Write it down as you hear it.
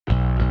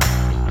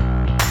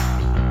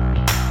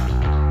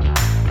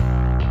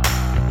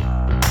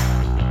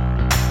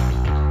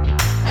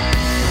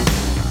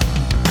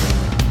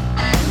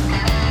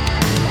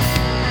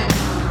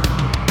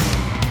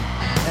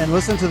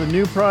listened to the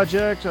new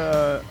project.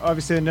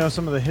 Obviously, I know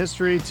some of the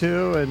history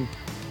too, and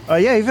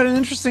yeah, you've had an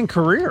interesting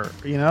career.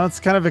 You know, it's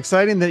kind of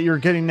exciting that you're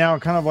getting now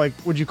kind of like,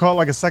 would you call it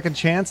like a second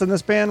chance in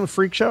this band with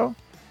Freakshow?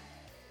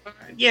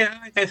 Yeah,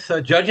 I guess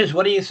judges.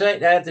 What do you say?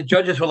 The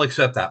judges will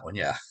accept that one.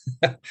 Yeah,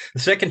 the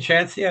second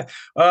chance. Yeah,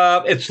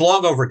 it's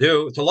long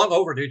overdue. It's a long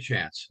overdue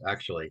chance,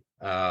 actually.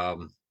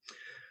 Being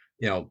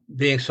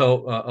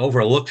so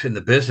overlooked in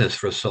the business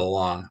for so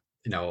long.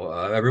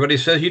 Everybody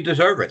says you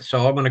deserve it,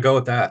 so I'm going to go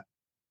with that.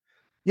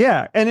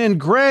 Yeah, and then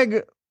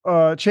Greg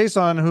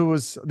Chason, who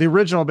was the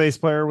original bass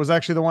player, was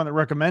actually the one that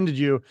recommended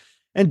you.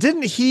 And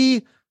didn't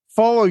he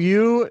follow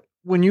you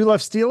when you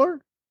left Steeler?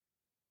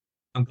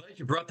 I'm glad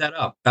you brought that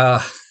up.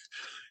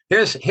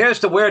 Here's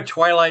the weird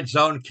Twilight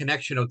Zone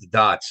connection of the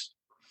dots.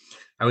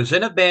 I was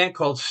in a band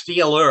called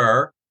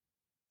Steeler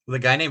with a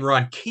guy named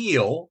Ron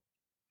Keel,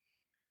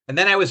 and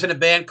then I was in a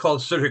band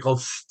called Surgical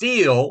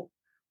Steel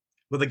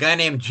with a guy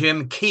named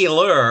Jim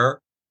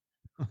Keeler.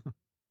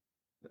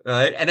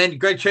 And then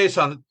Greg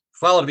Chason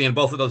followed me in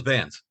both of those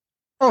bands.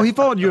 Oh, he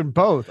followed you in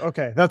both.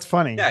 Okay, that's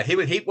funny. Yeah,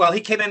 he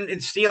came in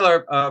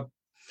Steeler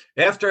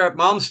after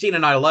Malmsteen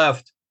and I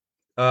left.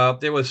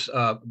 There was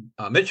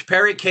Mitch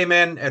Perry came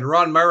in and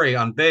Ron Murray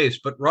on bass,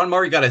 but Ron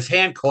Murray got his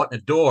hand caught in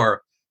a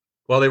door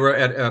while they were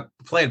at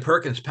playing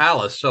Perkins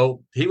Palace,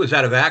 so he was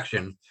out of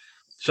action.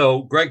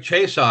 So Greg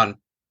Chason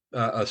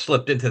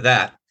slipped into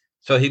that.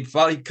 So he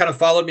kind of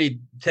followed me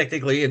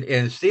technically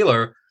in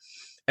Steeler,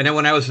 and then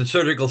when I was in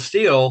Surgical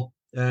Steel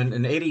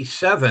in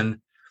 '87,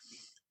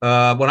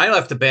 when I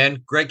left the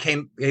band, Greg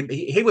came.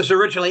 He was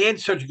originally in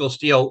Surgical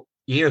Steel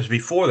years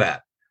before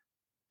that.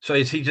 So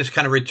he just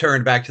kind of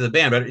returned back to the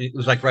band, but it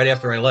was like right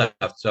after I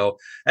left. So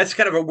that's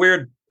kind of a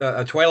weird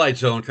Twilight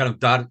Zone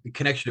kind of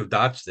connection of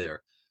dots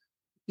there.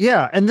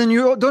 Yeah, and then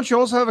you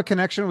also have a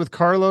connection with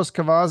Carlos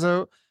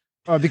Cavazo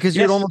because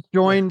you had Yes, almost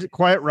joined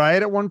Quiet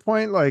Riot at one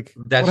point. Like,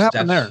 what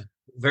happened that's there?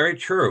 very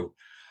true.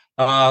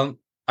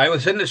 I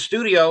was in the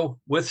studio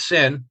with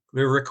Sin.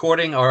 We were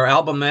recording our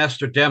album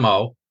master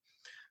demo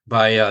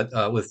by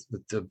with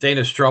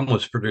Dana Strum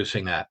was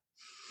producing that.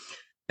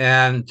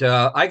 And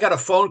I got a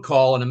phone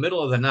call in the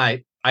middle of the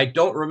night. I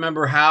don't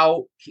remember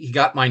how he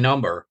got my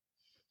number,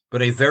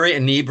 but a very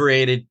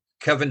inebriated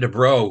Kevin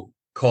DeBro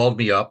called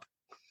me up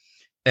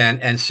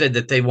and said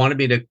that they wanted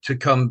me to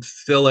come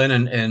fill in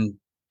and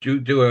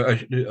do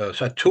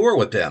a tour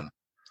with them.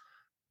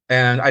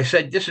 And I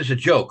said, "This is a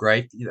joke,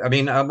 right? I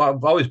mean,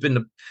 I've always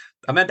been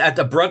I'm at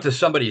the brunt of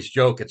somebody's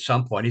joke at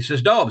some point." He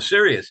says, "No, I'm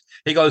serious."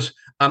 He goes,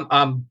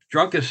 "I'm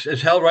drunk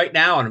as hell right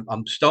now, and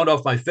I'm stoned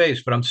off my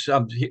face, but I'm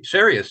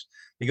serious."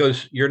 He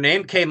goes, "Your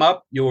name came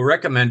up. You were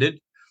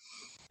recommended,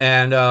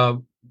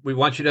 and we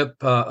want you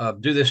to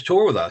do this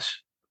tour with us."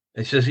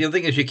 He says, "The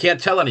thing is, you can't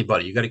tell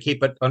anybody. You got to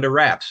keep it under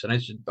wraps." And I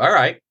said, "All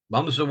right,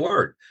 mum's the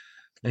word."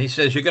 And he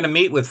says, "You're going to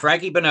meet with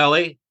Frankie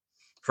Bonelli.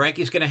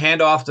 Frankie's going to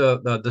hand off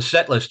the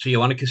set list to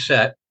you on a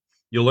cassette.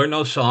 You'll learn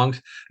those songs.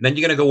 And then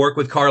you're going to go work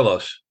with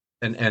Carlos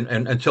and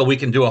until we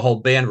can do a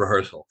whole band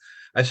rehearsal."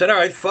 I said, "All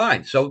right,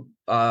 fine." So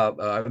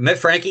I met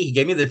Frankie. He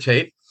gave me the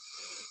tape.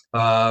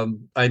 I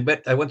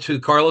went to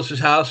Carlos's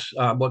house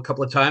a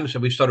couple of times,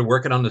 and we started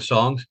working on the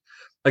songs.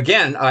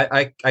 Again,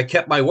 I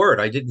kept my word.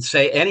 I didn't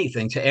say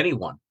anything to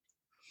anyone.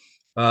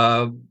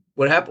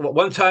 What happened?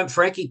 One time,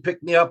 Frankie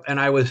picked me up, and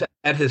I was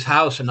at his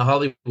house in the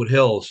Hollywood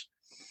Hills,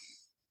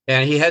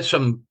 and he had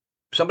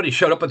somebody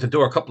showed up at the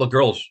door, a couple of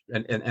girls,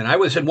 and I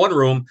was in one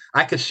room.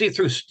 I could see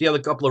through the other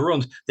couple of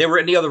rooms. They were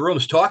in the other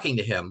rooms talking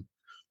to him,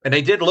 and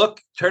they did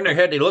look, turn their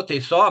head, they looked, they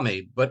saw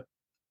me, but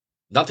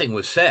nothing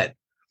was said.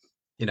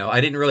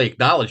 I didn't really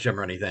acknowledge them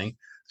or anything.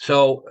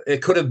 So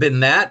it could have been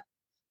that,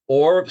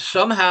 or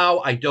somehow,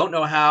 I don't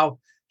know how,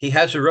 he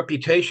has a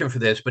reputation for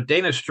this, but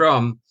Dana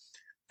Strum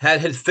had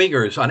his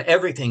fingers on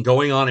everything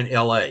going on in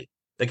LA.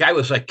 The guy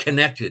was like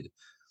connected.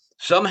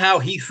 Somehow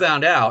he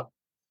found out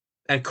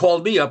and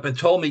called me up and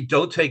told me,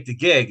 "Don't take the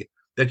gig.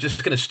 They're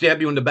just going to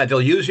stab you in the back.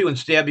 They'll use you and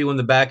stab you in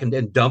the back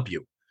and dump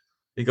you."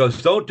 He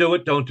goes, "Don't do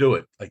it. Don't do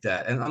it," like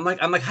that. And I'm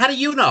like, "How do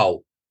you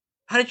know?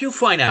 How did you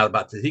find out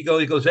about this?" He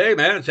goes, "Hey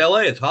man, it's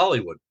LA, it's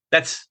Hollywood."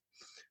 That's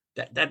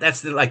the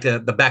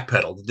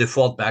backpedal, the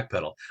default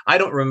backpedal. I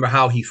don't remember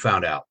how he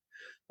found out.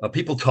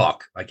 People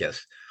talk, I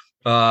guess.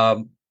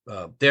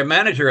 Their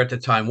manager at the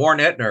time, Warren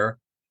Etner,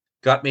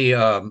 got me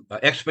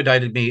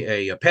expedited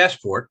me a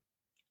passport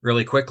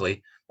really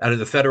quickly out of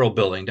the federal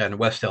building down in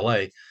West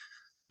LA.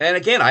 And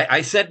again,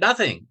 I said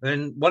nothing.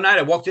 And one night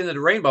I walked into the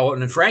Rainbow,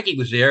 and then Frankie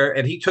was there,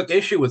 and he took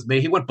issue with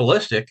me. He went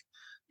ballistic,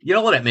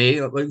 yelling at me.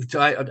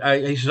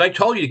 He says, "I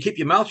told you to keep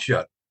your mouth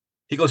shut."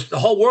 He goes, "The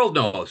whole world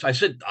knows." I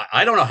said,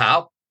 I don't know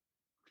how."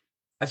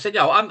 I said,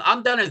 "No,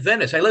 I'm down in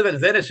Venice. I live in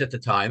Venice at the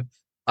time.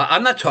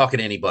 I'm not talking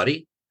to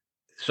anybody."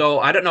 So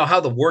I don't know how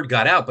the word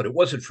got out, but it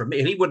wasn't for me.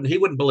 And he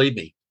wouldn't believe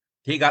me.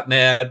 He got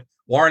mad.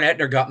 Warren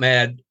Etner got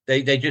mad.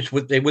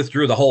 They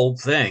withdrew the whole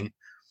thing,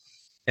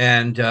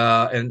 and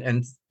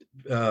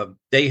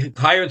they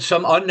hired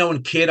some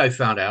unknown kid. I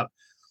found out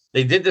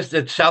they did this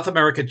the South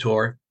American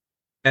tour,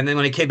 and then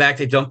when he came back,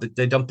 they dumped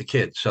the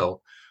kid.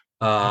 So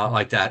Mhm.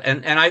 like that.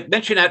 And I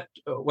mentioned that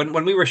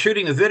when we were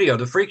shooting the video,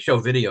 the Freak Show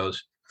videos,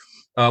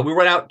 we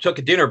went out, took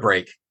a dinner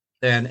break,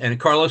 and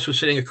Carlos was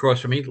sitting across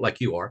from me, like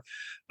you are.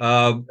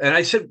 And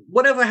I said,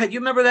 "Whatever had you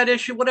remember that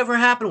issue? Whatever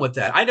happened with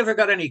that? I never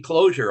got any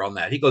closure on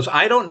that." He goes,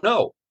 "I don't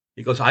know."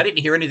 He goes, "I didn't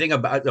hear anything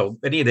about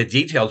any of the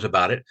details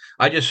about it.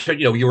 I just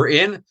said, you were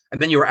in and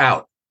then you were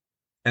out,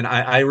 and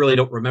I really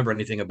don't remember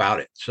anything about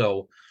it."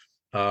 So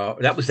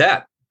that was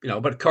that.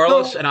 But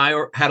Carlos So, and I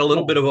had a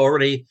little bit oh, of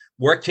already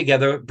worked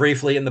together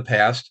briefly in the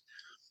past,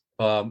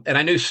 and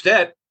I knew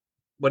Stet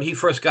when he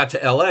first got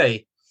to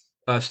L.A.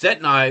 Stet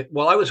and I,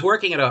 well, I was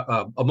working at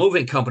a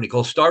moving company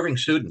called Starving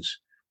Students.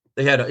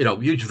 They had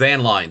huge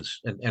van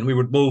lines, and we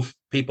would move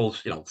people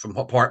from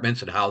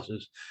apartments and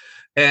houses.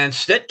 And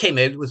Stet came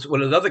in with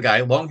another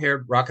guy, long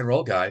haired rock and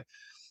roll guy,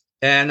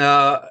 and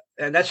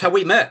that's how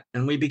we met,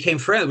 and we became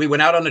friends. We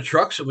went out on the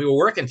trucks and we were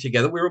working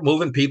together. We were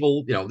moving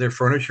people, their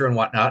furniture and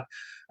whatnot,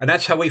 and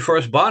that's how we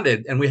first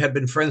bonded, and we have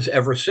been friends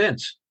ever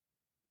since.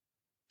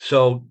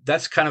 So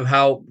that's kind of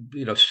how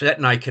Seth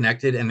and I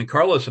connected, and then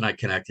Carlos and I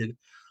connected.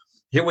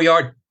 Here we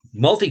are,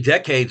 multi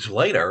decades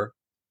later,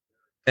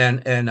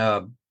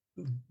 and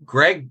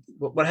Greg.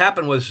 What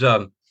happened was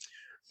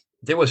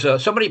there was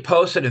somebody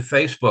posted in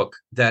Facebook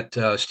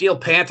that Steel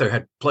Panther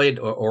had played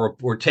or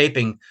were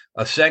taping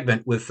a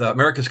segment with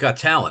America's Got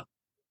Talent.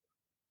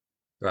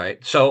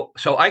 Right. So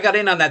I got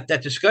in on that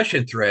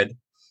discussion thread.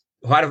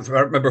 I don't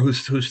remember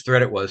whose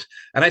thread it was.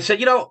 And I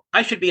said,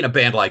 I should be in a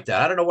band like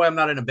that. I don't know why I'm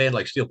not in a band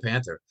like Steel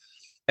Panther.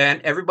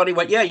 And everybody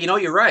went, yeah,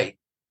 you're right.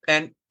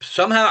 And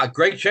somehow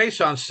Greg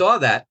Chason saw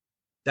that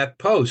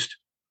post,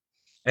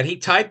 and he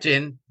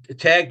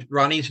tagged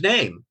Ronnie's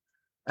name.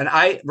 And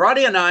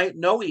Ronnie and I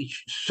know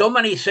so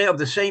many say of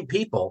the same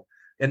people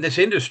in this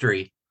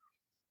industry,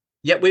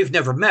 yet we've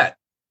never met.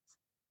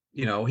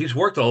 He's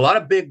worked with a lot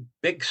of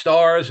big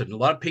stars and a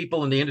lot of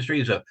people in the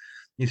industry.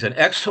 He's an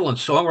excellent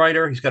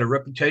songwriter. He's got a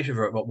reputation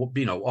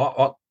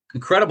for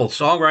incredible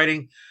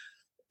songwriting,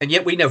 and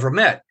yet we never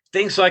met.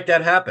 Things like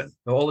that happen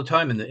all the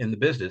time in the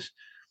business.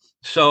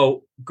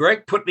 So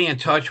Greg put me in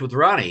touch with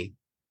Ronnie.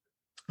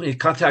 He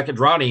contacted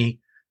Ronnie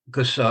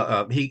because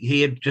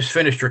he had just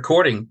finished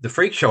recording the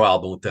Freak Show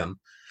album with them.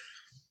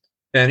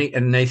 And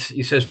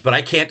he says, but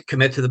I can't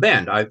commit to the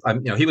band.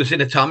 He was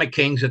in Atomic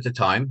Kings at the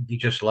time. He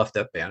just left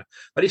that band,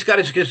 but he's got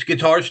his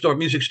guitar store,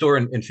 music store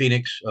in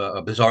Phoenix,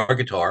 a Bizarre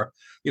Guitar.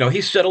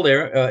 He's settled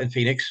there in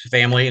Phoenix,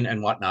 family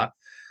and whatnot.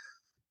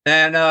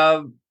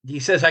 And he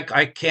says,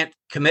 I can't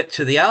commit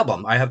to the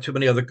album. I have too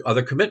many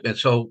other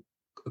commitments. So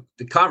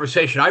the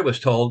conversation I was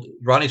told,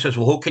 Ronnie says,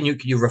 well, who can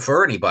you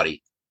refer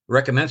anybody,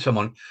 recommend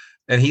someone?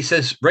 And he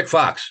says, Rick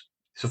Fox.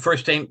 So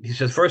first thing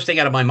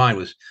out of my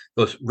mind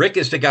goes, Rick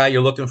is the guy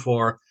you're looking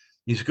for.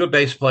 He's a good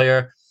bass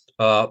player.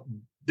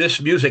 This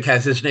music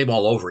has his name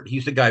all over it.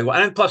 He's the guy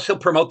and plus he'll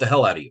promote the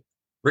hell out of you.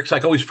 Rick's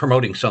like always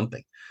promoting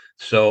something.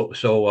 So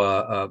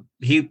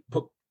he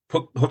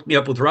hooked me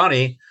up with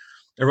Ronnie.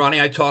 And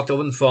Ronnie, I talked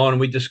over the phone and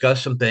we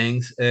discussed some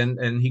things.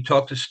 And he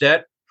talked to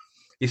Stet.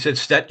 He said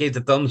Stet gave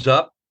the thumbs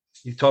up.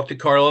 He talked to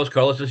Carlos.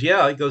 Carlos says,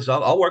 yeah. He goes,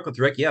 I'll work with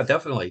Rick. Yeah,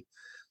 definitely.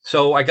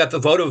 So I got the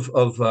vote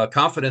of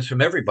confidence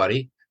from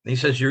everybody. And he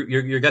says,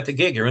 you got the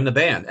gig. You're in the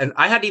band. And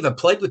I hadn't even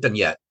played with them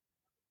yet.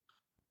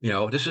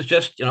 This is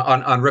just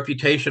on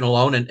reputation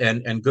alone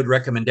and good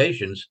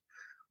recommendations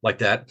like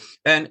that.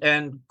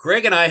 And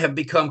Greg and I have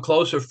become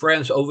closer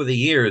friends over the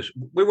years.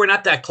 We were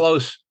not that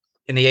close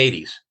in the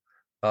 80s.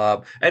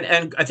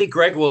 And I think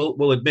Greg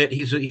will admit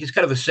he's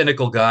kind of a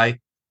cynical guy.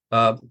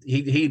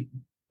 He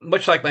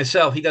much like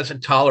myself, he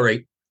doesn't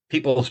tolerate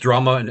people's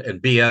drama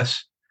and BS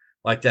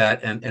like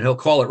that, and he'll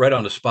call it right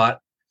on the spot.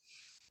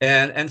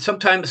 And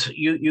sometimes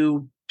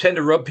you tend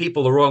to rub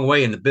people the wrong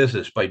way in the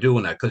business by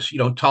doing that because you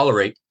don't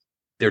tolerate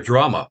their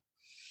drama.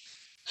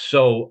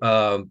 So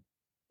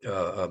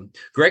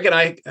Greg and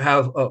I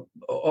have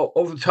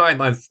over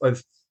time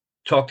I've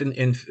talked on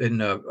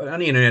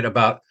the internet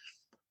about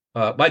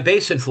my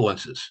bass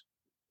influences,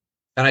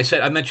 and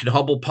I mentioned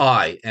Humble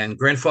Pie and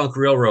Grand Funk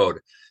Railroad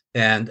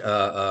and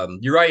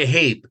Uriah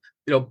Heep.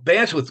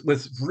 Bands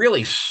with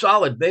really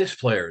solid bass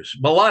players,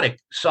 melodic,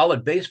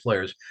 solid bass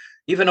players.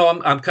 Even though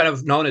I'm kind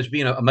of known as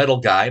being a metal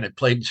guy and I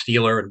played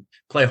Steeler and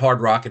play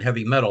hard rock and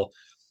heavy metal,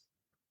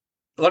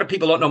 a lot of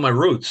people don't know my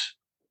roots.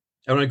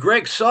 And when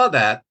Greg saw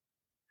that,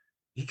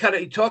 he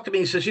talked to me.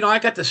 He says, I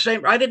got the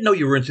same. I didn't know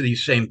you were into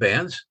these same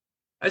bands.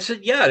 I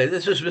said, yeah,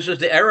 this is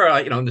the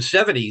era, in the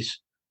 70s,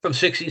 from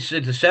 60s to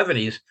the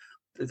 70s.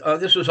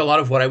 This was a lot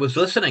of what I was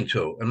listening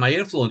to and my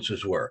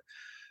influences were.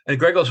 And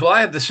Greg goes, well,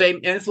 I have the same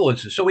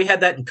influences. So we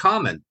had that in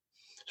common.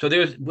 So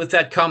with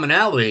that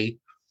commonality,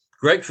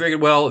 Greg figured,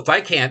 well, if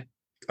I can't,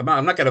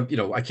 I'm not going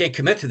to, I can't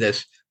commit to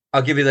this.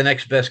 I'll give you the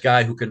next best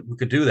guy who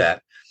could do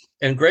that.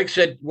 And Greg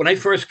said, when I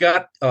first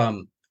got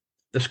the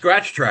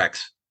scratch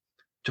tracks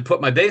to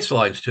put my bass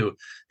lines to,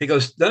 he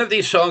goes, none of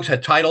these songs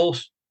had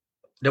titles.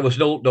 There was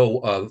no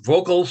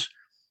vocals.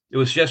 It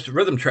was just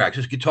rhythm tracks,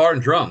 just guitar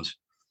and drums.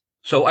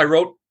 So I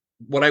wrote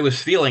what I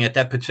was feeling at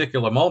that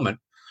particular moment.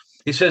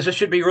 He says, this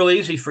should be really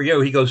easy for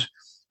you. He goes,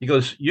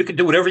 you can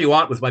do whatever you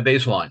want with my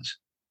bass lines.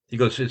 He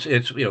goes,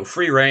 it's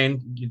free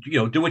reign.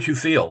 Do what you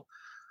feel.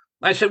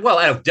 I said, well,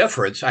 out of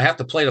deference, I have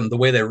to play them the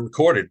way they're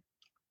recorded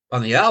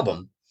on the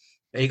album.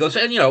 And he goes,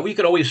 and we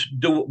could always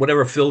do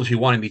whatever fills you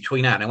want in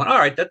between that. And I went, all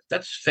right,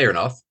 that's fair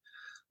enough.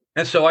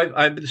 And so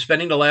I've been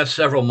spending the last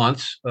several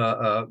months,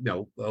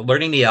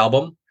 learning the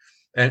album,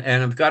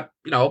 and I've got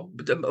a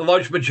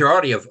large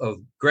majority of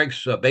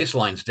Greg's bass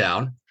lines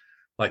down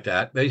like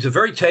that. But he's a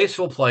very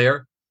tasteful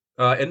player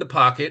in the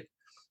pocket,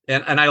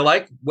 and I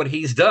like what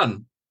he's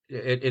done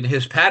in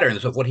his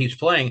patterns of what he's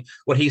playing,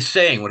 what he's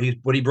saying, what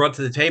he brought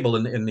to the table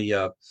in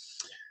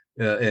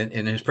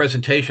his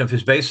presentation of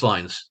his bass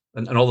lines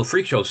and all the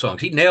Freak Show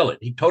songs. He nailed it.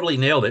 He totally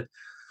nailed it.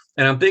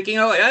 And I'm thinking,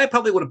 I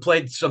probably would have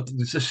played something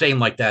that's the same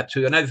like that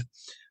too. And I've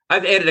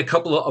added a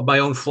couple of my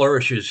own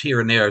flourishes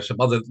here and there, some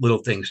other little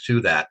things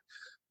to that.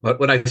 But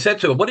when I said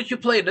to him, "What did you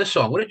play in this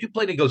song? What did you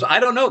play?" And he goes,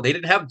 "I don't know. They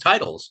didn't have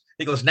titles."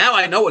 He goes, "Now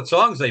I know what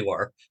songs they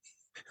were,"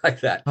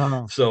 like that.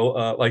 Oh. So,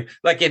 like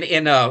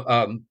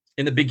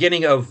in the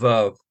beginning of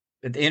the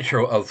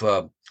intro of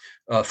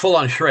Full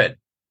on Shred,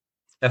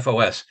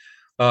 FOS.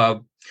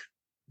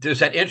 There's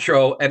that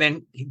intro, and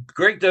then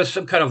Greg does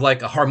some kind of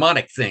like a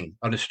harmonic thing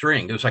on a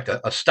string. There's like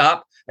a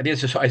stop, and he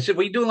says, "I said,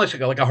 what are you doing?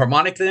 Like a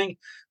harmonic thing?"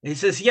 And he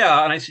says,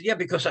 "Yeah." And I said, "Yeah,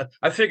 because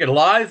I figured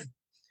live,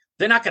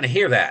 they're not going to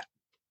hear that.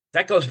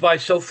 That goes by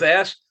so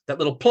fast, that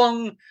little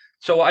plung."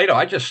 So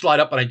I just slide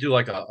up and I do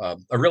like a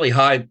really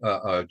high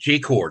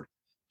G chord,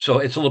 so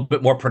it's a little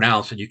bit more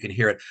pronounced and you can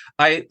hear it.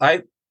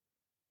 I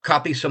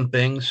copy some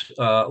things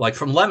like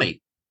from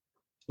Lemmy.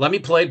 Lemmy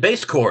played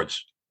bass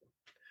chords.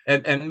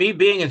 And me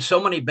being in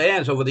so many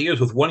bands over the years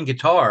with one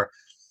guitar,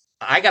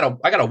 I got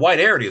a wide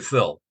area to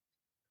fill,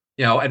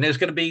 and there's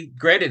going to be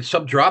granted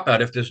some dropout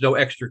if there's no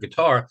extra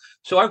guitar.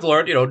 So I've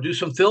learned, do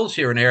some fills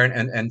here and there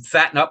and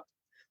fatten up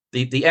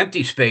the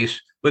empty space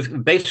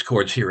with bass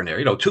chords here and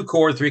there, 2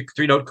 chord, three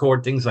note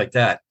chord, things like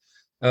that.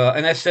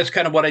 And that's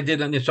kind of what I did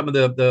in some of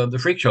the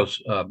Freak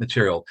Shows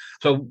material.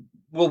 So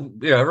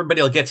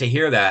everybody will get to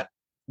hear that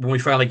when we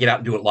finally get out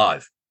and do it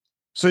live.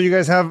 So you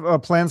guys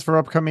have plans for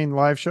upcoming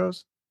live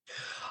shows?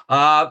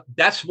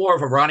 That's more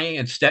of a Ronnie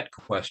and Stet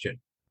question.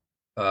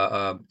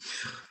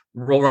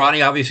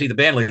 Ronnie, obviously the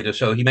band leader,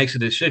 so he makes the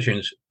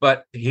decisions,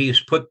 but he's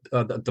put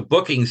the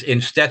bookings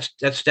in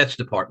Stet's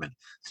department.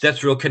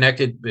 Stet's real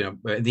connected,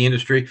 in the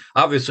industry,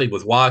 obviously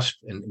with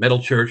W.A.S.P and Metal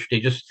Church. They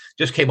just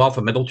came off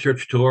a Metal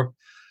Church tour.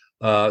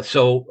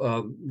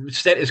 So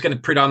Stet is going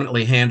to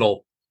predominantly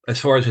handle, as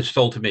far as it's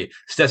told to me,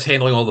 Stet's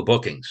handling all the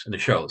bookings and the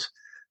shows.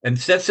 And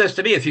Stet says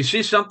to me, if you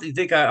see something you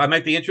think I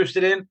might be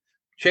interested in,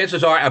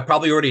 chances are I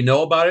probably already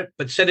know about it,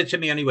 but send it to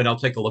me anyway, and I'll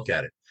take a look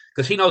at it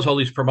because he knows all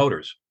these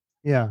promoters.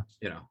 Yeah.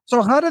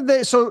 So how did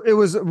they? So it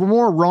was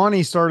more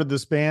Ronnie started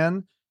this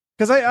band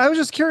because I was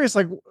just curious,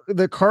 like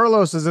the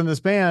Carlos is in this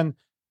band.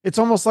 It's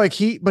almost like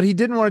but he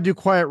didn't want to do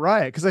Quiet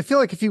Riot because I feel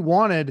like if he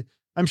wanted,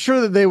 I'm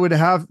sure that they would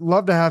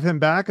love to have him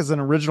back as an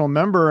original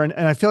member, and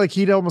I feel like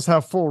he'd almost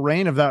have full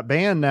reign of that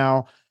band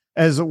now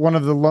as one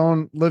of the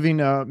lone living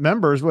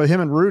members. With him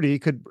and Rudy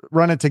could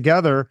run it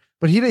together,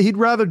 but he'd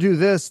rather do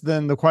this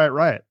than the Quiet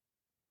Riot.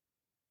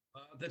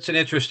 That's an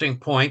interesting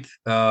point.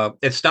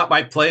 It's not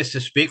my place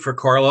to speak for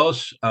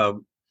Carlos.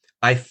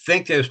 I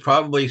think there's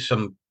probably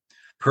some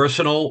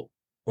personal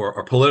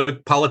or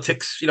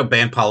politics,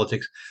 band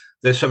politics.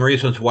 There's some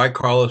reasons why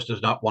Carlos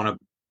does not want to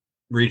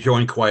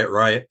rejoin Quiet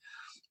Riot.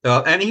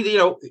 And he,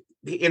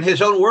 in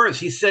his own words,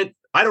 he said,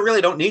 "I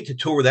don't need to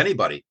tour with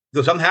anybody." He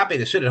goes, "I'm happy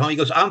to sit at home." He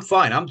goes, "I'm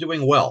fine. I'm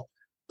doing well.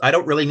 I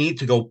don't really need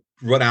to go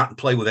run out and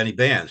play with any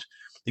bands."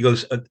 He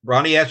goes,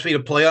 "Ronnie asked me to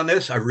play on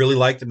this. I really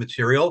like the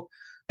material.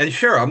 And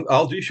sure,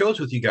 I'll do shows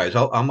with you guys.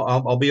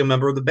 I'll be a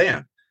member of the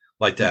band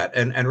like that."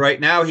 And right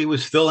now he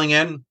was filling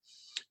in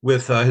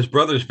with his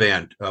brother's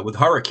band with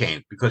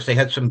Hurricane because they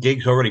had some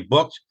gigs already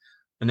booked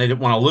and they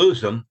didn't want to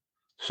lose them.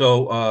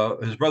 So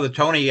his brother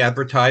Tony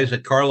advertised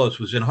that Carlos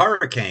was in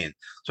Hurricane.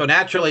 So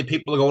naturally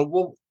people are going,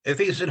 "Well, if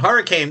he's in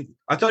Hurricane,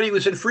 I thought he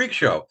was in Freak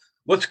Show.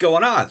 What's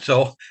going on?"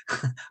 So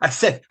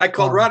I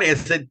called Ronnie and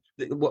said,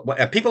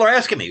 "People are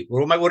asking me,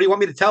 what do you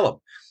want me to tell them?"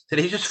 I said,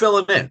 "He's just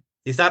filling in.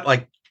 He's not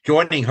like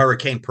joining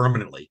Hurricane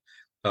permanently."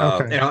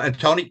 Okay. And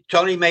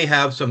Tony may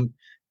have some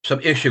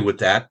issue with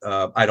that.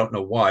 I don't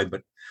know why,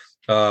 but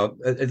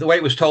the way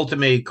it was told to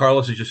me,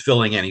 Carlos is just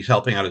filling in. He's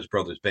helping out his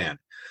brother's band.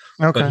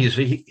 Okay. But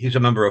he's a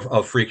member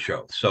of Freak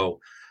Show. So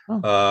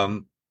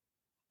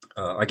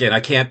again, I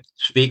can't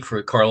speak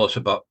for Carlos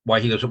about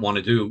why he doesn't want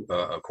to do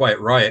a Quiet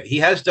Riot. He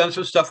has done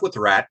some stuff with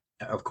Rat,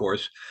 of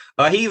course.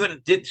 He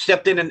even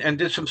stepped in and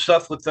did some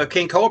stuff with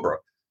King Cobra.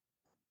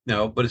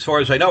 But as far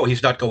as I know,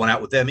 he's not going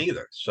out with them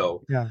either.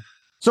 So yeah.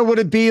 So would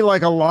it be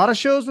like a lot of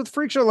shows with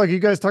Freak Show? Like you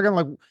guys talking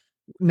like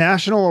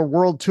national or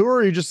world tour? Or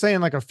are you just saying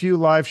like a few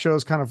live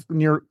shows kind of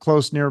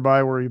close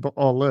nearby where you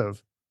all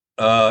live?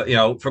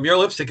 From your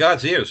lips to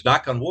God's ears,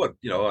 knock on wood,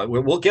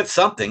 we'll get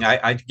something.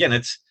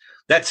 Again,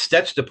 that's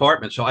Stet's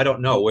department. So I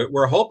don't know.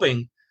 We're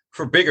hoping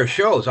for bigger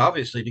shows,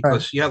 obviously,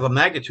 because you have a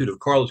magnitude of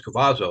Carlos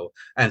Cavazo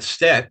and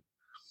Stet,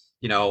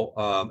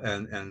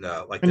 and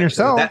like and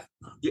yourself.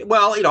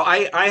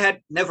 I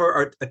had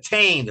never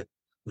attained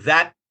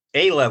that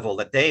A level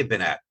that they've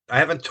been at. I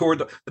haven't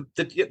toured.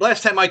 The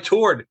last time I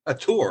toured a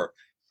tour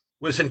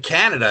was in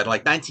Canada,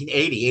 like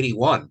 1980,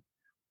 81.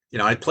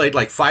 I played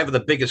like five of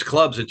the biggest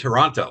clubs in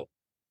Toronto,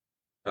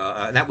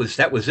 and that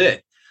was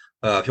it.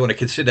 If you want to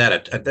consider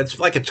that, that's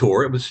like a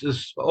tour. It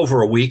was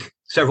over a week,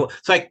 several.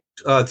 It's like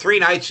 3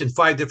 nights in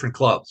five different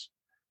clubs.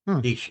 Hmm.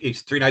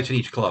 Each 3 nights in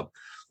each club.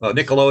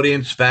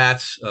 Nickelodeon,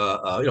 Spats,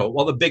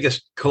 all the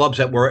biggest clubs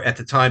that were at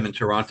the time in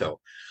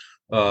Toronto.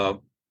 Uh,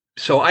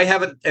 so I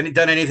haven't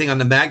done anything on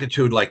the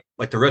magnitude like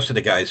the rest of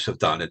the guys have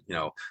done it.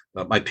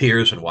 My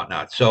peers and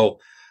whatnot. So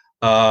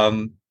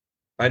um,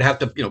 I'd have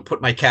to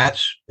put my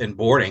cats in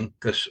boarding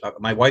because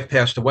my wife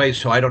passed away,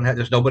 so I don't have.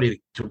 There's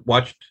nobody to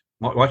watch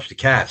the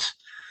cats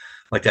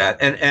like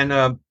that,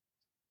 and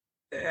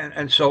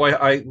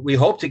so we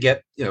hope to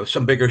get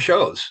some bigger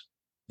shows,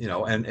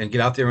 and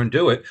get out there and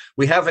do it.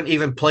 We haven't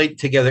even played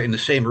together in the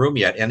same room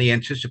yet, and the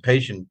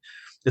anticipation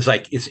is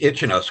like it's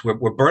itching us.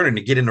 We're burning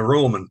to get in the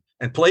room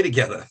and play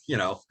together.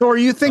 So are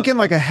you thinking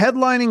like a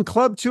headlining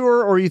club tour,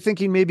 or are you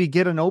thinking maybe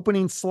get an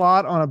opening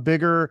slot on a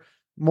bigger,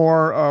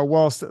 more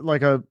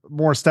like a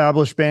more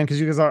established band? Because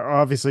you guys are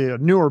obviously a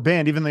newer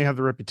band, even though you have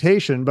the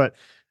reputation, but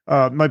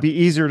it might be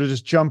easier to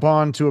just jump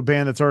on to a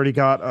band that's already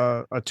got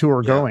a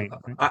tour going.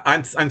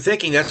 Right? I'm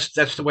thinking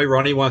that's the way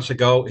Ronnie wants to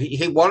go.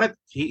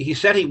 He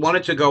said he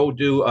wanted to go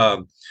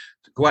go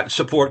out and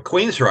support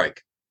Queensryche,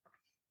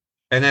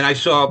 and then I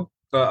saw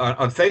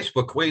on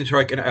Facebook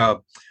Queensryche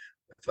and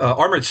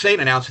Armored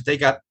Saint announced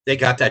that they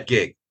got that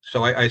gig.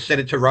 So I sent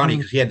it to Ronnie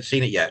because he hadn't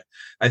seen it yet.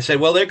 I said,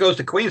 well, there goes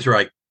the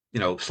Queensryche,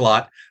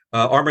 slot.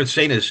 Armored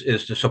Saint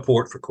is the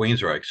support for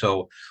Queensryche.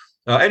 So,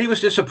 and he was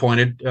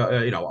disappointed,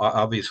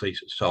 obviously.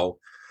 So,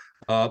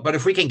 but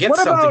if we can get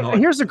something on,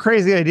 here's a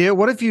crazy idea.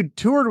 What if you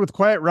toured with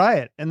Quiet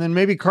Riot and then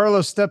maybe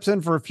Carlos steps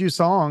in for a few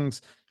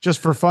songs just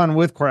for fun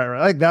with Quiet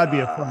Riot? Like that'd be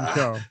a fun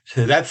show.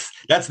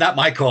 That's not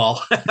my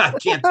call.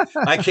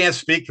 I can't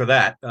speak for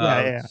that.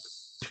 I'm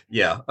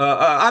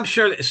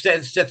sure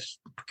that's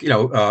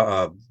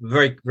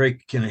very very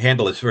can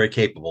handle this very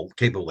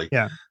capably.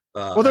 Yeah.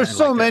 Well, there's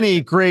so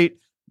many great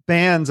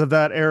bands of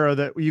that era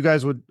that you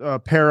guys would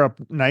pair up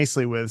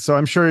nicely with. So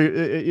I'm sure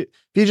if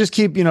you just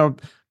keep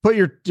put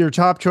your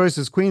top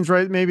choices,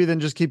 Queensryche, maybe then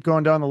just keep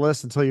going down the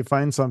list until you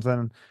find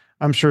something.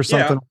 I'm sure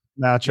something will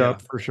match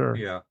up for sure.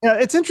 Yeah.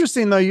 It's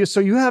interesting though.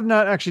 You have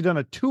not actually done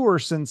a tour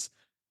since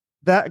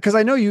that, because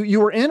I know you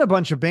were in a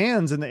bunch of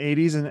bands in the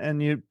 80s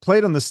and you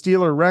played on the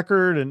Steeler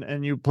record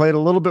and you played a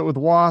little bit with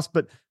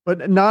W.A.S.P,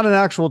 but not an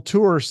actual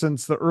tour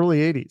since the early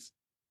 80s.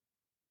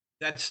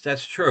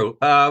 That's true.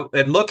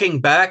 And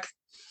looking back,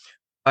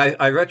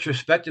 I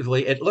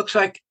retrospectively, it looks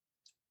like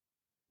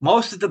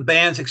most of the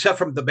bands, except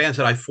from the bands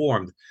that I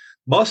formed,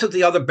 most of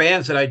the other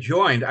bands that I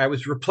joined, I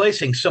was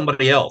replacing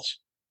somebody else.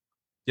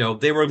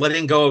 They were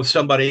letting go of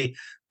somebody.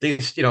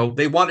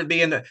 They wanted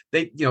me in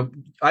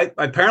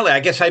I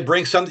guess I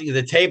bring something to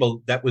the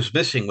table that was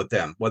missing with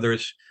them, whether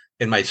it's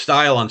in my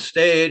style on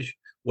stage,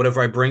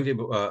 whatever I bring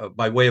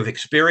by way of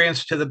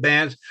experience to the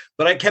bands.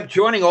 But I kept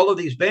joining all of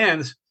these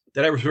bands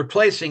that I was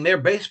replacing their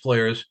bass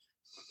players.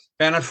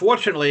 And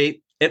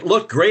unfortunately, it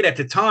looked great at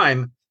the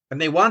time,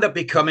 and they wound up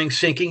becoming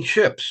sinking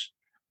ships.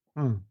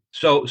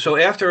 So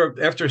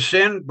after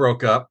Sin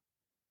broke up,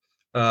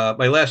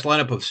 my last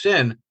lineup of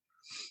Sin,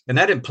 and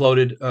that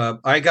imploded,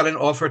 I got an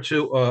offer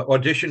to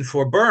audition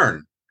for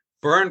Burn.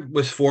 Burn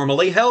was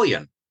formerly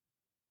Hellion,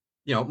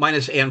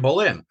 minus Anne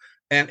Boleyn.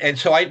 And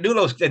so I knew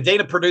those, and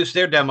Dana produced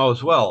their demo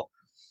as well.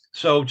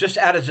 So just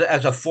as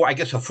a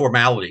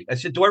formality, I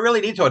said, do I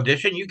really need to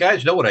audition? You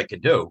guys know what I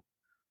can do.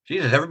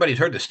 Jesus, everybody's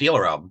heard the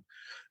Steeler album.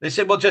 They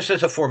said, well, just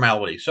as a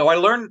formality. So I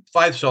learned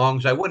 5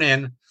 songs. I went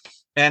in,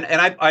 and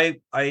I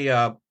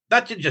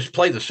not to just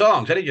play the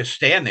songs. I didn't just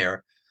stand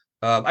there.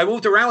 I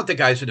moved around with the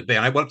guys in the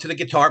band. I went up to the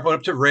guitar, went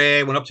up to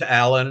Ray, went up to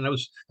Alan, and I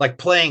was like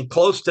playing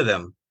close to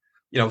them,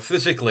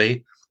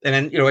 physically.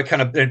 And then, I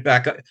kind of went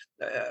back.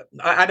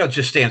 I don't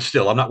just stand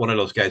still. I'm not one of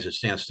those guys that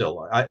stand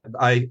still.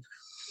 I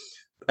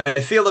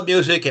feel the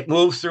music. It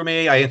moves through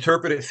me. I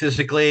interpret it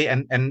physically,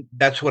 and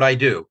that's what I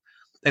do.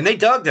 And they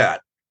dug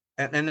that.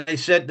 And they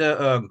said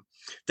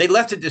they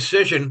left a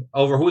decision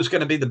over who was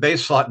going to be the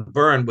bass slot in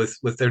Burn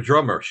with their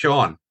drummer,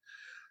 Sean.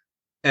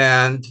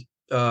 And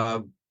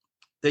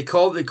they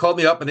called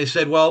me up and they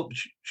said, well,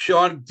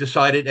 Sean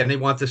decided and they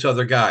want this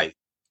other guy.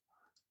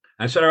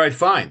 I said, all right,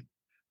 fine.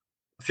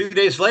 A few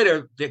days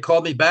later, they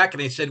called me back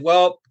and they said,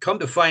 well, come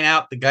to find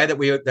out, the guy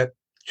that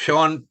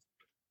Sean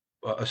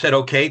said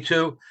okay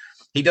to,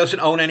 he doesn't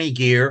own any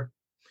gear.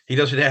 He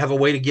doesn't have a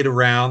way to get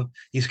around.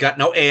 He's got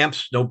no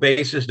amps, no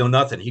basses, no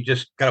nothing. He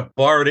just kind of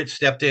borrowed it,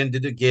 stepped in,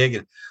 did the gig.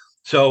 And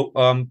so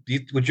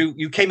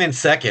you came in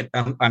second.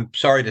 I'm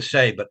sorry to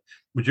say, but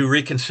would you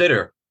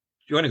reconsider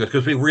joining us?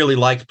 Because we really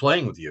liked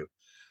playing with you.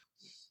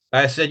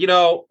 I said,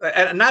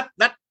 and not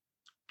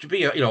to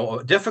be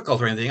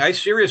difficult or anything. I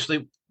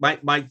seriously,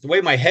 the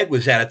way my head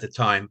was at the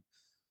time,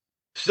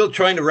 still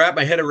trying to wrap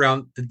my head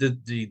around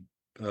the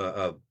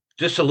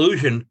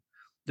disillusion,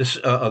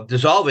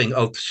 dissolving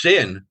of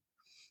Sin.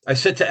 I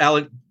said to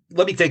Alan,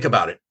 let me think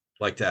about it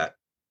like that.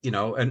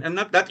 and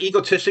not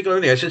egotistical or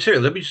anything. I said,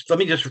 seriously, let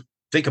me just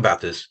think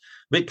about this.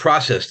 Let me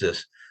process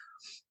this.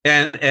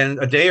 And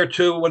a day or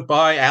two went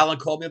by. Alan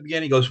called me up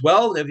again. He goes,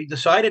 well, have you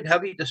decided?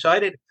 Have you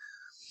decided?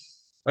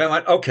 I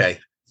went, okay.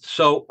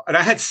 So, and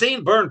I had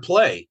seen Byrne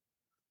play.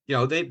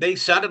 They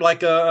sounded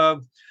like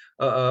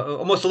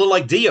almost a little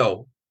like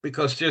Dio,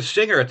 because their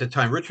singer at the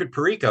time, Richard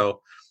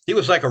Perico, he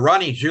was like a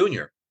Ronnie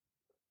Jr.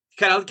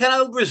 Kind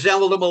of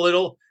resembled him a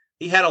little.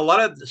 He had a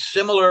lot of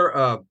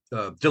similar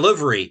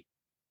delivery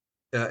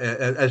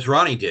as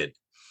Ronnie did.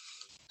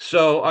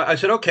 So I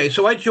said, okay.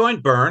 So I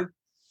joined Byrne.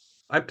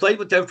 I played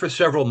with them for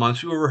several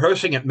months. We were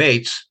rehearsing at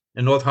Mates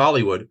in North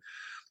Hollywood,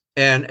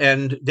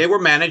 and they were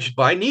managed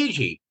by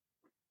Niji.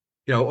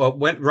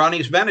 Went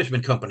Ronnie's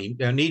management company,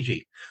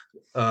 Niji.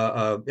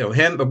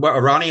 Him,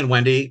 Ronnie, and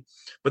Wendy.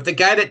 But the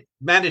guy that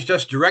managed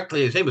us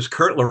directly, his name was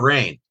Kurt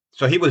Lorraine.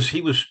 So he was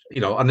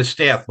on the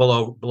staff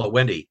below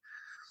Wendy,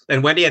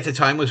 and Wendy at the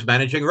time was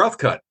managing Rough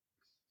Cut.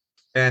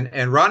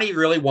 And Ronnie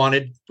really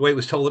wanted, the way it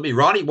was told to me,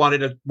 Ronnie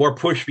wanted a more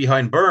push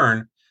behind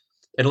Byrne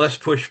and less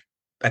push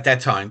at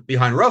that time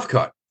behind Rough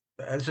Cut.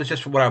 This is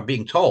just what I'm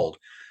being told.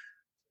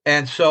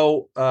 And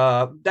so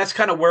that's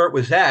kind of where it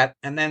was at.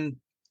 And then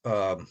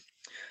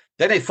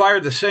they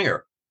fired the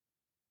singer.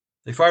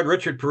 They fired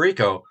Richard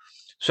Perico.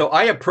 So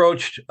I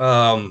approached,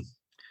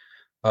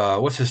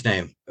 what's his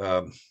name?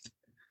 The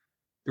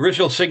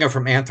original singer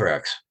from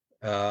Anthrax.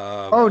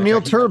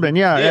 Neil Turbin.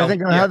 Yeah, I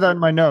think I had that in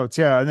my notes.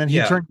 Yeah, and then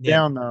he turned it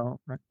down, though.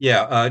 Right?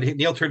 Yeah,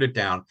 Neil turned it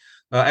down.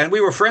 And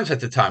we were friends at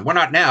the time. We're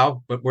not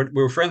now, but we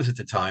were friends at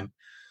the time.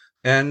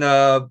 And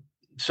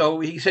so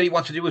he said he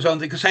wants to do his own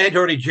thing, because I had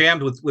already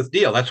jammed with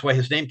Neil. That's why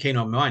his name came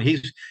to my mind.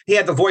 He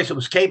had the voice that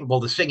was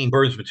capable of singing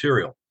Byrne's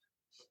material.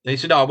 And he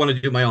said, no, I want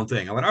to do my own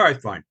thing. I went, all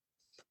right, fine.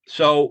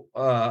 So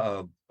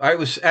I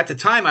was, at the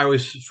time, I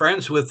was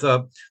friends with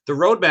the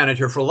road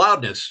manager for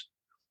Loudness.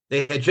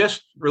 They had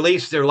just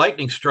released their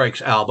Lightning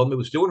Strikes album. It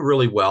was doing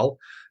really well.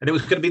 And it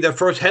was going to be their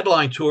first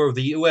headline tour of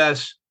the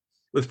U.S.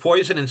 with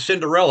Poison and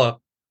Cinderella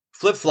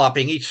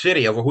flip-flopping each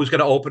city over who's going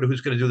to open and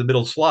who's going to do the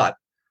middle slot,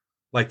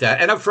 like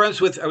that. And I was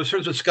friends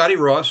with Scotty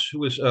Ross, who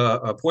was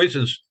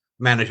Poison's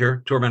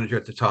tour manager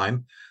at the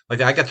time. Like,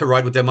 I got to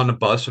ride with them on the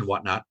bus and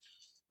whatnot.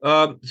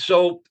 Well,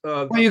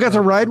 you got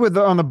to ride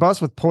on the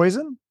bus with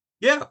Poison?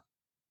 Yeah.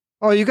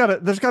 Oh,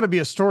 there's got to be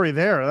a story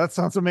there. That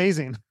sounds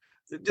amazing.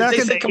 They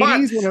say, come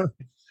on.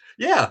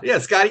 Yeah.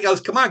 Scotty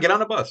goes, come on, get on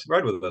the bus,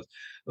 ride with us,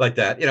 like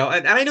that.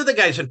 And I knew the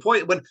guys in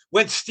Poison.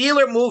 When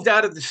Steeler moved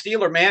out of the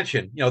Steeler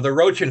mansion, the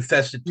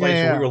roach-infested place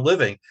where we were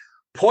living,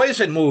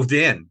 Poison moved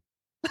in.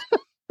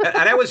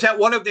 And I was at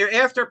one of their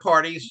after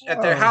parties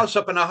at their house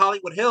up in the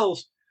Hollywood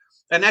Hills.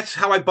 And that's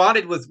how I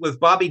bonded with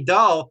Bobby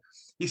Dahl.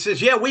 He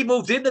says, yeah, we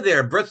moved into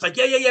there. Brett's like,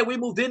 yeah, we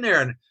moved in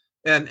there.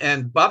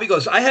 And Bobby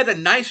goes, I had the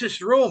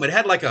nicest room. It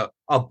had like a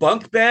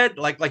bunk bed,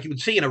 like you would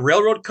see in a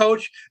railroad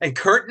coach, and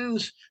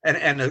curtains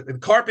and a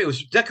carpet. It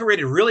was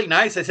decorated really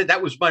nice. I said,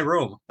 that was my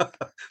room. It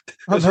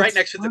was right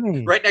next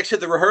to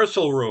the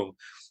rehearsal room.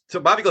 So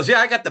Bobby goes, yeah,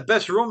 I got the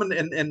best room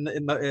in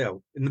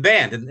the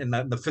band, in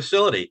the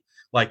facility,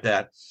 like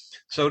that.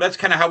 So that's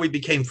kind of how we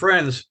became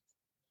friends,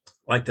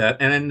 like that.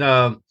 And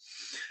then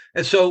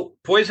and so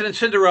Poison and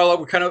Cinderella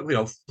were kind of,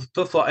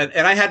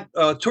 and I had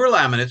tour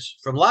laminates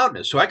from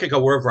Loudness, so I could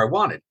go wherever I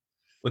wanted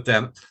with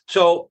them.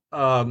 So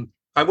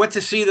I went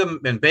to see them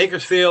in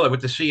Bakersfield. I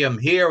went to see them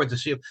here. I went to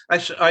see them.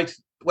 I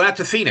went out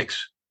to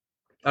Phoenix.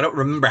 I don't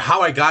remember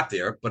how I got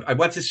there, but I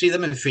went to see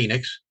them in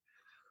Phoenix.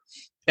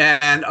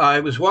 And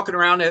I was walking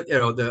around at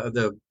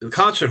the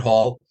concert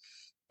hall,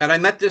 and I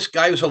met this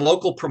guy who's a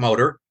local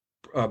promoter,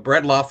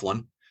 Brad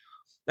Laughlin.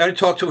 I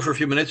talked to him for a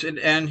few minutes,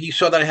 and he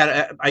saw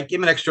that I gave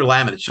him an extra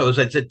laminate. So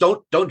I said,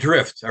 don't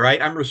drift. All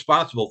right. I'm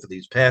responsible for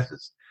these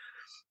passes.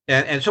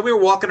 And so we were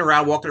walking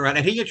around,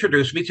 and he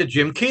introduced me to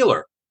Jim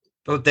Keeler,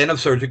 then of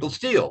Surgical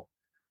Steel.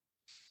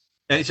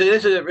 And he said,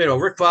 this is,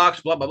 Rick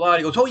Fox, blah, blah, blah.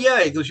 He goes, oh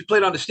yeah. He goes, you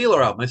played on the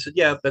Steeler album. I said,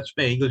 yeah, that's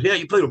me. He goes, yeah,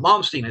 you played with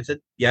Malmsteen. I said,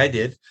 yeah, I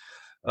did.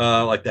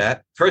 Like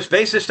that. First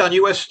bassist on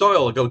U.S.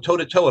 soil to go toe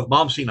to toe with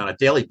Malmsteen on a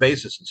daily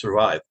basis and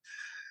survive.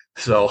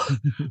 So,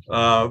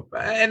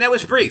 and that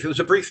was brief. It was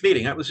a brief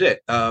meeting. That was it.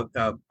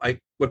 I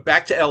went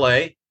back to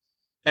LA,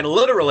 and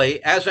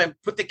literally, as I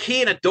put the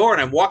key in a door and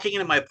I'm walking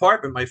into my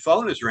apartment, my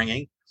phone is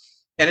ringing,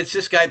 and it's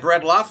this guy,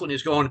 Brad Laughlin.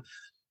 He's going,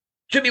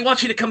 Jimmy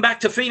wants you to come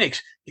back to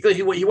Phoenix. He goes,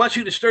 he wants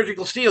you to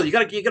Surgical Steel. You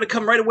got to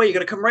come right away. You got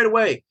to come right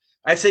away.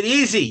 I said,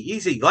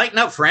 easy, lighten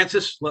up,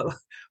 Francis.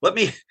 Let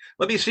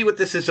me see what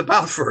this is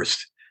about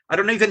first. I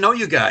don't even know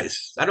you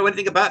guys. I don't know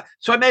anything about.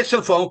 So I made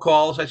some phone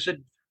calls. I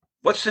said,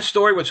 what's the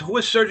story? Who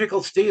is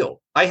Surgical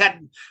Steel? I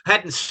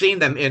hadn't seen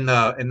them in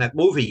that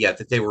movie yet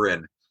that they were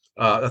in,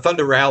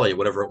 Thunder Rally,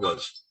 whatever it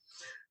was.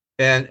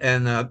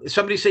 And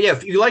somebody said, yeah,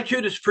 if you like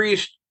Judas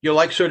Priest, you'll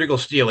like Surgical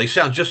Steel. He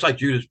sounds just like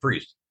Judas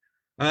Priest.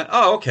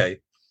 Oh, okay.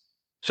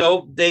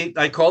 So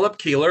I called up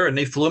Keeler, and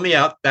they flew me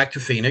out back to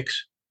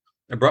Phoenix.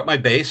 I brought my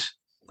bass.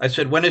 I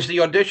said, when is the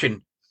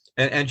audition?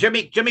 And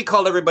Jimmy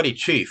called everybody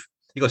Chief.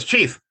 He goes,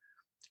 Chief,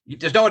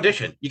 there's no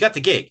audition. You got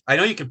the gig. I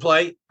know you can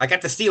play. I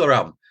got the Steeler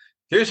album.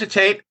 Here's the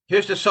tape.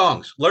 Here's the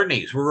songs. Learn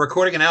these. We're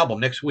recording an album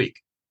next week.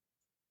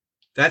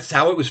 That's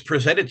how it was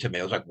presented to me.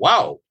 I was like,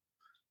 wow.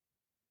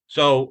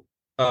 So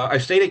I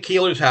stayed at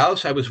Keeler's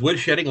house. I was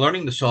woodshedding,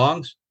 learning the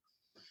songs,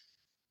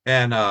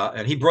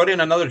 and he brought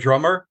in another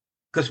drummer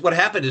because what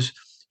happened is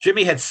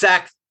Jimmy had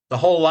sacked the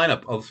whole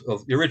lineup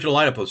of the original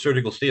lineup of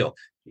Surgical Steel.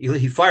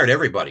 He fired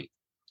everybody,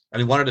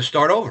 and he wanted to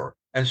start over.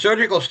 And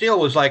Surgical Steel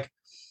was like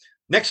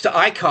next to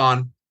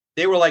Icon.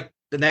 They were like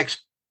the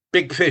next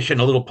big fish in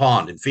a little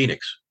pond in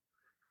Phoenix.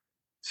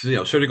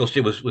 So, Surgical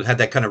Steel was had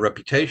that kind of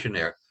reputation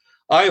there.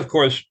 I, of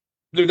course,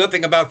 knew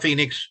nothing about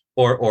Phoenix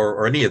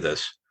or any of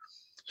this.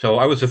 So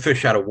I was a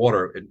fish out of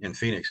water in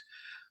Phoenix.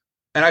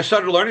 And I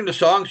started learning the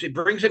songs. He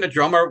brings in a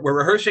drummer. We're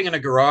rehearsing in a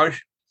garage.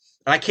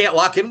 And I can't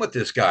lock in with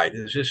this guy.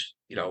 It's just,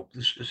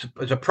 this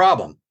is a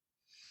problem.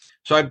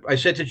 So I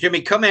said to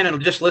Jimmy, come in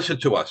and just listen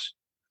to us.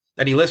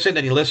 And he listened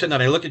and he listened.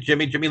 And I looked at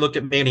Jimmy. Jimmy looked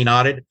at me and he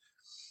nodded.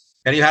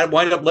 And he had to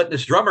wind up letting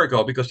this drummer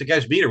go because the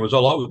guy's meter was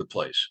all over the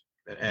place.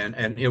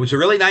 And it was a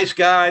really nice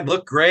guy,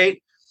 looked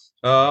great.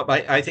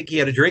 I think he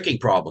had a drinking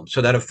problem.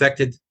 So that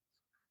affected,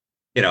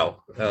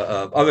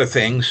 other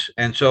things.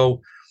 And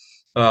so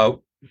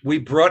we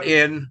brought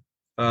in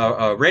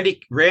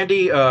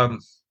Randy.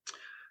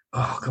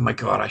 Oh my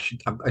God! I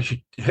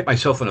should hit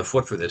myself in the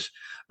foot for this.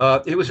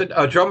 He was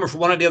a drummer for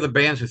one of the other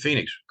bands in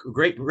Phoenix.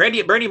 Great,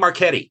 Randy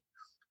Marchetti,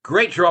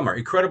 great drummer,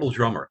 incredible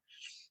drummer.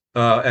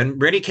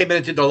 And Randy came in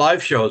and did the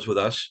live shows with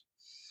us.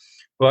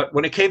 But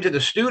when it came to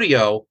the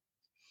studio,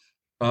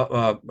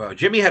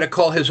 Jimmy had to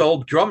call his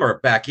old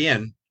drummer back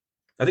in.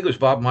 I think it was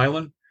Bob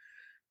Mylan,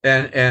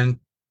 and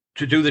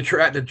to do the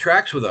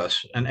tracks with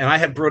us. And I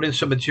had brought in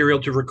some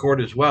material to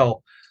record as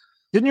well.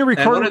 Didn't you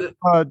record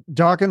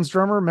Dawkins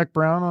drummer Mick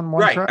Brown on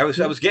one track? I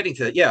was getting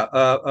to that. Yeah.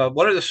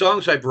 One of the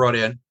songs I brought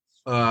in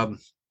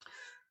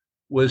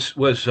was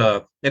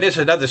and there's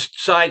another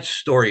side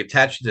story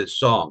attached to this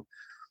song.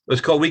 It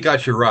was called "We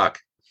Got Your Rock,"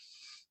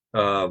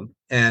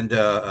 and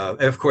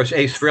of course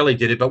Ace Frehley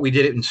did it, but we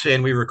did it in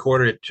Sin. We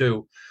recorded it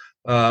too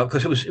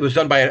because it was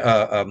done by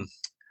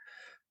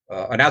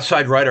an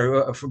outside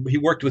writer. He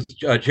worked with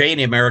Jay and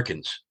the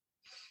Americans.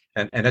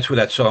 And that's where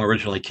that song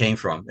originally came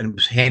from. And it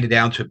was handed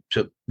down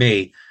to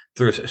me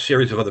through a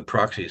series of other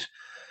proxies.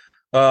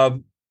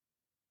 And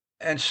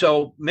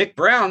so Mick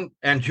Brown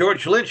and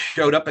George Lynch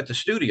showed up at the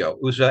studio.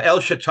 It was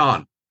El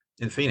Chaton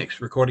in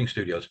Phoenix recording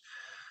studios.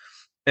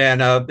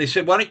 And they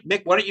said, why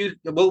don't you,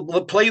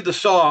 we'll play you the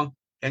song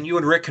and you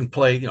and Rick can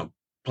play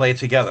it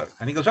together.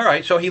 And he goes, all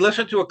right. So he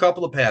listened to a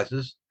couple of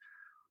passes.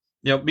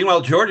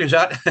 Meanwhile, George is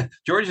out.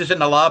 George is in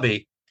the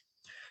lobby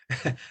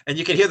and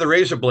you can hear the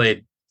razor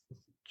blade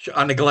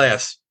on the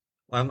glass,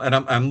 and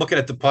I'm looking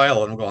at the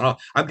pile, and I'm going,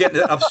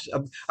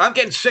 I'm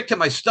getting sick to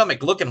my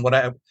stomach looking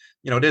what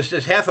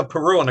there's half a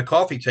Peru on the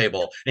coffee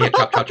table, and you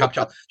chop chop chop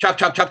chop chop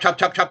chop chop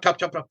chop chop chop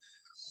chop chop.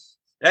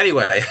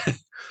 Anyway,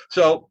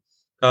 so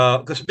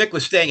because Mick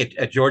was staying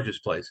at George's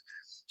place,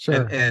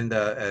 sure, and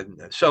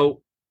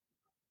so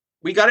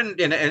we got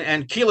in,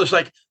 and Keeler's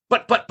like,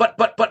 but,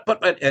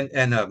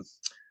 and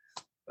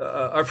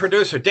our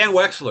producer Dan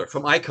Wexler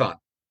from Icon,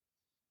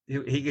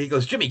 he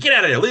goes, Jimmy, get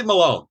out of there, leave him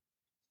alone.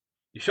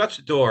 He shuts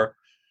the door,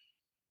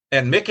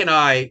 and Mick and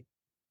I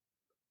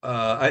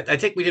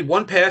think we did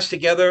one pass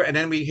together, and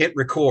then we hit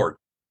record.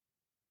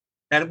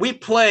 And we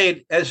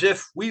played as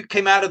if we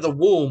came out of the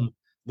womb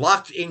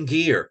locked in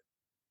gear.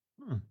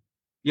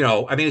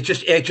 It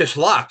just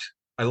locked.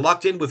 I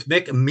locked in with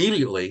Mick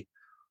immediately.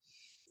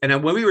 And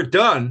then when we were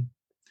done,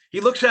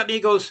 he looks at me, he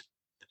goes,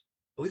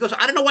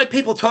 I don't know why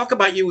people talk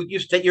about you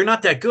that you're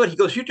not that good. He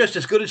goes, you're just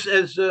as good as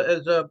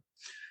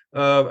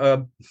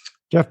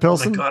Jeff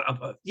Pilson? Oh my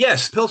God.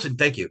 Yes, Pilson.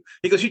 Thank you.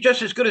 He goes, you're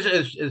just as good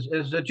as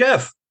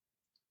Jeff.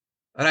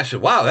 And I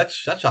said, wow,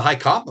 that's a high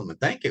compliment.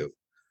 Thank you.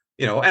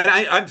 And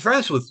I'm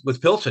friends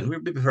with Pilson.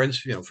 We've been friends,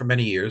 for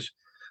many years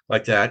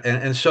like that.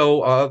 And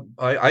so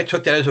I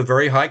took that as a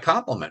very high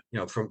compliment,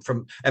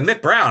 from and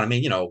Mick Brown. I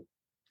mean,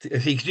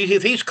 if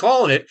he's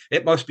calling it,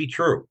 it must be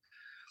true.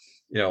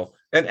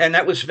 And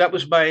that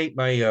was my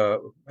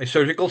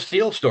Surgical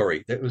Steel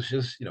story. That was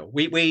just,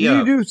 we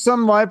you do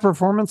some live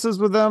performances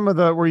with them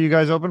where you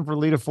guys open for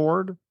Lita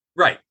Ford?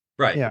 Right.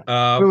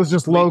 Yeah. It was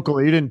just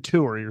locally. You didn't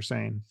tour, you're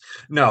saying?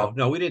 No,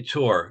 we didn't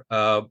tour.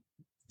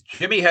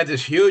 Jimmy had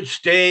this huge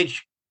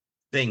stage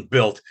thing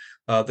built.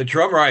 The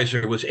drum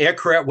riser was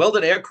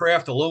welded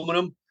aircraft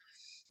aluminum,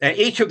 and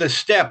each of the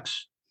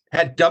steps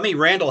had dummy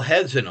Randall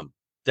heads in them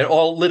that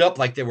all lit up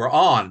like they were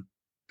on.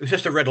 It was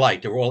just a red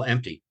light. They were all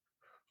empty.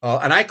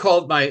 And I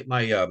called my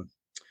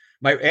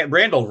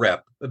Randall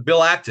rep,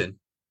 Bill Acton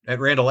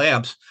at Randall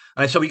Amps,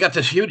 and I said, we got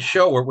this huge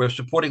show where we're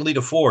supporting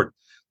Lita Ford.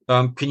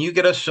 Can you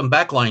get us some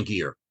backline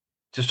gear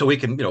just so we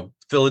can,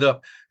 fill it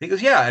up? He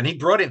goes, yeah. And he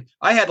brought in,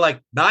 I had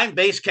like 9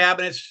 bass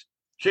cabinets.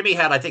 Jimmy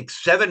had, I think,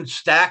 7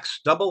 stacks,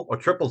 double or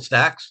triple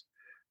stacks.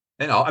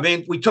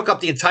 We took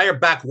up the entire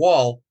back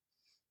wall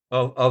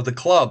of the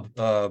club.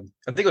 I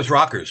think it was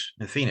Rockers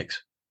in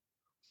Phoenix.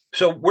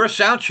 So we're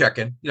sound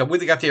checking.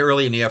 We got there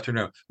early in the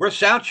afternoon. We're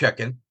sound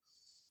checking,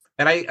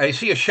 and I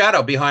see a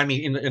shadow behind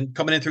me in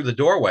coming in through the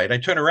doorway, and I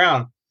turn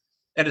around,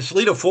 and it's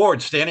Lita Ford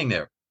standing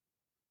there,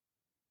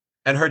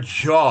 and her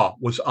jaw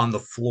was on the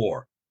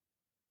floor,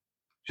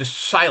 just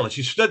silent.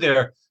 She stood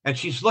there, and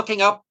she's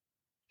looking up,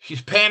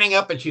 she's panning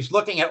up, and she's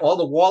looking at all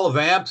the wall of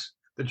amps,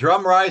 the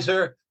drum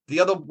riser,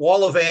 the other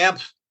wall of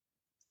amps,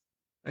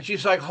 and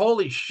she's like,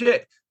 "Holy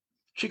shit!"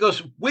 She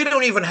goes, "We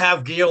don't even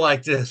have gear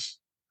like this."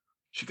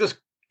 She goes,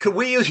 "Could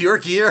we use your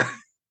gear?"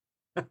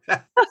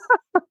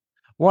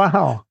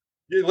 Wow.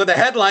 When the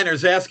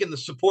headliner's asking the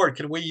support,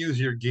 "Can we use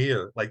your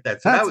gear?" Like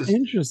that. So That's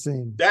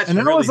interesting. that's And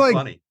that was really like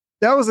funny.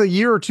 that was a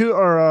year or two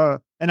or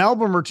an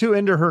album or two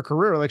into her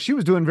career. Like she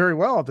was doing very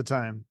well at the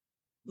time.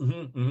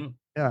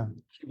 Yeah.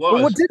 She Well,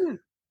 what was.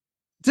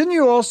 didn't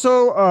you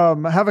also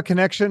have a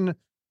connection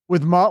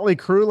with Motley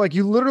Crue? Like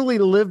you literally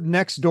lived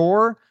next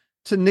door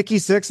to Nikki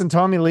Sixx and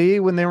Tommy Lee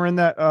when they were in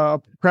that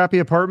crappy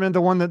apartment,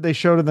 the one that they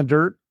showed in the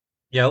dirt.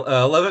 Yeah,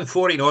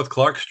 1140 North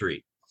Clark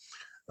Street.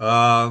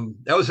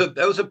 That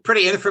was a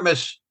pretty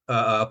infamous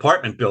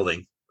apartment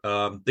building.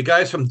 The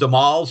guys from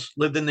DeMalls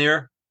lived in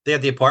there. They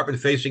had the apartment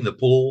facing the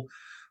pool.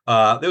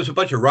 There was a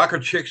bunch of rocker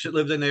chicks that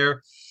lived in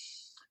there.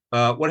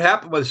 What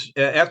happened was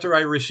after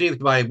I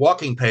received my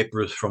walking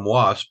papers from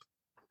W.A.S.P,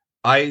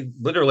 I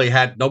literally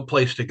had no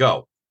place to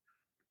go.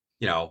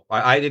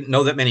 I didn't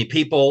know that many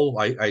people.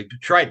 I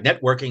tried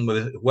networking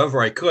with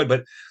whoever I could,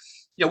 but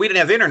we didn't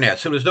have internet,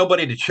 so there was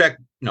nobody to check,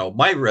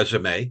 my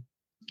resume.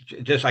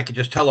 I could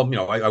just tell them,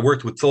 I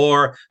worked with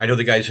Thor. I know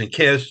the guys in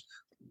Kiss.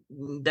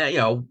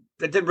 That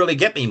didn't really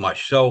get me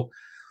much. So,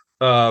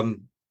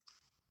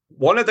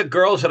 one of the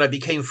girls that I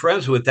became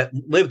friends with that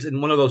lived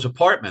in one of those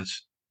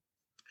apartments,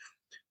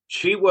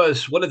 she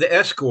was one of the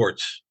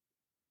escorts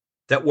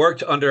that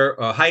worked under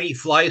Heidi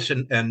Fleiss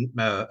and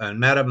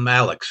Madame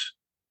Alex.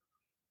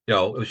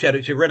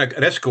 She ran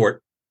an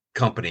escort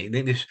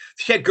company.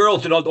 She had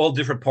girls in all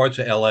different parts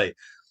of L.A.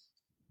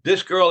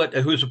 This girl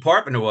whose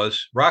apartment it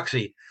was,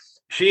 Roxy,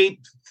 she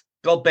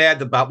felt bad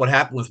about what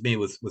happened with me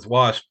with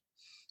W.A.S.P.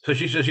 So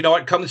she says, "You know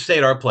what? Come and stay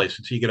at our place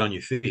until you get on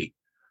your feet,"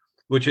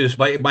 which is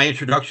my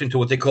introduction to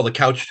what they call the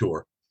couch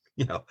tour.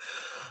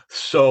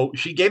 So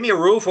she gave me a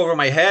roof over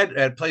my head,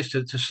 a place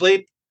to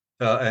sleep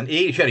and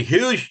eat. She had a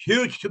huge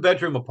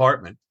 2-bedroom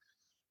apartment.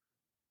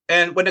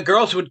 And when the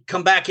girls would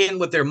come back in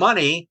with their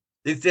money,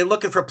 they're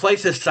looking for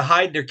places to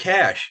hide their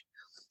cash.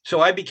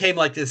 So I became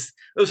like this.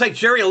 It was like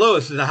Jerry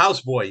Lewis as a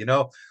houseboy,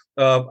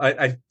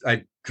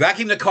 I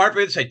vacuum the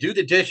carpets, I do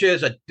the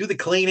dishes, I do the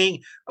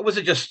cleaning. I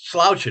wasn't just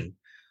slouching.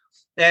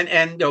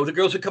 And the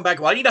girls would come back.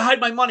 "Well, I need to hide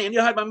my money. I need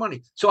to hide my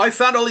money." So I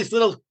found all these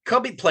little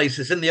cubby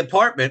places in the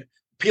apartment,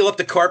 peel up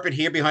the carpet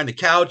here behind the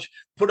couch,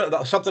 put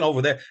something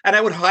over there, and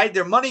I would hide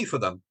their money for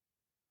them.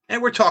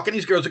 And we're talking,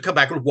 these girls would come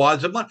back with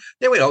wads of money.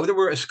 They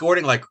were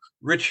escorting like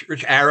rich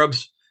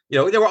Arabs. They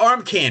were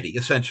arm candy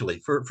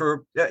essentially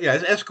for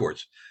as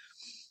escorts.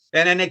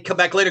 And then they'd come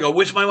back later, go,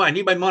 "Where's my money? I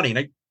need my money." And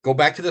I go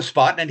back to the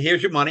spot, and then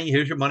here's your money,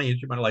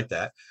 like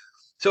that.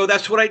 So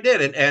that's what I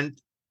did. And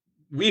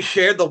we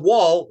shared the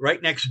wall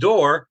right next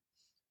door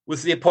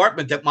with the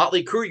apartment that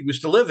Motley Crue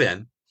used to live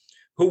in,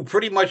 who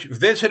pretty much,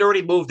 Vince had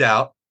already moved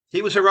out.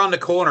 He was around the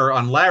corner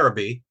on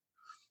Larrabee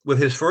with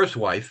his first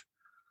wife.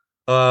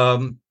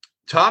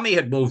 Tommy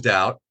had moved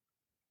out.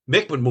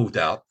 Mick had moved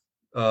out.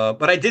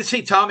 But I did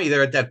see Tommy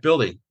there at that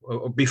building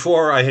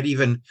before I had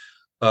even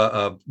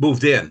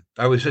moved in.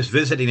 I was just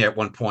visiting at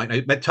one point.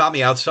 I met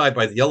Tommy outside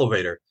by the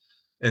elevator,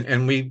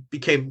 and we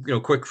became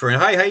quick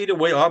friends. "Hi, how you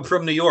doing?" "I'm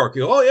from New York."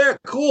 "Oh yeah,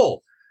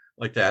 cool."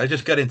 Like that. I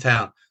just got in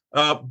town.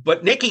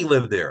 But Nikki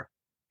lived there.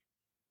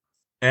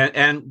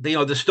 And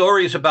the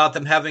stories about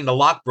them having the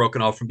lock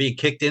broken off from being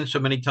kicked in so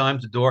many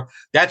times, the door,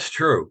 that's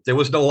true. There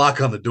was no lock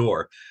on the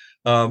door.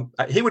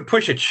 He would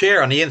push a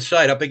chair on the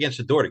inside up against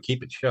the door to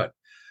keep it shut,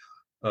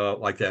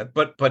 like that.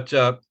 But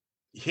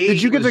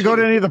Did you get to go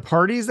to any of the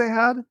parties they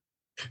had?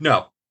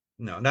 No,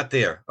 not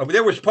there. I mean,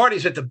 there was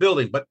parties at the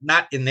building, but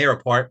not in their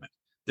apartment.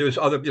 There was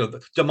other,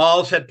 the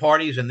DeMalls had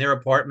parties in their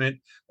apartment.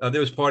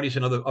 There was parties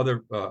in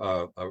other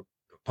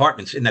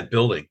apartments in that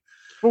building.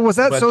 Well, was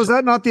that so? Is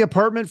that not the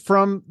apartment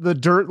from the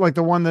dirt, like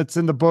the one that's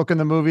in the book and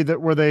the movie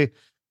where they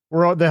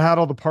had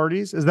all the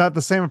parties? Is that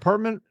the same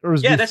apartment, or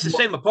is that's the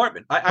same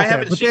apartment? I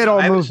haven't but seen. They had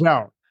all moved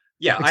out.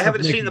 Yeah, I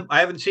haven't seen them. I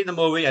haven't seen the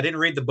movie. I didn't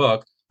read the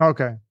book.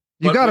 Okay,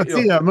 you got to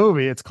see that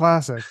movie. It's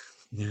classic.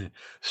 Yeah.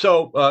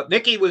 So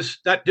Nikki was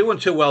not doing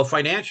too well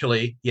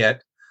financially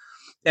yet,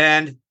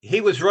 and he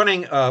was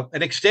running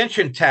an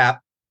extension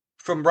tap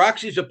from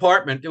Roxy's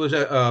apartment. There was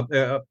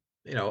an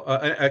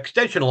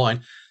extension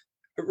line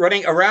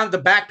running around the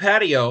back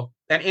patio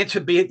and into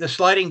the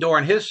sliding door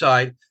on his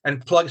side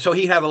and plug, so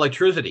he'd have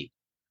electricity.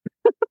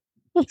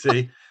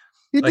 See,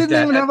 he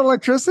didn't even have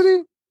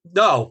electricity.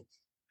 No.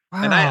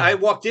 Wow. And I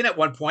walked in at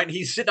one point, and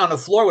he's sitting on the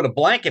floor with a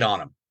blanket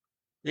on him.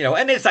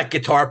 And there's like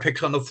guitar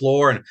picks on the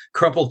floor and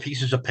crumpled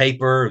pieces of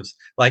paper. It was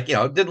like,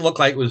 it didn't look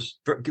like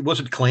it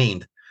wasn't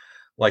cleaned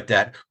like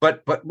that.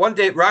 But one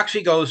day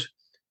Roxy goes,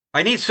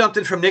 "I need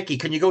something from Nikki.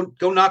 Can you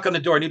go knock on the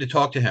door? I need to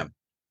talk to him."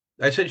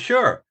 I said,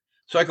 "Sure."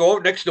 So I go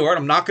over next door and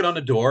I'm knocking on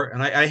the door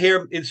and I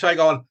hear him inside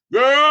going,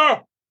 yeah.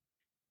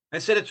 I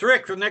said, it's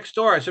Rick from next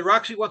door. I said,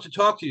 Roxy wants to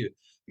talk to you.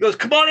 He goes,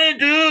 come on in,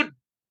 dude.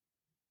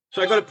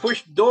 So I go to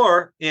push the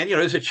door and,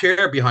 there's a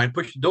chair behind,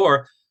 push the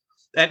door.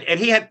 And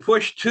he had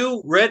pushed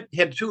two red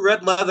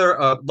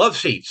leather love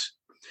seats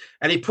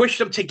and he pushed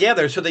them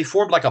together. So they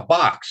formed like a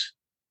box,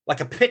 like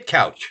a pit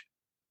couch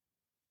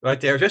right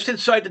there, just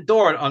inside the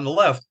door on the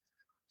left.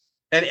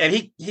 And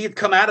he had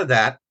come out of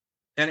that.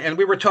 And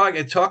we were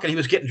talking. He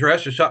was getting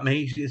dressed or something.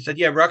 He said,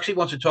 yeah, Roxy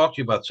wants to talk to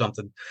you about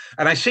something.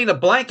 And I seen a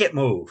blanket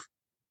move.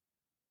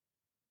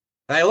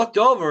 And I looked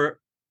over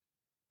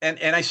and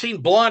I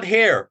seen blonde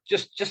hair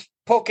just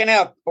poking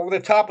out over the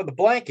top of the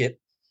blanket.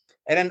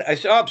 And then I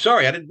said, oh, I'm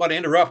sorry. I didn't want to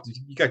interrupt.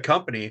 You got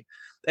company.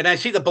 And I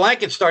see the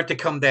blanket start to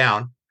come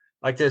down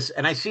like this.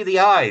 And I see the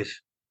eyes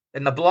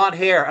and the blonde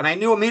hair. And I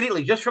knew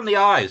immediately just from the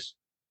eyes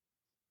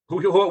who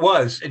it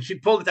was. And she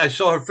pulled it. I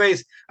saw her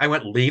face. I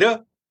went,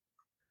 Lita?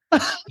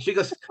 She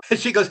goes,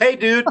 hey,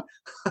 dude.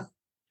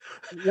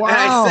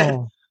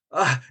 Wow.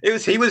 And I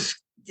said, he was,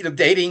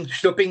 dating,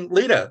 stooping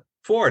Lita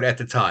Ford at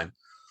the time.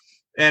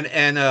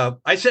 And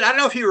I said, I don't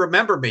know if you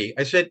remember me.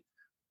 I said,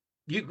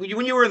 you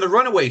when you were in the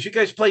Runaways, you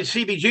guys played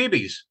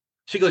CBGBs.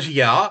 She goes,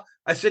 yeah.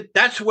 I said,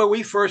 that's where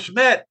we first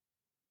met.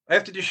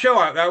 After the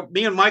show,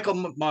 me and Michael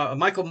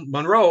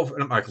Monroe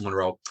from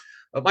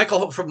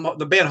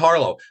the band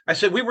Harlow. I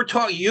said, we were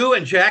talking, you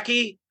and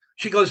Jackie.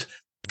 She goes,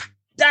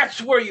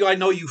 that's where I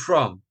know you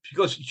from. She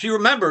goes, she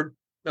remembered,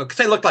 because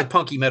I looked like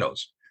Punky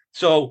Meadows.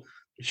 So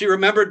she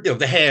remembered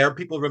the hair.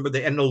 People remember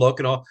the look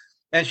and all.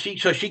 And she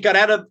got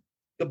out of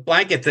the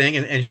blanket thing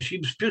and she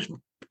was just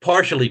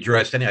partially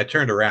dressed. And I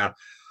turned around.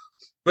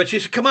 But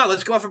she said, come on,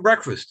 let's go out for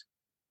breakfast.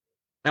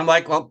 And I'm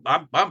like, well,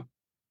 I'm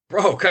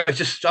broke.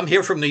 I'm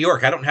here from New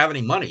York. I don't have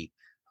any money,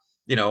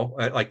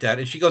 like that.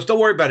 And she goes, don't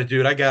worry about it,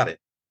 dude. I got it.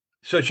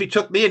 So she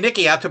took me and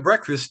Nikki out to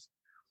breakfast.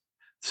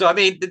 So, I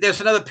mean,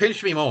 there's another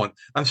pinch me moment.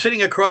 I'm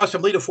sitting across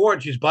from Lita Ford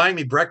and she's buying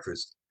me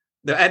breakfast.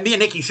 And me and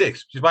Nikki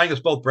Sixx, she's buying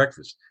us both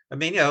breakfast. I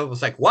mean, it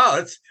was like, wow,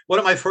 it's one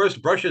of my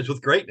first brushes with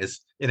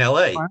greatness in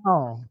LA.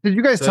 Wow. Did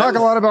you guys talk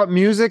a lot about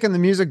music and the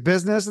music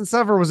business and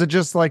stuff, or was it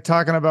just like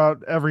talking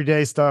about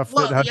everyday stuff?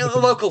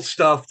 Local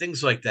stuff,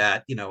 things like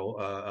that,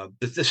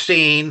 the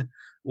scene,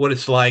 what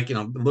it's like,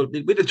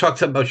 we didn't talk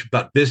so much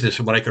about business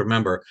from what I can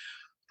remember.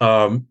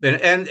 And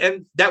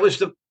that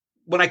was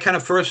when I kind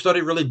of first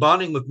started really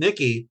bonding with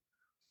Nikki,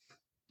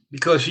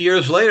 because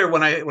years later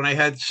when I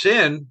had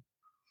Sin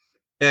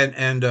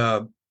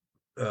and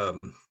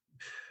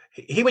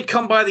he would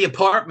come by the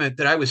apartment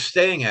that I was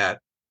staying at,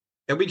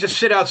 and we just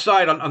sit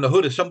outside on the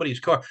hood of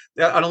somebody's car.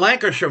 On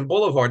Lancashire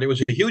Boulevard, there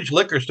was a huge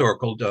liquor store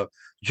called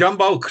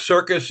Jumbo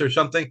Circus or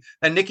something,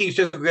 and Nicky used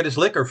to get his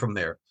liquor from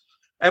there.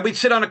 And we'd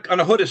sit on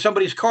a hood of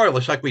somebody's car,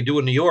 just like we do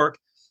in New York.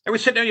 And we'd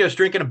sit there, just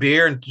drinking a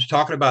beer and just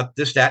talking about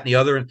this, that, and the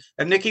other.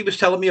 And Nicky was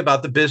telling me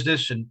about the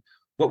business and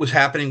what was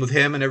happening with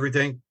him and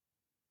everything.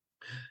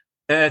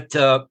 When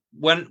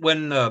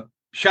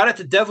Shout at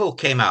the Devil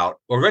came out,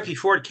 or right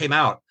before it came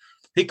out,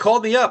 he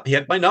called me up. He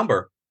had my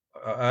number.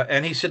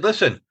 And he said,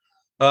 listen,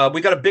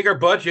 we got a bigger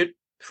budget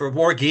for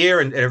more gear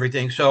and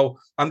everything. So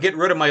I'm getting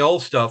rid of my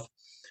old stuff.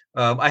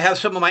 I have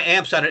some of my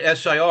amps out at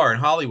SIR in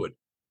Hollywood.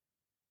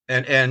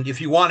 And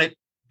if you want it,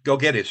 go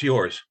get it. It's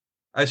yours.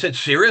 I said,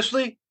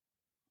 seriously?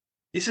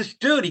 He says,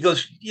 dude, he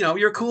goes,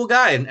 you're a cool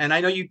guy. And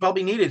I know you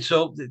probably need it.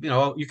 So,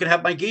 you can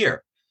have my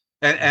gear.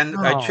 And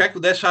I checked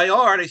with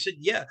SIR and I said,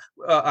 yeah,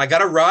 I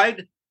got a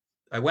ride.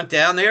 I went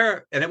down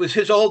there and it was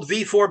his old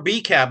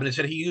V4B cabinet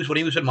that he used when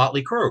he was in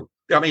Motley Crue.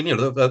 I mean,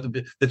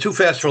 the Too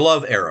Fast for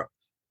Love era.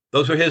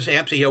 Those were his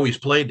amps he always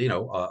played, in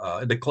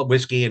the Club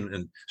Whiskey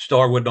and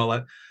Starwood and all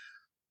that.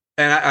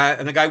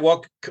 And the guy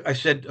walked, I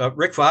said,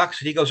 Rick Fox.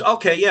 And he goes,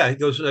 okay, yeah. He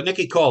goes,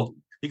 Nicky called.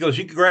 He goes,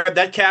 you can grab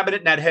that cabinet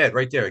and that head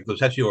right there. He goes,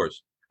 that's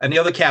yours. And the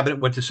other cabinet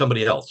went to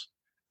somebody else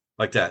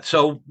like that.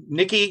 So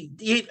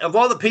Nicky, of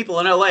all the people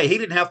in LA, he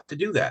didn't have to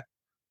do that.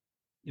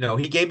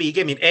 He gave me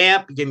an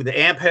amp. He gave me the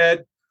amp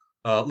head.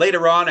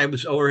 Later on,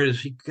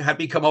 he had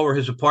me come over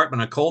his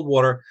apartment on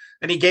Coldwater,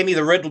 and he gave me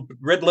the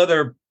red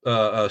leather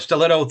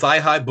stiletto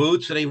thigh-high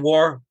boots that he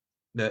wore.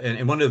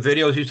 In one of the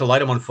videos, he used to light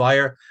them on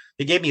fire.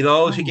 He gave me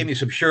those. He gave me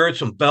some shirts,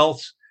 some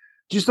belts.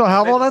 Do you still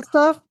have all that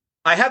stuff?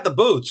 I have the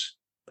boots.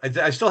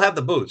 I still have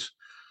the boots.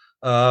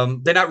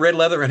 They're not red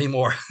leather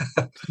anymore.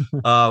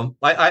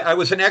 I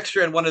was an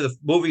extra in one of the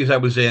movies I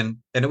was in,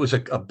 and it was a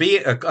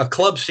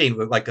club scene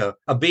with like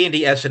a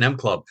B&D S&M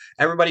club.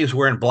 Everybody was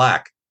wearing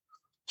black.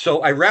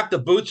 So I wrapped the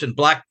boots in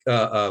black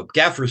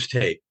gaffer's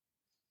tape.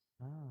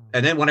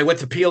 And then when I went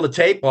to peel the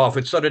tape off,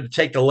 it started to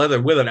take the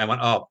leather with it. I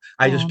went,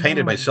 I just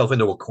painted myself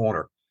into a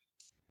corner.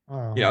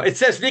 It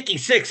says Nicky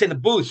Sixx in the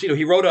boots.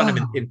 He wrote on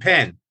them in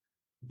pen.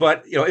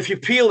 But, if you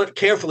peel it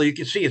carefully, you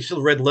can see it's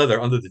still red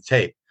leather under the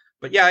tape.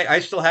 But, yeah,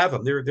 I still have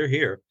them. They're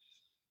here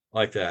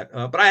like that.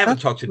 But I haven't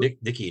talked to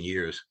Nicky in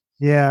years.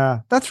 Yeah,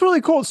 that's really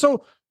cool.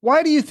 So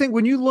why do you think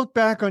when you look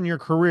back on your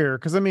career,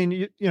 because, I mean,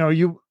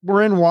 you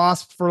were in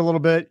W.A.S.P for a little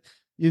bit.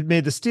 You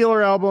made the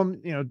Steeler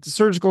album,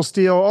 Surgical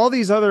Steel, all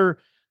these other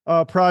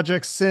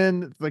projects,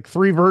 Sin, like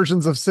three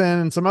versions of Sin,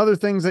 and some other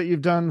things that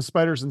you've done,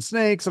 Spiders and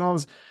Snakes, and all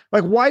this.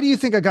 Like, why do you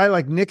think a guy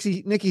like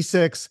Nikki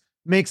Six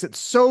makes it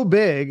so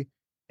big,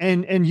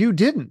 and you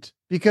didn't?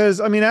 Because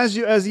I mean, as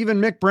even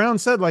Mick Brown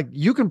said, like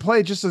you can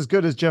play just as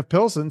good as Jeff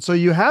Pilson, so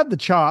you had the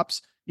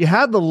chops, you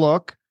had the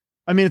look.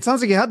 I mean, it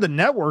sounds like you had the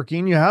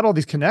networking, you had all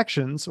these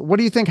connections. What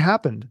do you think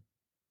happened?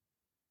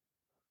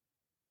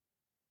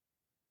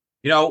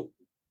 You know,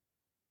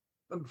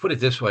 let me put it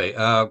this way.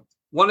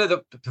 One of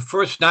the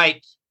first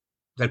night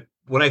that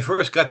when I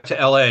first got to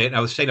LA and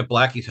I was staying at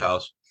Blackie's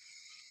house,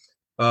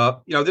 there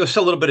was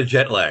still a little bit of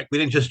jet lag. We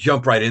didn't just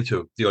jump right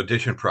into the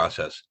audition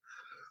process.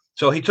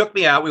 So he took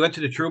me out. We went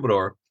to the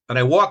Troubadour, and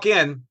I walk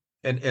and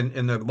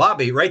in the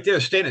lobby, right there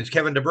standing is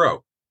Kevin DeBro.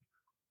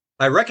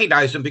 I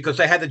recognized him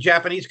because I had the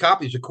Japanese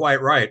copies of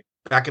Quiet Riot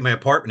back in my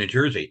apartment in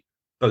Jersey.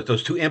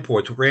 Those two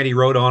imports with Randy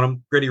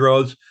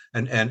Rhodes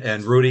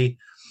and Rudy.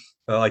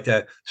 Like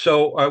that.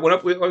 So I went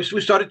up.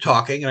 We started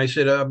talking, and I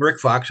said, "I'm Rick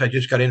Fox. I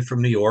just got in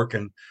from New York,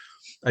 and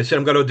I said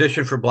I'm going to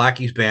audition for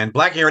Blackie's band."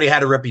 Blackie already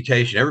had a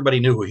reputation; everybody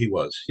knew who he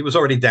was. He was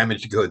already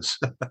damaged goods.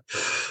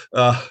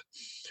 But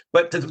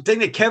the thing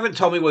that Kevin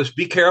told me was,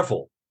 "Be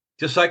careful."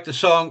 Just like the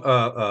song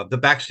 "The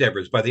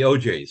Backstabbers" by the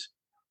OJ's.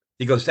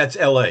 He goes, "That's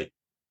L.A.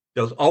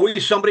 There's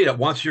always somebody that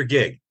wants your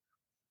gig.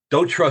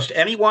 Don't trust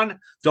anyone.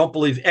 Don't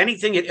believe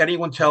anything that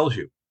anyone tells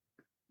you."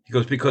 He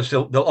goes, "Because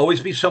there'll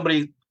always be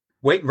somebody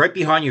waiting right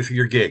behind you for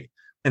your gig.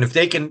 And if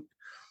they can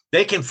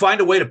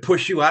find a way to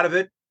push you out of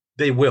it,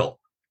 they will."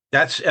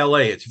 That's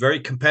LA. It's very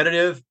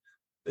competitive.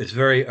 It's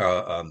very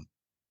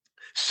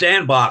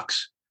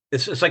sandbox.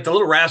 It's like the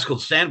Little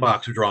Rascals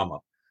sandbox drama.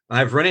 And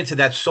I've run into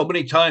that so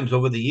many times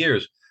over the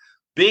years.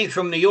 Being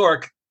from New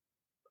York,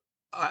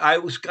 I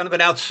was kind of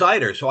an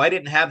outsider, so I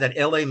didn't have that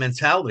LA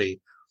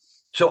mentality.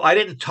 So I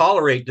didn't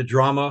tolerate the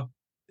drama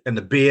and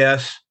the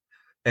BS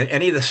and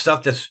any of the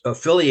stuff that's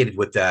affiliated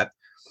with that.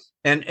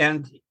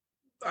 And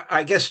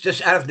I guess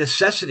just out of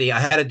necessity, I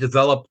had to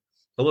develop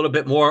a little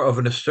bit more of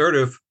an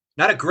assertive,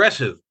 not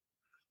aggressive,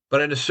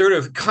 but an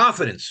assertive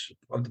confidence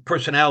of the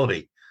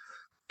personality.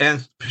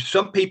 And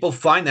some people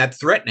find that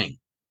threatening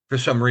for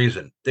some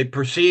reason. They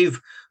perceive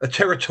a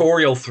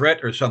territorial threat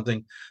or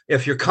something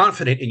if you're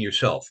confident in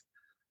yourself.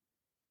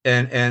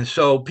 And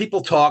so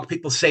people talk,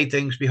 people say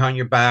things behind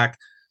your back.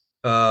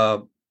 Uh,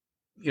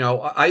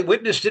 I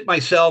witnessed it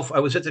myself. I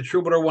was at the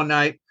Troubadour one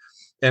night,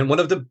 and one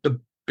of the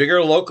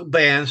bigger local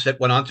bands that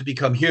went on to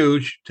become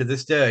huge to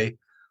this day,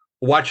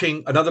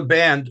 watching another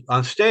band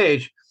on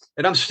stage.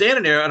 And I'm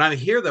standing there and I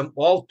hear them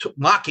all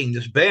mocking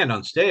this band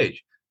on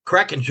stage,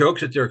 cracking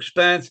jokes at their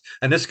expense.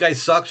 And this guy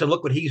sucks and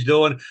look what he's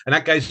doing. And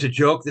that guy's a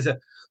joke.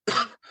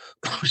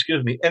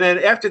 Excuse me. And then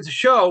after the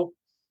show,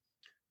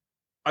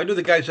 I knew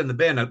the guys in the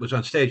band that was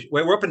on stage.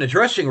 We're up in the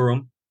dressing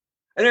room,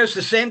 and there's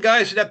the same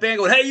guys in that band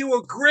going, "Hey, you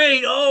were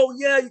great. Oh,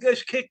 yeah, you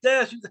guys kicked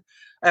ass."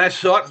 And I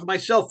saw it for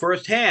myself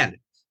firsthand.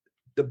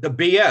 The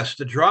BS,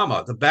 the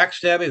drama, the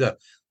backstabbing,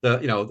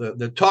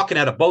 the talking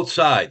out of both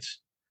sides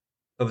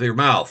of your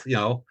mouth,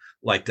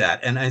 like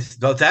that. And I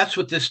thought that's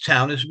what this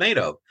town is made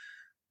of.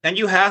 And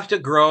you have to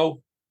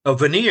grow a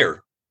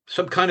veneer,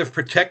 some kind of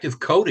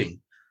protective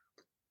coating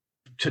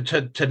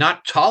to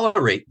not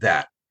tolerate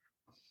that.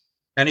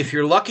 And if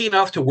you're lucky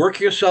enough to work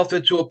yourself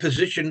into a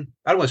position,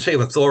 I don't want to say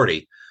of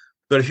authority,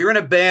 but if you're in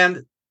a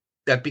band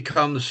that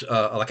becomes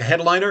like a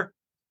headliner,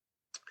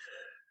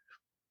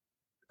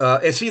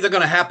 it's either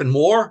going to happen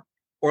more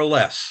or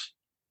less.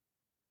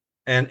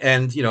 And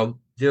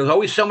there's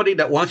always somebody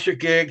that wants your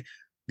gig.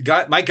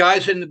 My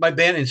guys in my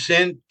band in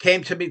Sin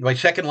came to me, my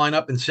second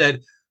lineup, and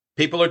said,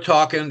 "People are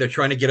talking. They're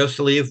trying to get us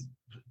to leave,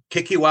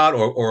 kick you out,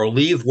 or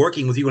leave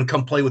working with you and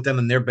come play with them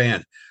in their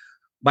band."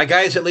 My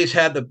guys at least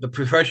had the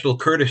professional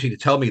courtesy to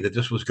tell me that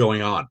this was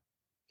going on.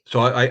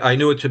 So I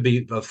knew it to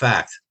be a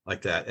fact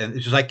like that. And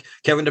it's just like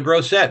Kevin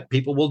DeBro said,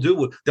 people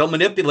they'll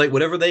manipulate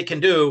whatever they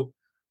can do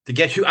to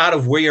get you out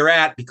of where you're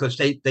at because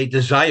they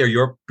desire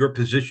your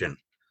position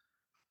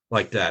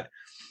like that.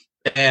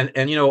 And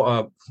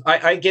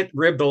I get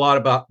ribbed a lot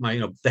about my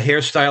the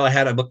hairstyle I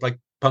had. I looked like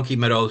Punky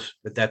Meadows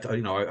at that.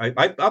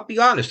 I'll be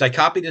honest. I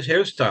copied his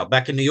hairstyle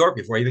back in New York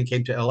before I even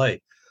came to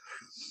L.A.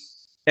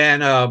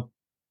 And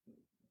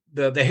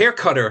the hair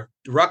cutter,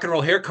 the rock and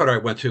roll hair cutter I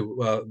went to,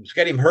 was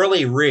getting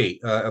Hurley Ree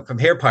from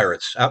Hair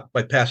Pirates out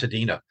by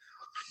Pasadena.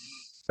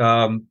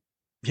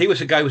 He was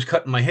the guy who was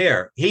cutting my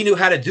hair. He knew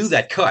how to do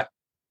that cut,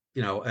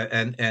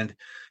 and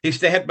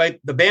they had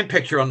the band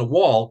picture on the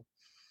wall.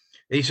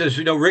 He says,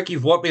 "Rick,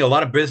 you've bought me a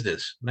lot of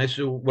business." And I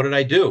said, "What did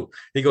I do?"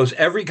 He goes,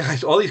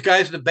 all these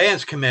guys in the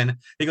bands come in.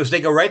 He goes, they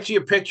go right to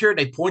your picture, and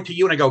they point to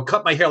you, and I go,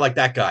 "Cut my hair like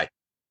that guy."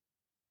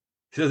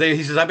 So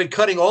he says, "I've been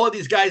cutting all of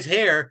these guys'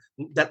 hair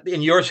that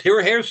in your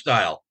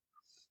hairstyle."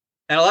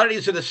 And a lot of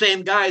these are the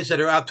same guys that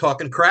are out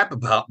talking crap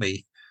about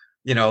me,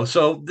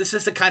 So this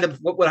is the kind of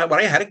what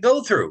I had to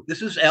go through.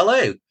 This is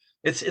LA.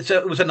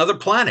 It was another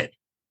planet.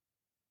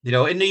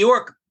 In New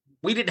York,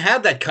 we didn't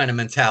have that kind of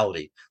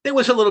mentality. There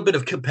was a little bit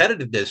of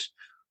competitiveness,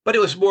 but it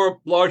was more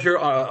larger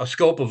a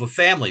scope of a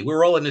family. We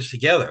were all in this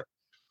together.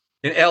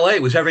 In LA,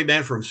 it was every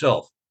man for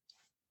himself.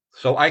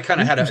 So I kind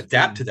of had to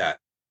adapt to Interesting. that.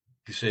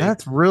 You see,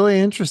 That's really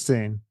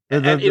interesting.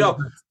 and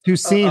The two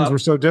scenes were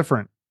so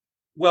different.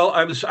 well,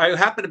 I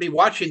happened to be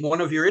watching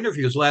one of your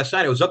interviews last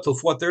night. I was up till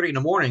 4:30 in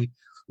the morning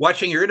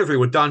watching your interview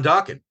with Don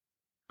Dokken.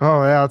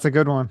 Oh yeah, that's a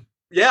good one.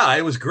 Yeah,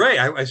 it was great.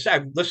 I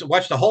listened,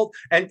 watched the whole,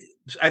 and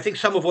I think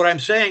some of what I'm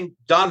saying,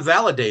 Don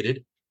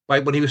validated by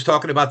when he was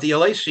talking about the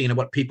LA scene and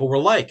what people were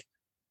like.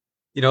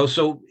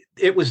 So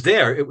it was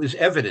there. It was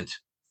evident,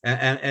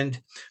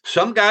 and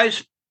some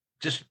guys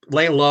just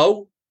lay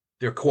low.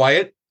 They're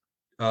quiet.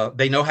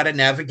 They know how to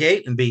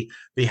navigate and be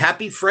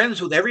happy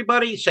friends with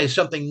everybody. Say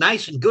something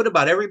nice and good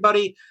about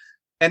everybody,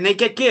 and they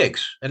get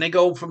gigs and they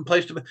go from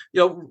place to.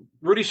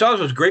 Rudy Sarzo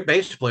was a great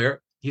bass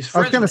player. He's I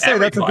was friends gonna with say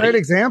that's a great everybody.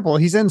 example.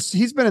 He's been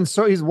in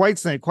he's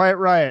Whitesnake, Quiet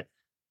Riot.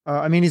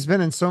 I mean, he's been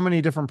in so many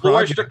different Blue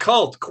projects. Oyster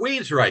Cult,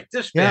 Queensryche,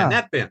 this band,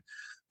 Yeah. that band.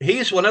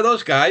 He's one of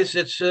those guys.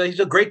 He's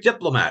a great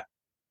diplomat,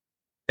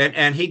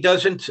 and he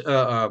doesn't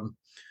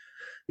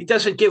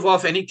give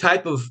off any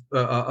type of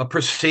a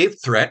perceived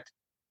threat,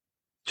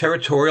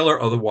 territorial or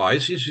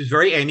otherwise. He's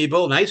very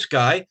amiable, nice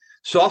guy,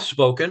 soft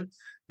spoken,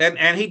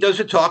 and he does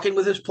the talking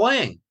with his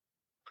playing.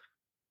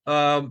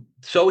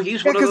 So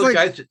he's Yeah, one of because those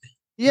like, guys.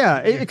 yeah,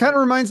 it kind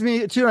of reminds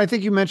me too. I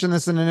think you mentioned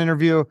this in an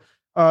interview.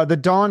 The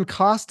Don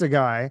Costa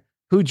guy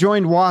who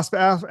joined W.A.S.P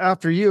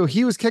after you,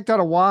 he was kicked out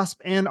of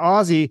W.A.S.P and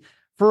Ozzy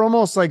for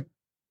almost like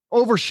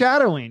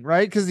overshadowing,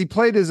 right? Because he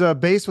played his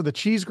bass with a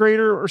cheese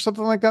grater or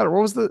something like that. Or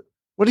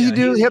what did he Yeah,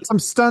 do? He had some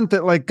stunt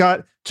that like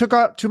took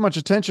out too much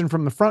attention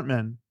from the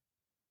frontmen.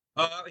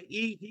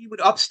 he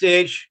would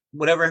upstage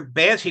whatever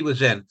bands he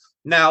was in.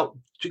 Now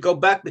to go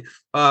back,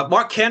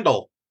 Mark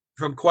Kendall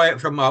from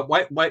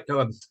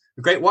the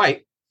Great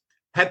White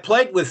had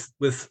played with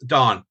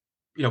Don,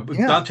 with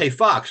Yeah, Dante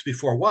Fox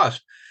before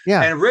Was.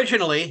 yeah, And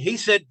originally he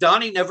said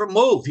Donnie never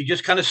moved. He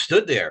just kind of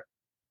stood there.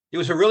 He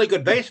was a really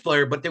good bass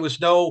player, but there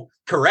was no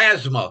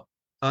charisma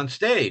on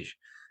stage.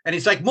 And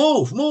he's like,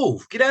 move,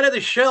 move, get out of the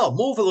shell,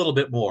 move a little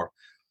bit more.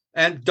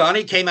 And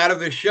Donnie came out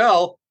of his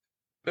shell,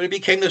 but he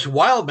became this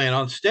wild man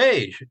on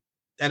stage.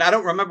 And I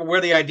don't remember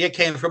where the idea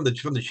came from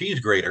the cheese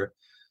grater.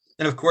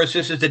 And of course,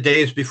 this is the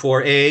days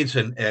before AIDS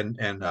and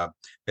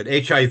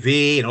HIV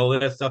and all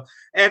that stuff.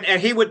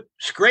 And he would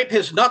scrape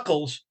his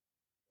knuckles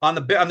on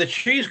the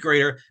cheese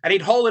grater, and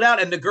he'd hold it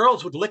out, and the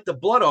girls would lick the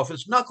blood off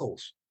his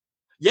knuckles.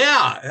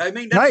 Yeah, I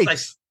mean that's like,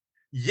 yikes.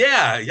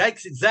 yeah,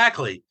 yikes,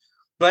 exactly.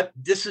 But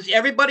this is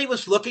everybody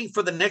was looking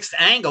for the next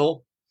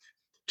angle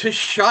to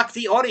shock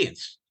the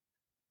audience.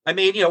 I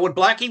mean, when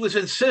Blackie was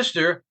in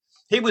Sister,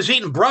 he was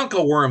eating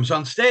bronco worms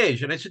on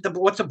stage. And I said,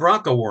 what's a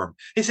bronco worm?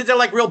 He said, they're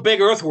like real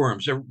big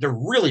earthworms. They're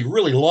really,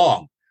 really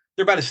long.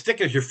 They're about as thick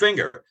as your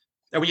finger.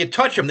 And when you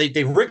touch them,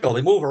 they wriggle,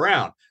 they move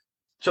around.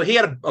 So he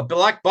had a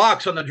black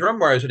box on the drum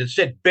wires and it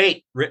said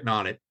bait written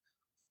on it.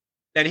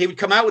 And he would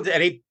come out with it,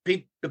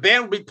 and the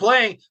band would be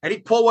playing, and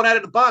he'd pull one out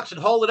of the box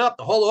and hold it up.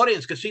 The whole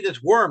audience could see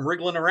this worm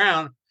wriggling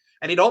around,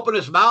 and he'd open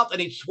his mouth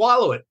and he'd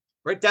swallow it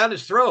right down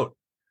his throat.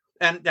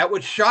 And that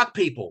would shock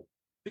people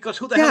because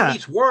who the hell Yeah.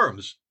 eats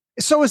worms?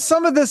 So is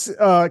some of this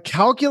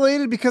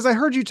calculated? Because I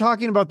heard you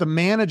talking about the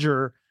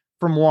manager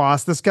from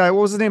WAS, this guy,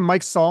 what was his name,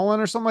 Mike Solon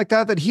or something like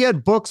that, that he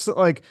had books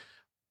like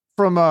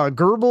from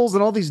Goebbels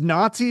and all these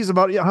Nazis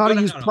about how No, to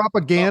no, use no, no.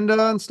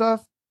 propaganda and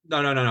stuff.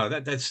 No.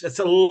 That's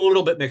a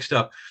little bit mixed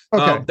up.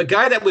 Okay. The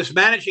guy that was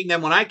managing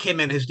them when I came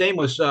in, his name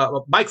was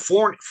Mike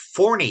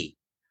Forney.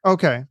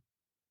 Okay.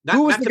 Who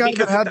Not was not the to guy be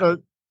that had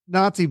confused. the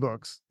Nazi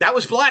books? That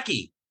was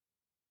Blackie.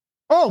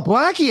 Oh,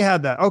 Blackie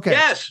had that. Okay.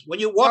 Yes, when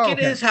you walk Oh,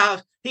 into okay. his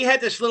house, he had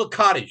this little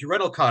cottage, a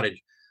rental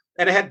cottage,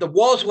 and it had the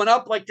walls went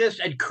up like this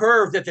and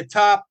curved at the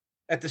top,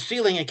 at the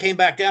ceiling, and came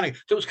back down. So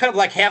it was kind of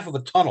like half of a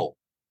tunnel.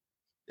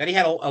 And he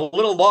had a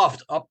little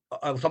loft up,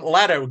 some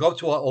ladder would go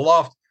to a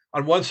loft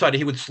on one side.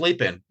 He would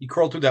sleep in. He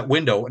crawled through that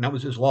window, and that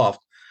was his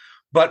loft.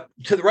 But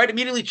to the right,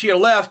 immediately to your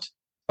left,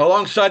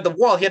 alongside the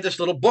wall, he had this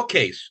little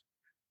bookcase.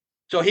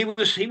 So he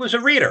was a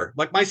reader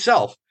like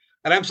myself,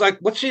 and I was like,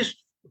 "What's his?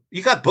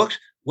 You got books?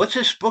 What's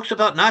his books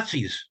about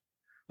Nazis?"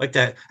 Like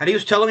that. And he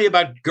was telling me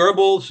about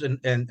Goebbels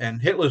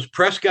and Hitler's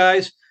press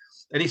guys.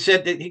 And he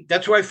said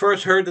that's where I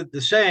first heard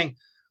the saying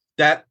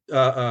that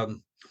the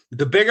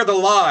bigger the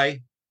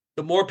lie,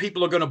 the more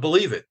people are going to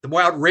believe it, the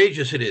more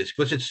outrageous it is,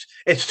 because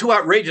it's too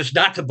outrageous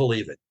not to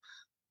believe it.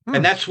 And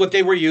Hmm. that's what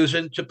they were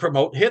using to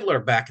promote Hitler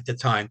back at the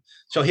time.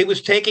 So he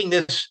was taking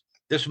this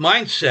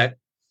mindset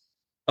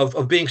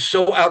of being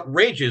so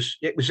outrageous,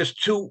 it was just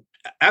too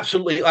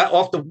absolutely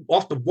off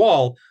the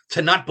wall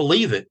to not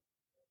believe it.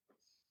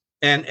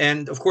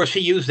 And of course he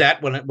used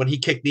that when he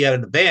kicked me out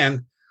of the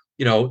band,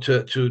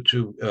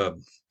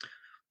 to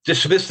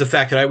dismiss the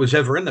fact that I was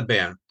ever in the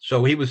band.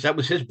 So that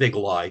was his big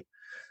lie,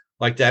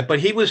 like that. But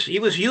he was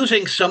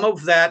using some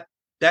of that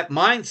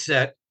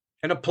mindset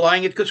and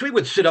applying it, because we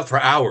would sit up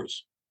for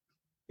hours.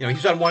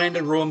 He's on one end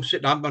of the room,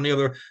 sitting on the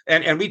other,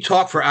 and we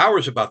talk for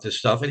hours about this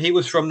stuff. And he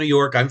was from New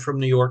York, I'm from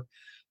New York,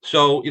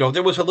 so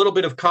there was a little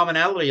bit of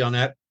commonality on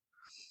that.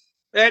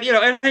 And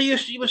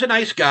he was a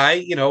nice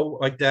guy,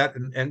 like that.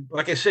 And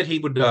like I said, he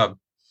would a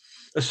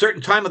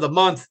certain time of the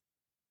month,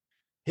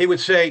 he would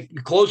say,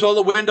 close all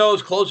the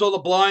windows, close all the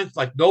blinds,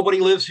 like nobody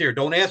lives here.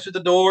 Don't answer the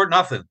door,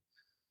 nothing.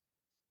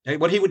 And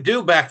what he would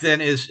do back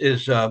then is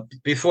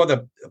before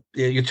the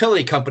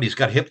utility companies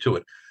got hip to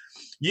it,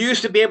 you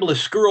used to be able to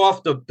screw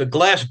off the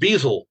glass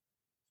bezel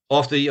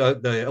off the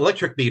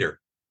electric meter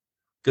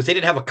because they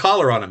didn't have a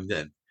collar on them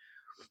then,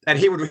 and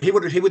he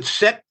would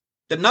set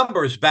the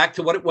numbers back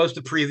to what it was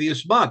the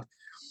previous month.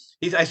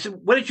 I said,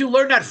 where did you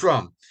learn that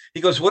from?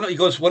 He goes, one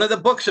of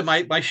the books in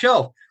my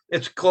shelf.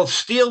 It's called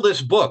Steal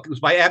This Book. It was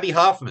by Abbie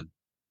Hoffman,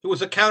 who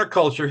was a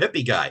counterculture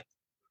hippie guy.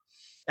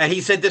 And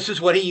he said this is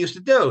what he used to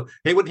do.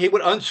 He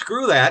would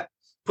unscrew that,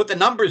 put the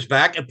numbers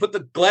back, and put the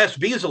glass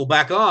bezel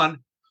back on.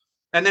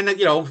 And then,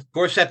 of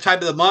course, that time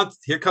of the month,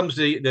 here comes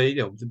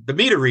the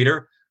meter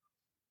reader.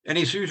 And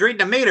he was reading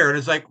the meter, and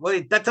it's like, well,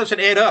 that doesn't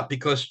add up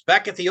because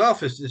back at the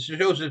office, it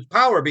shows there's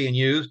power being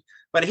used.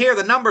 But here,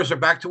 the numbers are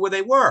back to where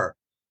they were.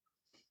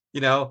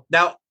 Now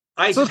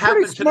I so just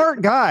pretty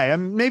smart guy. I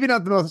mean, maybe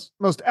not the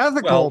most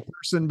ethical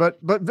person, but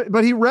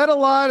he read a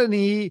lot and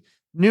he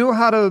knew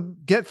how to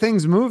get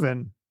things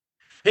moving.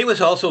 He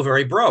was also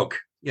very broke.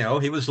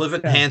 He was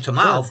living hand to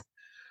mouth.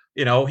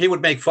 Sure. He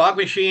would make fog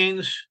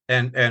machines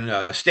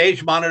and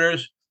stage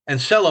monitors and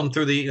sell them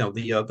through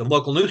the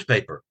local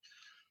newspaper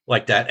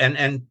like that.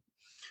 And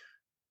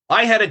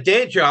I had a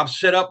day job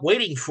set up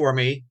waiting for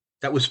me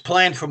that was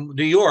planned from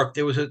New York.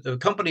 There was a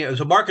company, it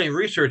was a marketing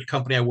research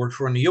company I worked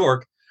for in New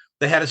York.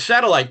 They had a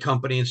satellite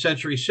company in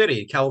Century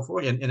City,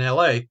 California, in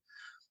LA.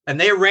 And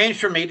they arranged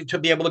for me to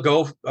be able to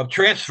go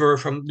transfer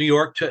from New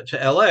York to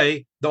LA.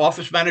 The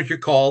office manager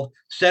called,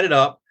 set it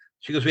up.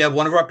 She goes, we have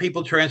one of our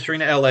people transferring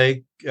to LA,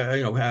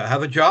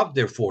 have a job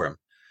there for him.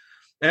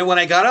 And when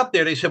I got up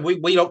there, they said,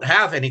 we don't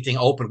have anything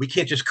open. We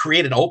can't just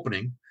create an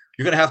opening.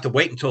 You're going to have to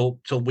wait until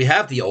we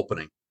have the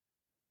opening.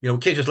 We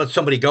can't just let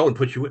somebody go and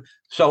put you in.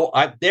 So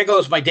there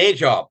goes my day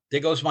job. There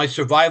goes my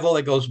survival.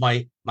 There goes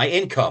my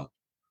income.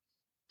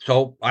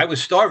 So I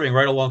was starving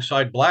right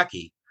alongside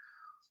Blackie.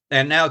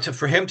 And now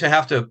for him to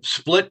have to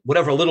split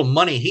whatever little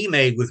money he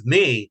made with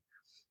me,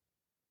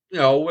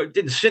 it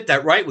didn't sit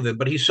that right with him,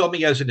 but he saw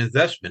me as an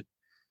investment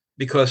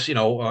because,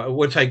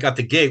 once I got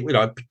the gig,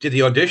 I did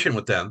the audition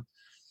with them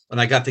and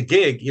I got the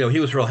gig, he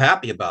was real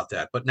happy about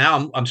that. But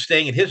now I'm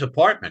staying in his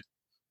apartment.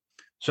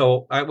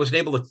 So I wasn't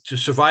able to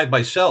survive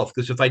myself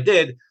because if I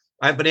did,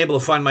 I've been able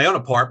to find my own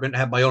apartment,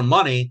 have my own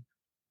money.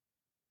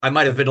 I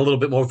might have been a little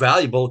bit more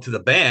valuable to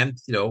the band,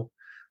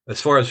 as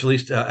far as at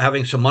least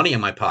having some money in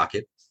my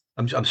pocket.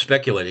 I'm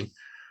speculating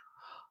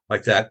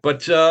like that.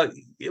 But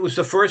it was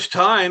the first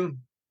time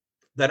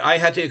that I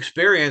had to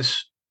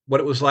experience what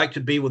it was like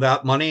to be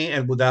without money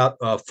and without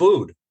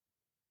food,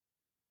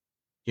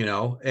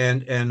 and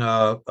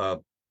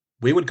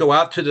we would go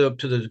out to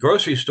the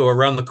grocery store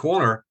around the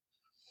corner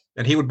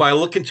and he would buy a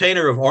little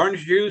container of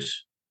orange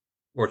juice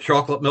or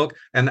chocolate milk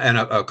and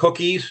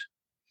cookies.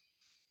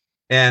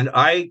 And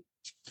I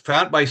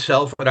found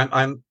myself, but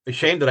I'm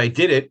ashamed that I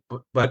did it,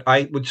 but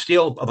I would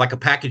steal like a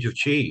package of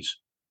cheese,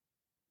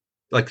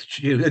 like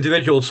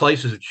individual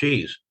slices of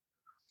cheese,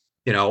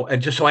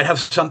 and just so I'd have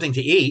something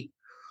to eat.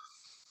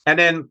 And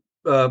then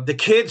the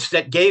kids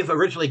that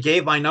originally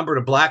gave my number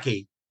to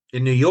Blackie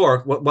in New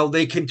York, well,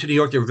 they came to New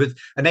York,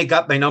 and they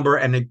got my number,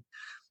 and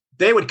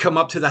they would come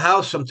up to the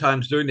house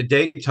sometimes during the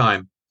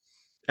daytime,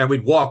 and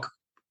we'd walk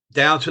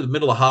down to the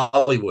middle of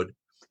Hollywood.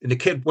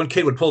 And one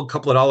kid would pull a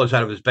couple of dollars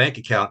out of his bank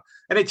account,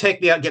 and they'd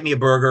take me out and get me a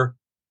burger,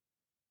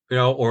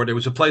 or there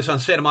was a place on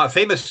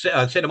famous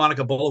Santa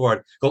Monica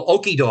Boulevard called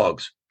Okie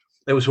Dogs.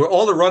 It was where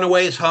all the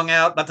runaways hung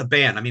out, not the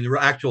band. I mean, there were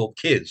actual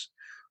kids,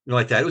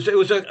 like that. It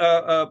was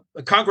a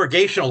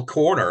congregational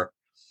corner.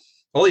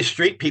 All these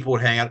street people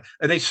would hang out,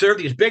 and they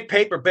served these big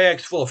paper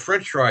bags full of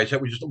French fries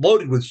that were just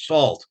loaded with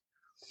salt.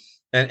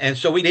 And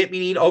so we'd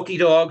eat Okie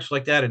Dogs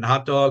like that and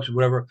hot dogs or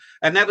whatever.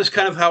 And that was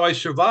kind of how I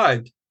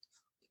survived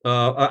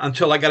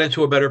until I got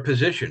into a better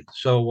position.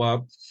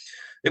 So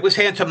it was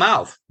hand to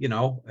mouth,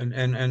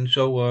 and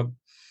so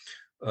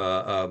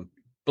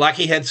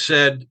Blackie had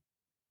said,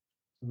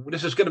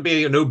 this is going to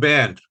be a new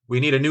band. We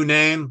need a new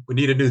name. We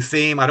need a new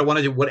theme. I don't want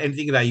to do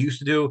anything that I used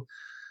to do.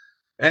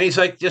 And he's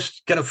like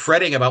just kind of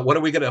fretting about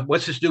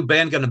what's this new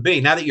band going to be?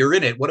 Now that you're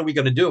in it, what are we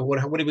going to do? What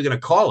are we going to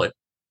call it?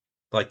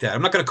 Like that.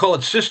 I'm not going to call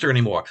it Sister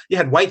anymore. You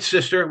had White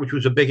Sister, which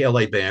was a big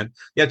LA band.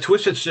 You had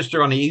Twisted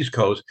Sister on the East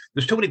Coast.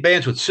 There's too many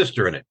bands with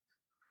Sister in it.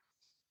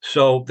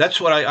 So that's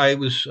what I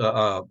was.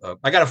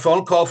 I got a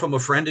phone call from a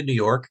friend in New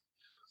York.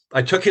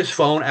 I took his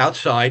phone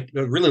outside,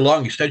 a really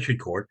long extension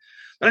cord,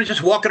 and I was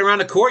just walking around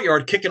the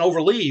courtyard kicking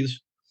over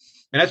leaves.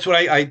 And that's when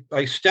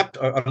I stepped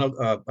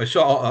on I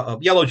saw a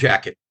yellow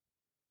jacket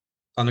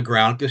on the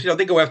ground because,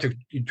 they go after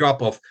you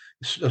drop off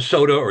a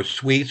soda or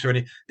sweets or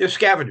anything. They're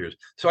scavengers.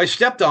 So I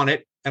stepped on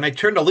it and I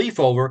turned a leaf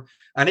over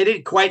and I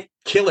didn't quite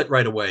kill it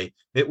right away.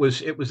 It was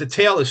the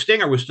tail. The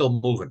stinger was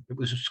still moving. It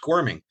was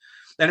squirming.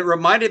 And it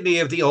reminded me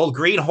of the old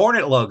Green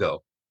Hornet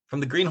logo from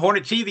the Green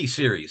Hornet TV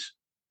series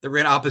that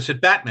ran opposite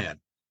Batman.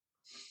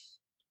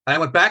 I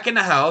went back in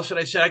the house and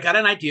I said, I got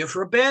an idea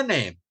for a band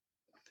name.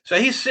 So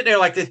he's sitting there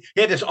like this.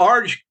 He had this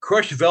orange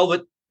crushed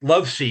velvet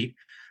love seat.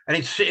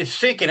 and he's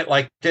sinking it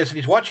like this, and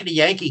he's watching the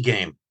Yankee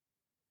game,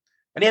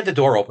 and he had the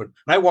door open,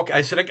 and I walk.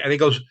 I said, and he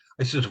goes,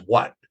 I says,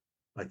 what,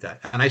 like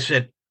that, and I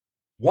said,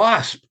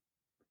 Wasp.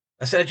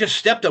 I said, I just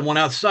stepped on one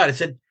outside. I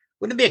said,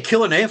 wouldn't it be a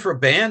killer name for a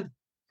band?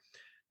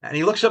 And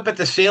he looks up at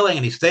the ceiling,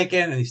 and he's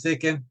thinking, and he's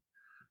thinking.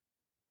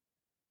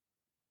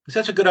 He says,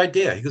 that's a good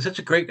idea. He goes, that's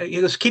a great. He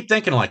goes, keep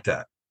thinking like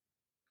that.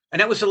 And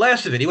that was the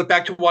last of it. He went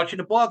back to watching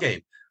the ball game.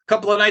 A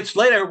couple of nights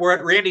later, we're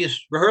at Randy's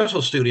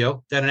rehearsal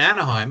studio down in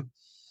Anaheim,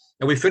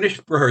 and we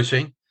finished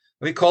rehearsing, and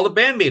we called a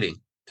band meeting.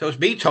 So it's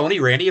me, Tony,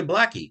 Randy, and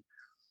Blackie.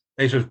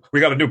 And he says, we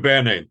got a new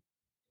band name.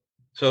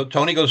 So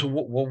Tony goes,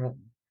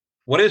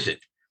 what is it?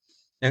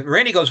 And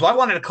Randy goes, well, I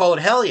wanted to call it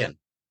Hellion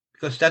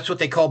because that's what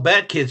they call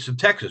bad kids from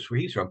Texas,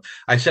 where he's from.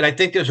 I said, I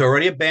think there's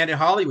already a band in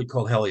Hollywood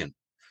called Hellion.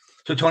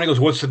 So Tony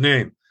goes, what's the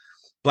name?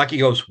 Blackie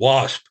goes,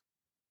 Wasp.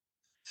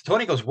 So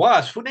Tony goes,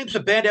 Wasp? Who names a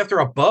band after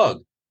a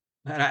bug?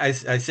 And I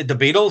said, the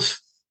Beatles,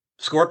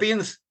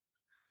 Scorpions,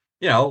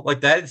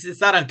 like that. It's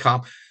not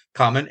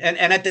uncommon.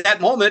 And at that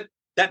moment,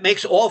 that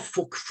makes all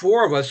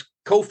four of us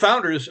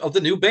co-founders of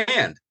the new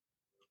band.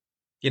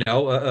 We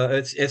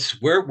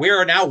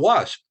are now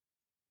Wasp.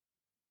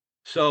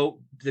 So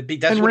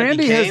that's and what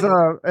Randy it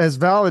became. has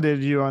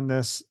validated you on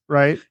this,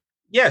 right?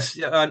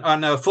 Yes,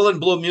 on Full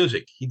and Blue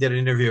Music, he did an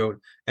interview,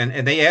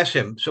 and they asked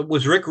him, so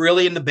was Rick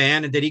really in the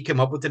band, and did he come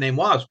up with the name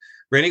Wasp?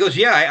 Randy goes,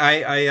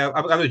 yeah,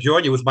 I'm going to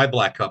join you with my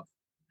black cup.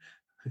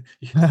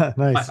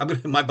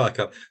 Nice. My black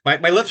cup, my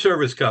lip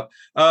service cup.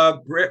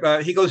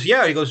 He goes,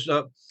 yeah. He goes,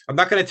 I'm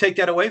not going to take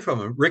that away from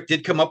him. Rick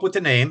did come up with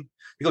the name.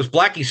 He goes,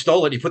 Blackie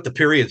stole it. He put the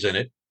periods in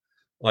it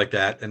like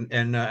that.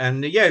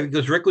 And yeah,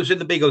 because Rick was in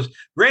the big. He goes,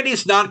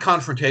 Randy's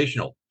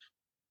non-confrontational.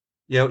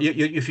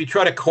 If you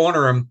try to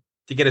corner him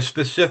to get a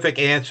specific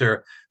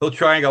answer, he'll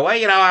try and go,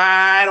 well,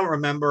 I don't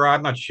remember.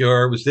 I'm not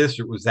sure. It was this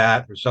or it was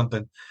that or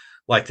something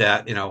like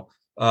that,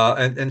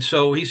 and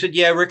so he said,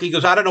 yeah, Rick, he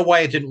goes, I don't know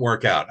why it didn't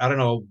work out. I don't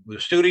know, the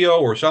studio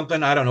or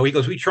something. I don't know. He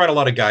goes, we tried a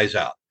lot of guys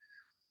out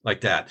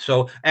like that.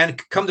 So, and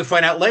come to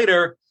find out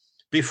later,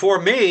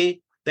 before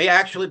me,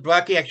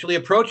 Blackie actually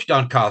approached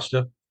Don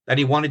Costa that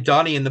he wanted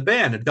Donnie in the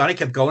band. And Donnie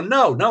kept going,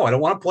 no, I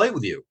don't want to play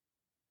with you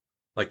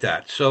like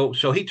that. So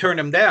he turned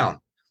him down.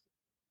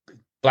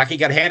 Blackie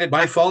got handed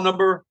my phone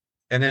number,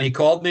 and then he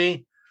called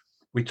me.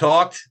 We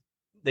talked.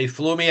 They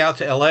flew me out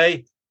to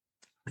L.A.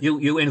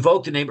 You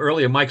invoked the name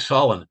earlier, Mike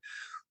Solon.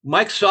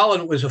 Mike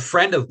Solon was a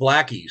friend of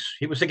Blackie's.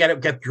 He was the guy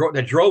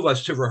that drove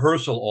us to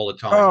rehearsal all the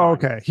time. Oh,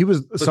 okay. He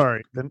was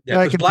sorry.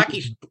 Yeah,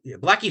 because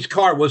Blackie's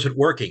car wasn't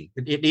working.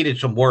 It needed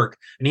some work,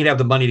 and he'd have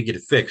the money to get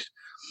it fixed.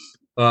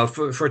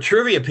 For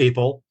trivia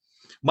people,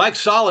 Mike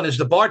Solon is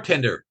the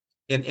bartender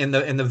in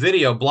the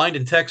video Blind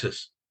in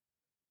Texas.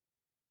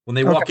 When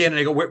they walk in and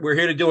they go, we're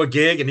here to do a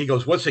gig, and he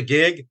goes, what's a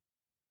gig?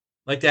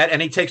 Like that,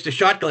 and he takes the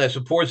shot glass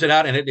and pours it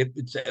out, and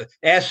it's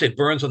acid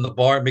burns on the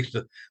bar.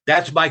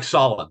 That's Mike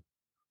Solon.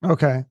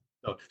 Okay.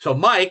 So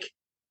Mike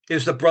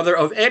is the brother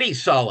of Eddie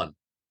Solon.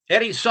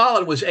 Eddie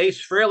Solon was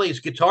Ace Frehley's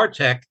guitar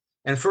tech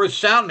and first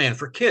sound man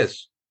for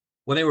Kiss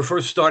when they were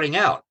first starting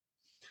out.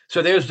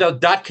 So there's the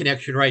dot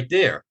connection right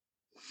there.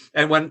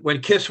 And when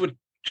Kiss would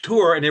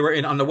tour and they were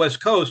on the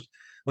West Coast,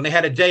 when they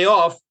had a day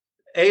off,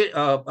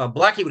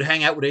 Blackie would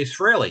hang out with Ace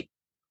Frehley.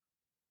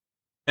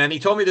 And he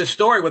told me this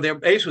story where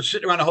Ace was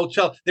sitting around a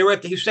hotel.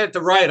 He stayed at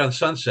the Riot on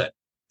Sunset,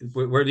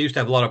 where they used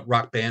to have a lot of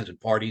rock bands and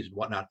parties and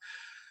whatnot.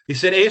 He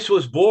said Ace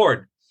was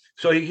bored.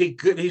 So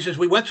he says,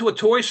 we went to a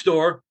toy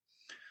store.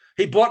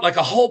 He bought like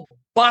a whole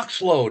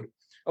box load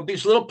of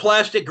these little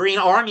plastic green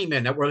army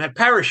men that had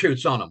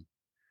parachutes on them.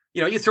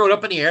 You throw it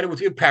up in the air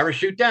with your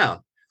parachute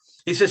down.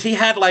 He says he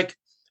had like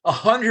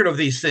 100 of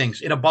these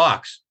things in a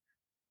box.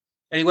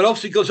 And he went over,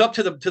 so he goes up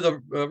to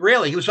the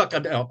railing. He was like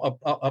on the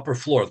upper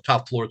floor, the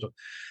top floor.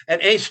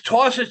 And Ace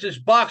tosses this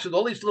box with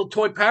all these little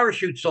toy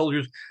parachute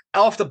soldiers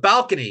off the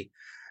balcony.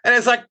 And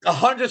it's like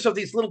hundreds of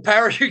these little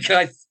parachute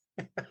guys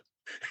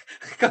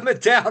coming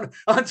down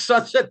on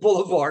Sunset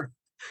Boulevard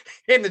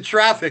in the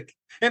traffic,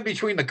 in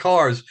between the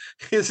cars.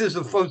 This is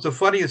the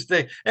funniest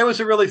thing. It was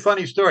a really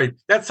funny story.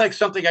 That's like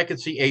something I could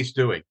see Ace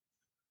doing.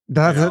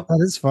 That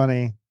is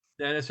funny.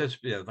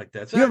 Like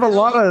that. So you have a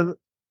lot of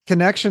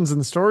connections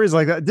and stories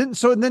like that.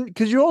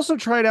 Because you also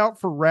tried out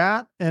for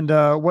Rat and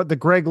the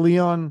Greg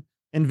Leon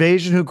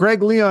Invasion, who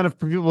Greg Leon, if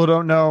people who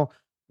don't know,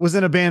 was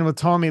in a band with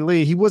Tommy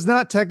Lee. He was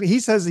not he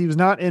says he was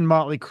not in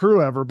Motley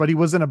Crue ever, but he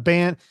was in a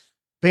band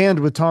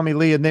with Tommy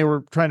Lee, and they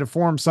were trying to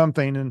form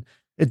something, and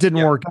it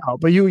didn't work out.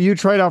 But you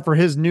tried out for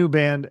his new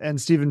band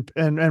and Stephen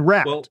and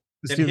Rat. Well,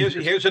 and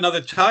here's another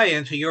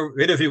tie-in to your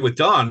interview with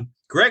Don.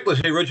 Greg was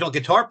the original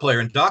guitar player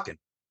in Dokken.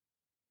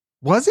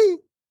 Was he?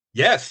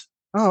 Yes.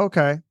 Oh,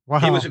 okay. Wow.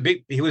 He was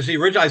the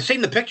original. I've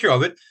seen the picture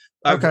of it.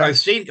 I've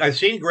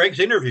seen Greg's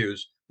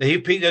interviews.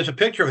 There's a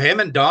picture of him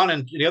and Don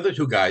and the other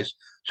two guys.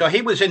 So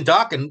he was in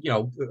Dokken,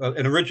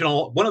 an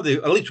original,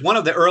 at least one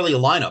of the early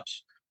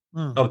lineups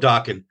of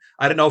Dokken.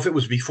 I don't know if it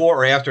was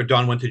before or after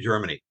Don went to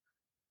Germany,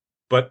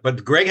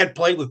 but Greg had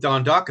played with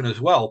Don Dokken as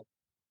well.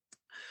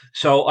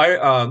 So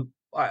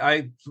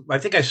I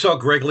think I saw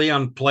Greg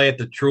Leon play at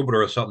the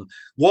Troubadour or something.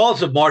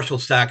 Walls of Marshall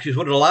Sax. He's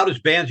one of the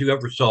loudest bands you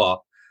ever saw.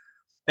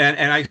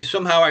 And I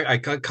somehow I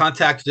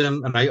contacted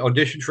him and I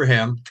auditioned for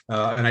him,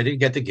 and I didn't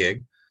get the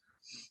gig.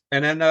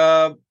 And then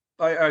I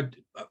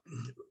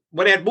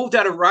when I had moved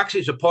out of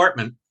Roxy's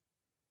apartment,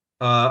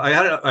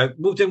 I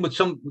moved in with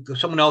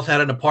someone else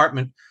had an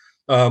apartment.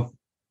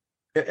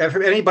 If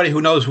anybody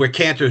who knows where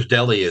Cantor's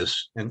Deli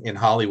is in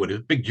Hollywood,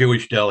 it's a big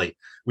Jewish deli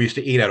we used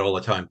to eat at all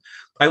the time.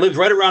 I lived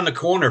right around the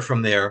corner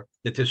from there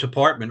at this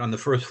apartment on the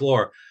first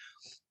floor.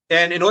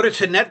 And in order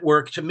to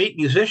network, to meet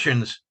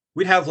musicians,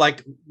 we'd have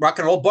like rock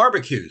and roll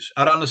barbecues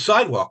out on the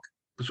sidewalk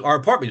because our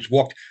apartment just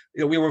walked,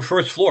 we were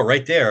first floor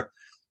right there.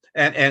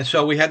 And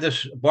so we had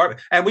this bar,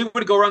 and we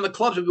would go around the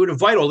clubs and we would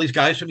invite all these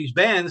guys from these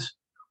bands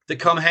to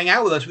come hang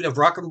out with us. We'd have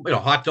rock and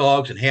hot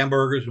dogs and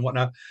hamburgers and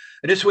whatnot.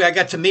 And this way I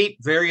got to meet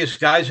various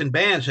guys in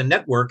bands and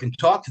network and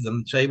talk to them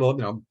and say,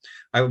 well,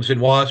 I was in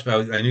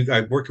W.A.S.P.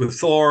 I worked with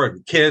Thor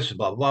and Kiss and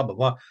blah, blah, blah,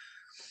 blah.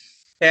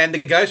 And the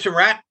guys from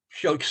Rat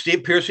showed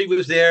Steve Piercy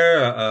was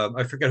there.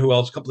 I forget who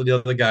else, a couple of the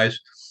other guys.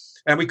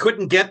 And we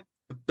couldn't get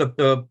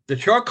the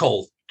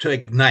charcoal to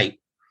ignite.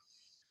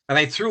 And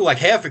I threw like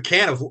half a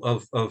can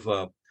of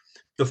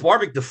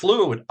the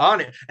fluid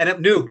on it, and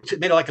it nuked. It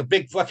made like a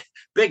big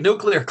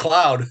nuclear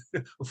cloud.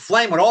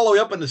 Flame went all the way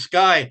up in the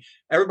sky.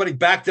 Everybody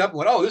backed up and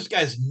went, "Oh, this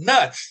guy's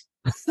nuts!"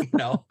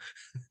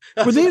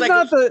 Were these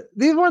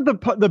these weren't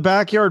the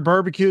backyard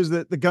barbecues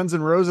that the Guns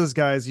N' Roses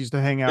guys used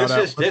to hang out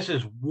at? This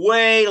is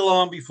way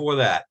long before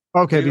that.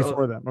 Okay,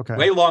 before that. Okay,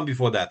 way long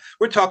before that.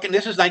 We're talking.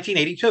 This is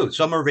 1982,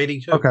 summer of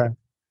 '82. Okay,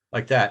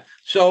 like that.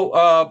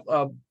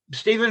 So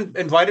Stephen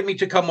invited me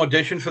to come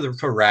audition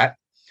for Rat.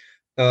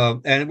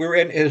 And we were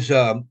in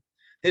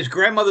his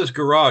grandmother's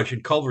garage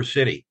in Culver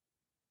City.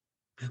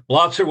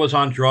 Blotzer was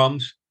on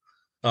drums.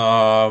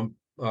 Robin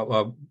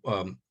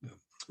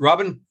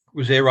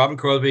was there. Robin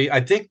Crosby.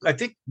 I think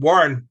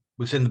Warren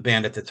was in the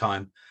band at the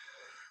time.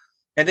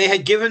 And they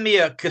had given me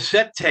a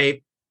cassette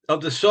tape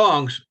of the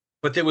songs,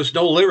 but there was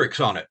no lyrics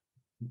on it.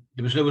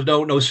 There was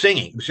no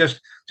singing. It was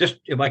just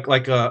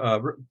like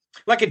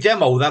a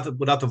demo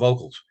without the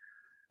vocals.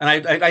 And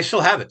I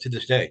still have it to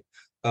this day.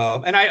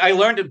 And I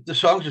learned the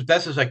songs as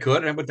best as I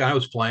could, and I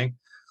was playing.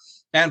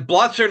 And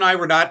Blotzer and I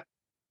were not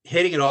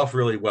hitting it off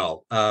really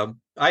well.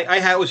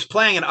 I was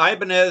playing an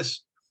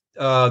Ibanez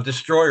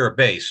Destroyer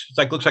bass.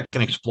 Looks like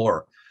an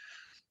Explorer,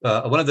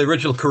 one of the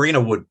original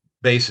Carina Wood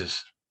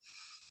basses.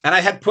 And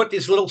I had put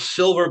these little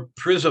silver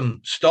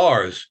prism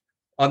stars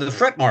on the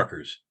fret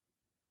markers.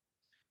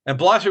 And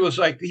Blotzer was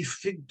like, he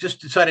just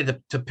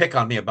decided to pick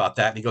on me about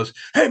that. And he goes,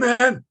 "Hey,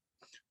 man,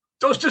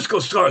 those disco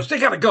stars, they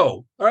gotta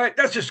go. All right,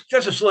 that's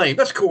just lame.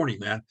 That's corny,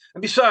 man.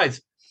 And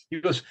besides," he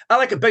goes, "I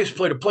like a bass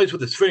player that plays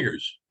with his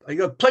fingers. I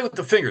go play with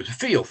the fingers.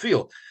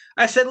 Feel."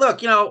 I said,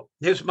 "Look,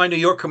 here's my New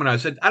York coming out." I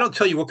said, "I don't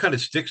tell you what kind of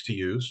sticks to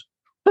use.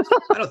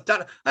 I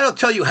don't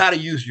tell you how to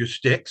use your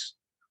sticks.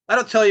 I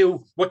don't tell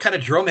you what kind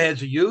of drum heads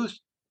to use.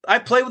 I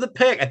play with a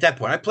pick." At that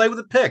point, I play with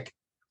a pick.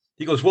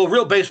 He goes, "Well,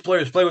 real bass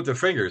players play with their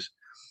fingers."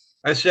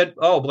 I said,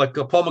 "Oh, like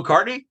Paul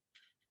McCartney,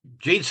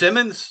 Gene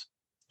Simmons,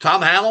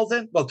 Tom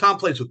Hamilton." Well, Tom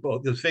plays with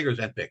both his fingers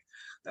and pick.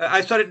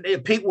 I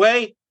started Pete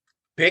Way,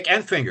 pick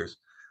and fingers.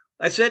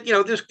 I said,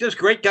 there's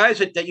great guys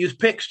that use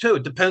picks too.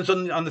 It depends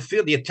on the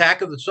feel, the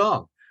attack of the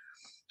song.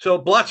 So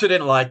Blotzer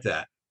didn't like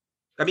that.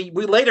 I mean,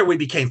 we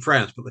became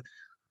friends.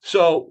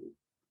 So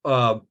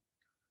when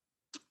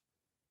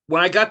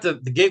I got the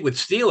gig with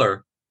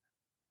Steeler,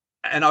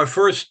 and our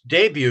first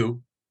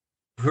debut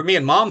for me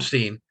and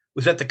Malmsteen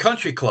was at the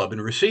Country Club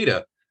in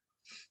Reseda,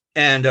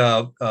 and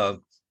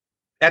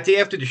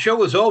after the show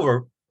was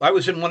over, I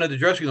was in one of the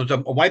dressing rooms.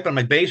 I'm wiping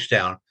my bass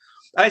down.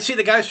 I see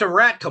the guys from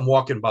Rat come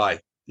walking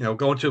by,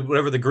 going to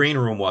whatever the green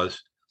room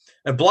was.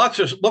 And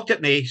Blotzer looked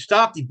at me,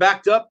 stopped, he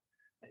backed up.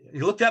 He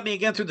looked at me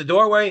again through the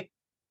doorway.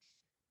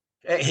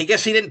 He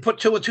guess he didn't put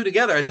two and two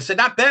together. I said,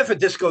 "Not bad for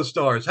disco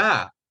stars,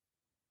 huh?"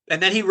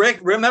 And then he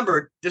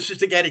remembered this is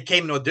the guy that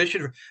came and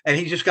auditioned, and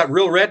he just got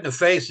real red in the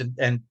face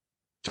and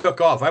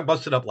took off. I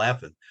busted up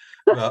laughing.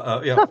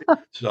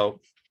 So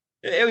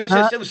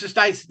it was just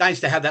nice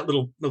to have that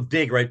little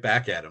dig right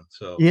back at him.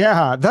 So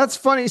yeah, that's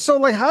funny.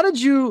 So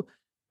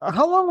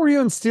how long were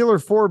you in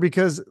Steeler for?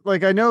 Because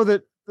I know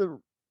that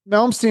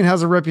Malmsteen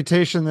has a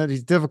reputation that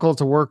he's difficult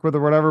to work with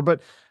or whatever,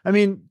 but I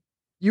mean,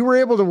 you were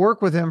able to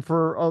work with him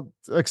for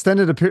a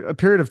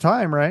period of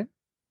time, right?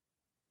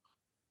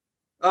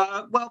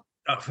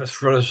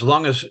 For as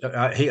long as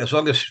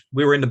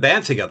we were in the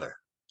band together.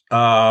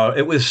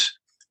 It was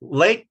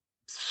late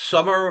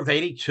summer of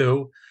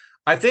 '82.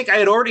 I think I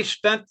had already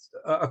spent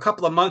a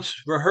couple of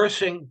months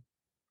rehearsing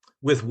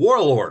with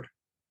Warlord,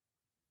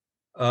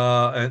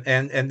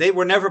 and they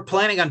were never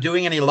planning on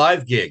doing any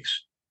live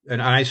gigs.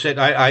 And I said,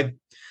 I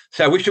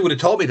wish you would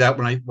have told me that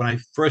when I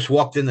first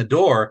walked in the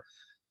door.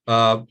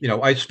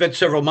 I spent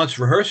several months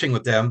rehearsing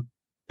with them,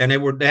 and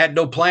they had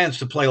no plans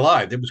to play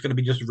live. It was going to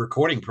be just a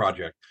recording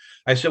project.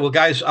 I said, "Well,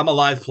 guys, I'm a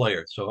live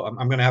player, so I'm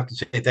going to have to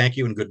say thank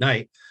you and good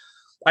night."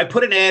 I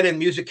put an ad in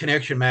Music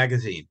Connection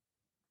magazine,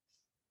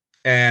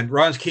 and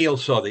Ron Keel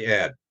saw the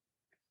ad,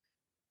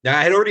 Now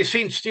I had already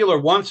seen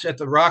Steeler once at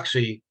the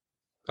Roxy.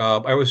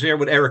 I was there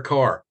with Eric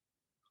Carr,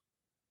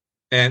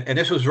 and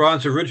this was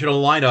Ron's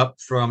original lineup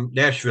from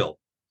Nashville,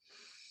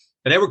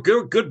 and they were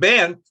good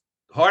band,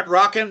 hard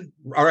rocking.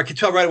 Or I could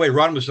tell right away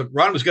Ron was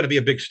going to be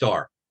a big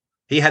star.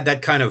 He had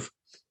that kind of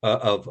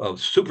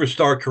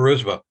superstar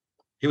charisma.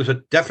 He was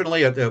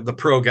definitely the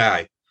pro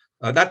guy.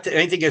 Not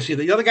anything against you.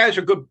 The other guys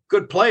are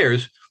good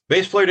players.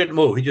 Bass player didn't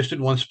move. He just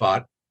did one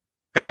spot,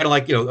 kind of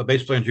like a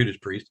bass player in Judas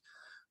Priest.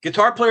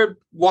 Guitar player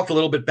walked a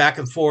little bit back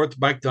and forth.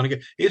 Mike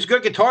Dunnigan. He's a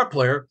good guitar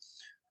player,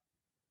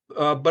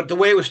 but the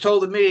way it was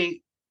told to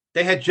me,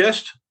 they had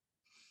just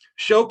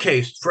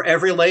showcased for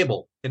every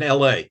label in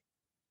LA,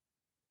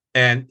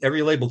 and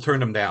every label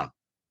turned them down.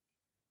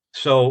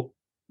 So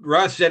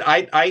Ross said,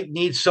 I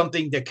need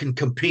something that can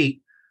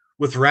compete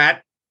with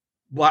Rat,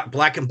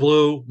 Black and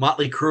Blue,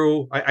 Motley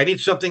Crue. I need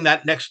something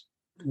that next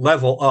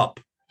level up.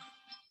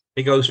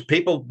 He goes,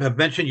 people have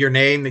mentioned your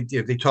name.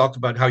 They talked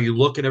about how you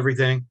look and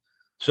everything.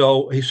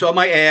 So he saw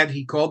my ad.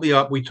 He called me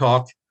up. We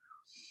talked.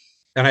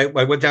 And I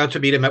went down to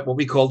meet him at what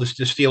we call the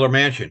Steeler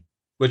Mansion,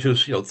 which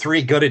was,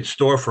 3 gutted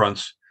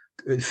storefronts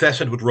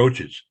infested with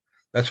roaches.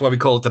 That's why we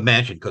call it the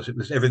mansion, because it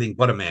was everything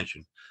but a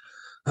mansion.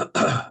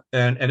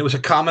 and it was a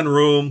common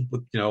room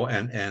with,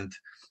 and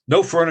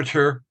no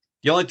furniture.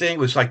 The only thing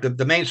was like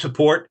the main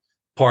support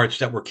parts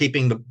that were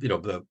keeping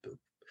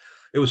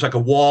it was like a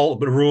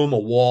wall, a room, a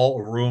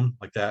room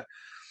like that.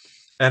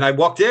 And I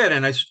walked in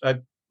and I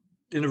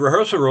in the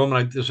rehearsal room,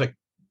 and I was like,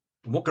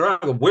 walking around,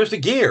 I go, where's the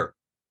gear?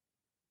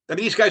 I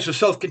mean, these guys are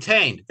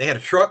self-contained. They had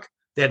a truck,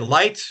 they had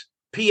lights,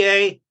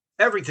 PA,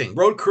 everything,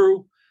 road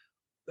crew.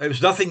 There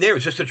was nothing there. It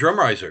was just a drum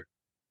riser.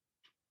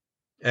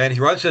 And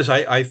Rod says,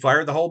 I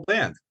fired the whole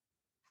band.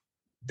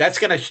 That's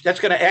gonna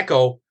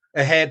echo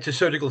ahead to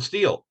Surgical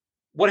Steel.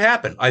 What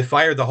happened? I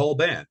fired the whole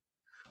band.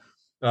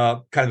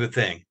 Kind of a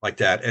thing like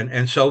that.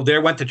 And so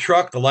there went the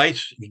truck, the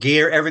lights, the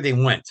gear,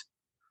 everything went.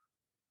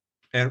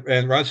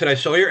 And Ron said, I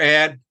saw your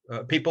ad.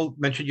 People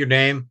mentioned your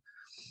name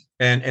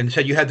and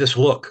said you had this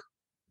look.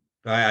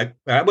 I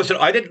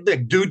didn't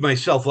like, dude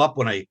myself up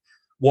when I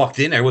walked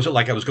in there. It wasn't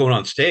like I was going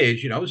on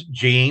stage, I was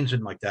jeans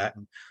and like that,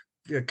 and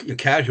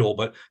casual,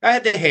 but I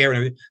had the hair and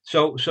everything.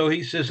 So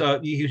he says,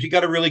 you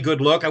got a really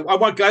good look. I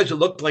want guys that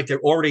look like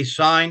they're already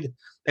signed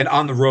and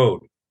on the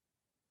road.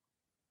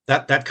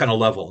 That kind of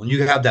level. And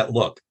you have that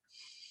look.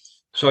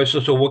 So I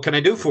said, so what can I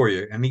do for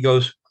you? And he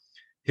goes,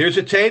 here's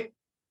a tape.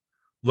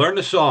 Learn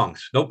the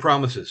songs. No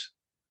promises.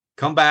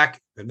 Come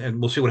back and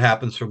we'll see what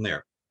happens from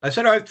there. I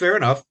said, all right, fair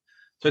enough.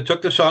 So I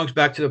took the songs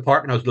back to the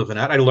apartment I was living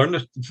at. I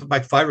learned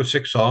like 5 or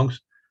 6 songs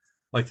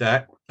like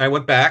that. I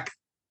went back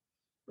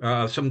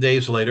some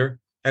days later,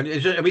 and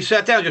we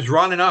sat down, just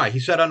Ron and I. He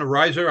sat on a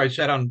riser. I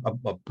sat on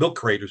a milk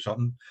crate or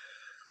something.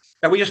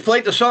 And we just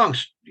played the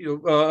songs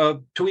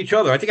to each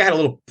other. I think I had a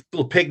little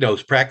pig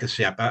nose practice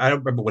amp. I don't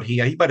remember what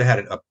he might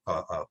have had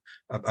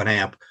an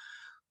amp.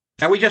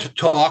 And we just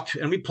talked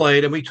and we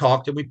played and we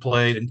talked and we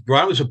played. And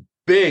Ron was a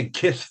big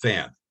Kiss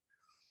fan.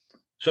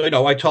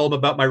 So, I told him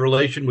about my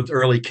relation with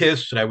early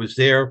Kiss, and I was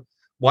there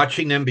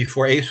watching them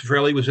before Ace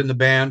Frehley was in the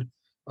band.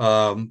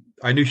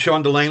 I knew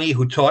Sean Delaney,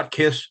 who taught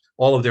Kiss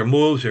all of their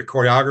moves, their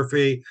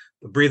choreography,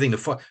 the breathing,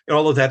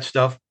 all of that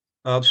stuff.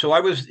 So I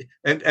was,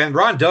 and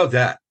Ron dug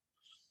that.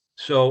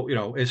 So,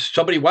 it's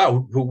somebody,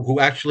 wow, who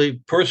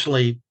actually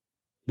personally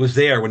was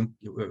there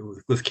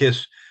with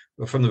Kiss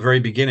from the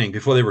very beginning,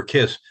 before they were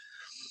Kiss.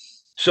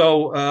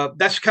 So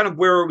that's kind of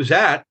where it was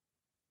at.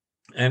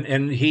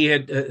 And he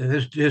had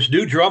his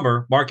new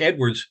drummer, Mark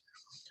Edwards,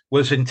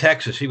 was in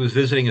Texas. He was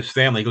visiting his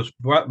family. He goes,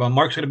 well,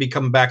 Mark's going to be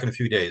coming back in a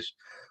few days.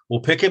 We'll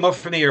pick him up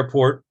from the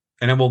airport,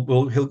 and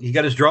then he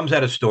got his drums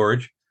out of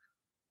storage,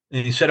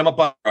 and he set him up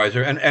on a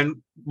riser.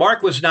 And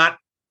Mark was not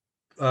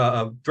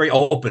very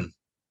open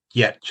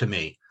yet to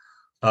me.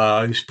 He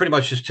was pretty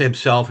much just to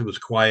himself. He was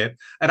quiet,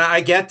 and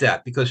I get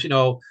that, because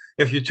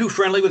if you're too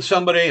friendly with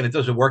somebody and it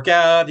doesn't work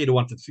out, you don't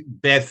want the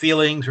bad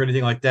feelings or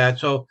anything like that.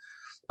 So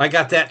I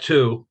got that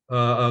too.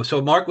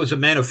 So Mark was a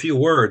man of few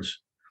words,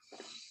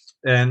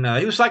 and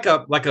he was like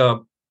a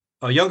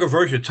younger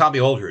version of Tommy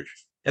Aldridge.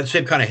 Had the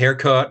same kind of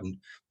haircut, and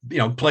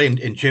playing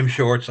in gym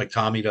shorts like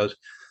Tommy does.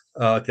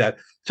 That.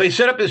 So he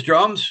set up his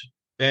drums,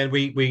 and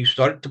we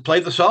started to play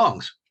the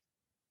songs,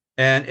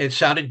 and it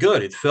sounded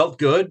good. It felt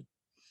good.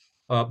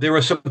 There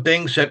were some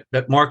things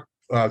that Mark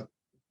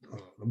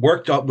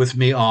worked up with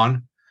me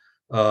on,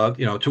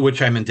 to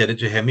which I'm indebted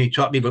to him. He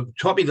taught me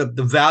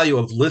the value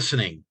of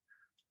listening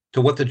to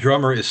what the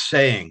drummer is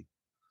saying,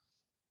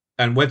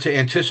 and when to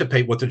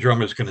anticipate what the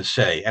drummer is going to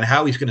say and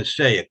how he's going to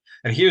say it.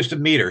 And here's the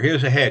meter.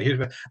 Here's the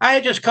head. I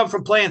had just come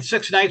from playing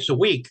 6 nights a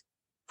week,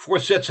 4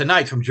 sets a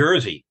night from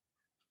Jersey,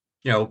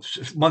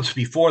 months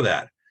before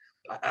that.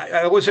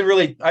 I wasn't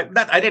really, I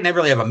didn't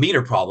really have a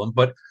meter problem,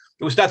 but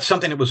it was not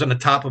something that was on the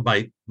top of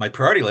my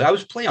priority list. I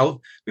was playing,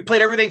 we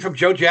played everything from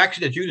Joe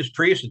Jackson to Judas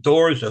Priest, the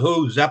Doors, the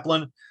Who,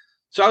 Zeppelin.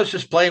 So I was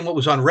just playing what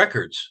was on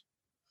records.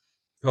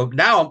 So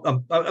now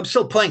I'm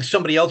still playing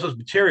somebody else's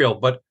material,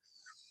 but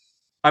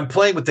I'm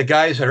playing with the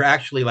guys that are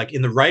actually like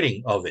in the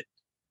writing of it,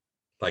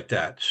 like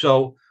that.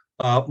 So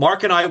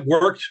Mark and I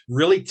worked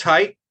really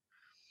tight.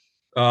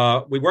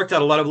 We worked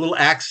out a lot of little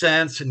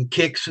accents and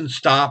kicks and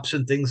stops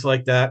and things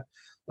like that.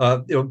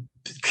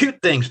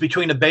 Cute things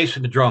between the bass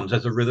and the drums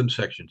as a rhythm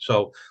section.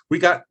 So we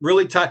got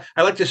really tight.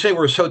 I like to say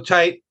we're so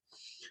tight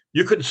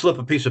you couldn't slip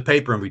a piece of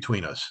paper in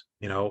between us.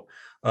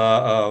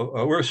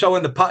 We're so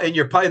in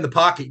the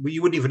pocket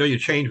you wouldn't even know your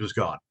change was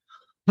gone,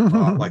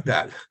 like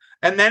that.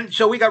 And then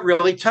so we got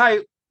really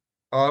tight.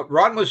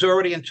 Ron was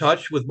already in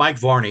touch with Mike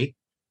Varney,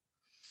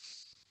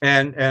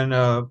 and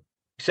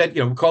said,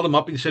 we called him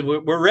up and he said,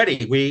 we're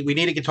ready. We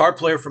need a guitar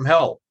player from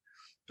hell.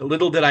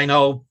 Little did I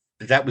know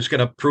that was going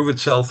to prove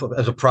itself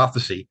as a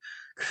prophecy,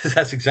 because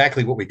that's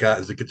exactly what we got,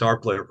 as a guitar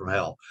player from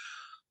hell.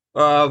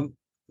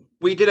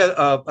 We did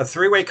a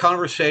three-way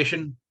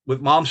conversation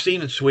with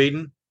Malmsteen in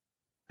Sweden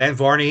and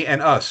Varney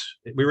and us.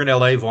 We were in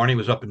LA. Varney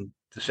was up in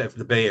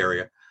the Bay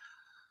Area.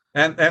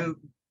 And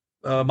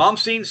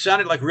Malmsteen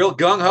sounded like real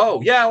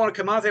gung-ho. Yeah, I want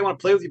to come out there. I want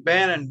to play with your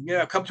band,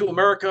 and come to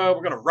America.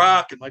 We're going to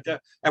rock and like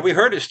that. And we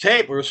heard his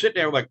tape. We were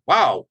sitting there like,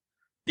 wow.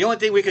 The only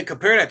thing we could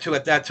compare that to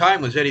at that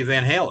time was Eddie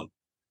Van Halen.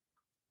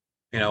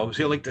 It was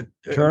like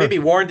Sure. maybe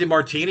Warren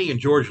DeMartini and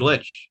George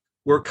Lynch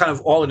were kind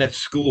of all in that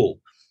school.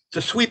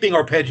 The sweeping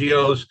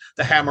arpeggios,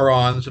 the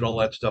hammer-ons, and all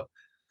that stuff.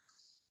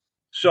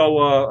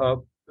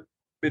 So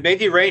we made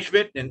the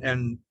arrangement,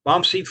 and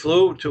Malmsteen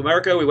flew to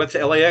America. We went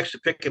to LAX to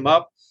pick him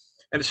up.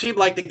 And it seemed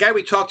like the guy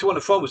we talked to on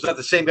the phone was not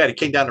the same guy that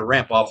came down the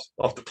ramp off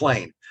the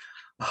plane.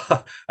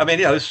 I mean,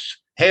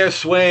 this hair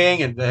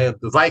swaying and the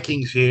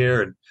Vikings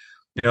here, and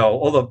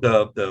all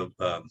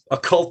the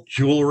occult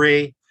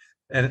jewelry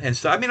and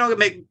stuff. I mean, don't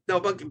make no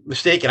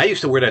mistake. I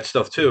used to wear that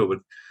stuff too,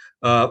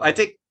 but I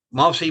think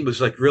Malmsteen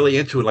was like really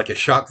into it, like a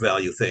shock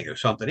value thing or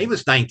something. He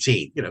was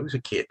 19, he was a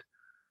kid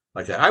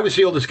like that. I was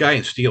the oldest guy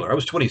in Steeler. I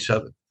was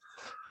 27,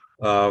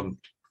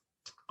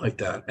 like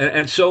that,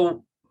 and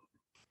so.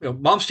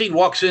 Malmsteen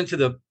walks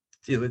into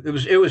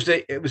it was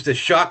the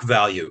shock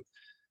value.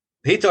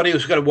 He thought he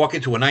was going to walk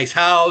into a nice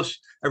house.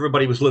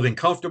 Everybody was living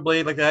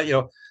comfortably like that,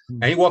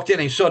 And he walked in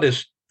and he saw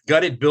this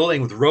gutted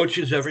building with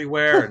roaches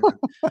everywhere.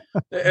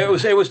 And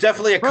it was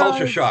definitely a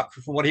culture shock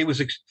from what he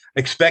was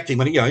expecting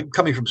when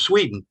coming from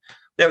Sweden.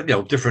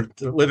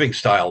 Different living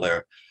style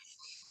there.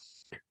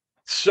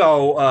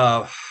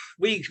 So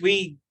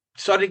we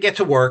started to get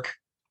to work,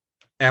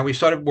 and we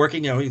started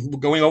working.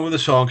 Going over the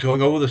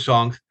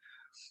songs.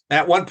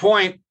 At one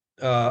point,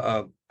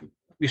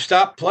 we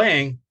stopped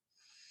playing,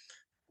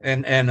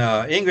 and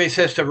Ingrid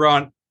says to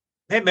Ron,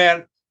 "Hey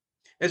man,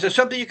 is there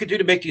something you could do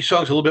to make these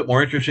songs a little bit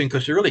more interesting?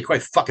 Because they're really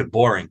quite fucking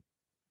boring."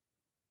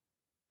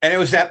 And it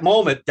was that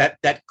moment,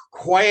 that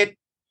quiet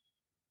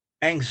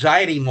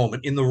anxiety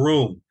moment in the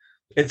room.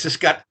 It's just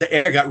the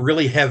air got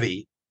really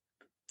heavy,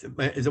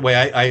 is the way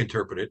I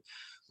interpret it.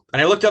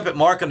 And I looked up at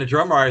Mark on the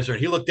drum riser,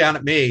 and he looked down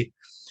at me,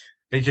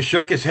 and he just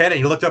shook his head, and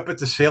he looked up at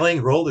the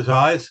ceiling, rolled his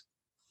eyes.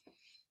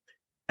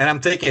 And I'm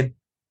thinking,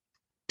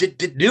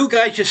 did new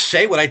guy just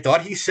say what I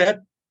thought he said?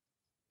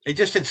 He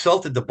just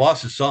insulted the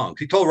boss's songs.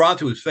 He told Ron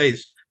to his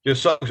face, your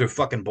songs are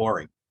fucking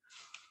boring.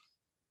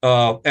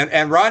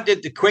 And Ron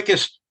did the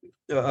quickest,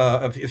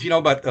 if you know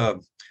about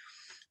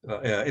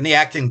in the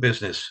acting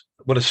business,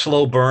 what a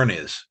slow burn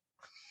is.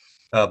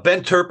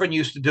 Ben Turpin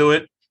used to do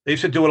it. They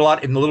used to do it a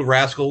lot in The Little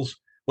Rascals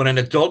when an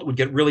adult would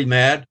get really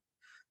mad,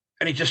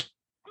 and his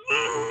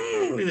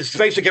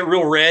face would get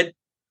real red.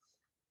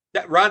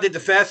 That Ron did the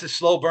fastest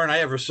slow burn I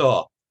ever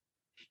saw.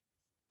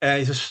 And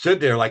he just stood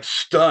there like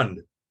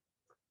stunned.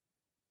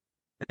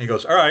 And he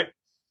goes, all right,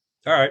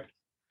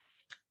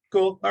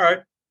 cool, all right.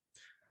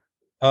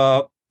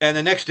 And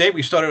the next day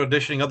we started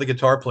auditioning other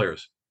guitar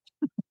players.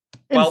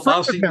 In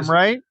front of him,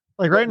 right?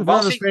 Like right in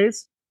front of his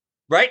face?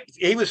 Right.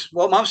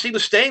 Malmsteen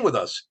was staying with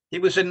us. He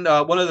was in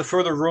one of the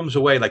further rooms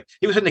away. Like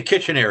he was in the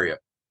kitchen area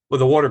where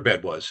the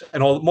waterbed was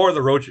and more of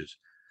the roaches.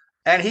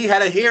 And he had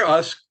to hear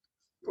us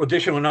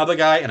audition with another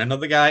guy and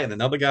another guy and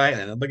another guy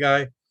and another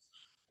guy,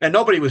 and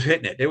nobody was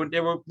hitting it.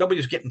 Nobody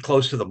was getting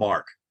close to the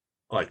mark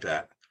like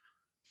that.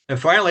 And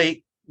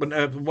finally, when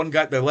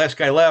the last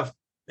guy left,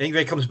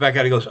 Ingrid comes back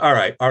out. He goes, all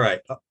right,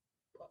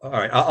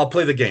 I'll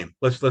play the game.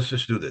 Let's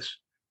just do this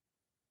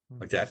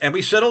like that. And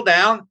we settled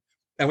down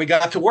and we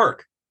got to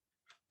work.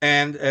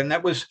 And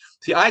that was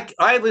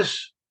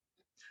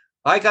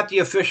I got the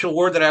official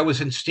word that I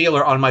was in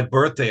Steeler on my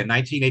birthday in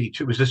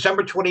 1982. It was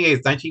December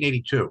 28th,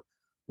 1982.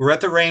 We're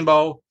at the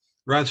Rainbow.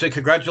 Ron said,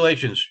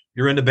 congratulations,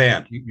 you're in the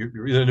band. You're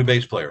the new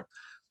bass player. I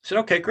said,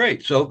 okay,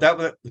 great. So that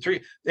was the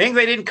three.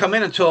 Ingrid didn't come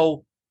in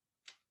until,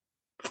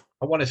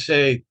 I want to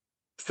say,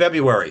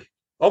 February.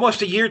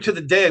 Almost a year to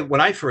the day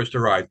when I first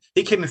arrived.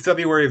 He came in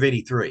February of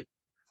 83.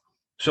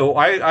 So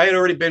I had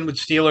already been with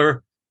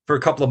Steeler for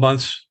a couple of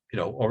months,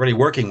 already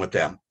working with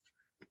them.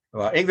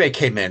 Ingrid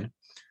came in.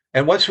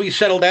 And once we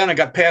settled down and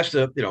got past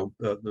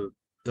the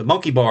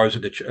monkey bars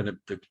and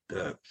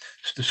the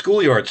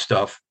schoolyard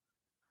stuff,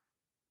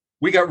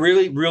 we got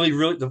really, really,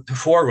 really, the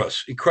four of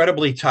us,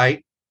 incredibly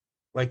tight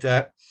like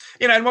that.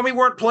 And when we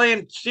weren't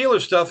playing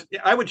Steeler stuff,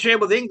 I would jam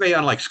with Ingve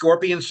on like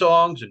Scorpion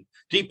songs and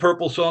Deep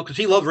Purple songs because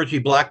he loved Richie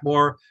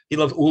Blackmore. He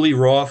loved Uli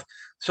Roth.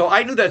 So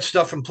I knew that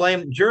stuff from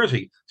playing in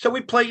Jersey. So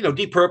we played,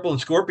 Deep Purple and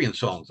Scorpion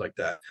songs like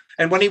that.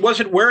 And when he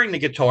wasn't wearing the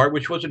guitar,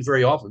 which wasn't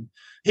very often,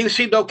 he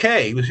seemed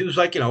okay. He was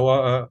like,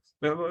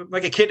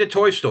 like a kid at a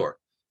toy store.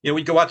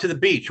 We'd go out to the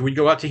beach, we'd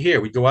go out to here,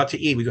 we'd go out to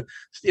eat,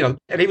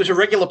 and he was a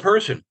regular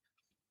person.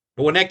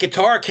 But when that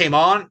guitar came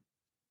on,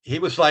 he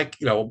was like,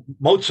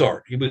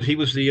 Mozart. He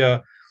was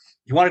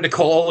he wanted to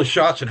call all the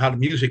shots on how the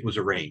music was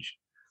arranged,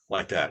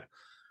 like that.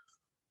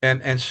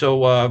 And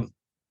so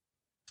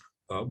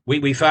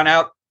we found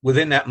out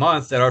within that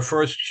month that our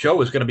first show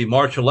was going to be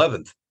March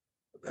 11th.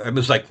 It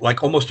was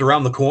like almost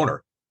around the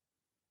corner.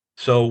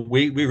 So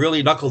we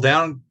really knuckled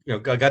down,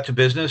 got to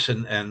business,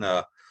 and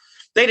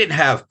they didn't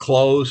have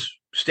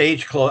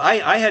stage clothes.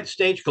 I had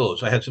stage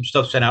clothes. I had some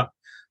stuff sent out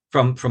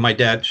from my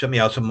dad, sent me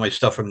out some of my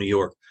stuff from New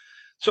York.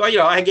 So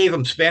I gave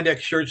him spandex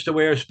shirts to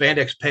wear,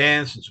 spandex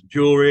pants, and some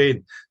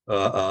jewelry.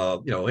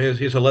 And,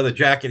 here's a leather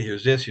jacket.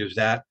 Here's this. Here's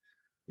that.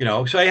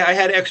 So I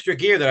had extra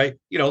gear that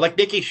like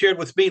Nikki shared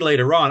with me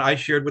later on. I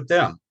shared with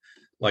them,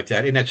 like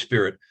that, in that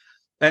spirit.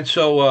 And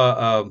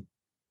so,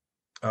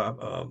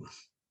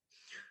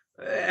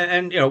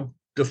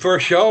 the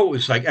first show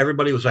was like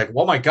everybody was like,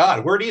 "Oh my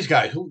God, where are these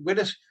guys? Who?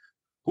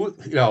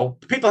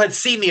 People had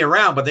seen me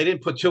around, but they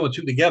didn't put two and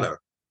two together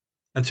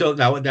until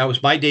now. That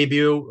was my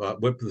debut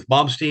with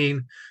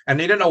Malmsteen, and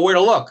they didn't know where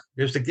to look.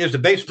 There's the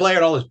bass player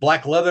and all this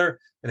black leather,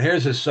 and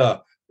here's this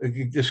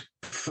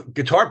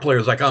guitar player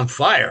is like on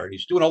fire.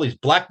 He's doing all these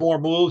Blackmore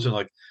moves, and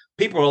like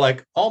people are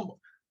like, "Oh,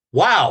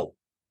 wow,"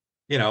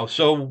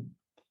 So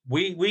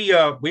we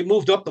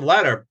moved up the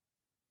ladder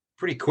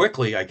pretty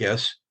quickly, I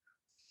guess.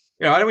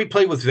 And then we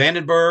played with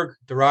Vandenberg,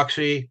 the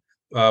Roxy.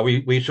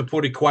 We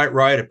supported Quiet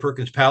Riot at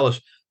Perkins Palace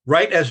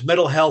right as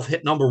Mental Health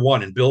hit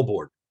 #1 in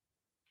Billboard.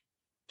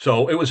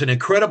 So it was an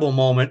incredible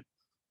moment.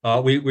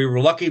 We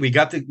were lucky. We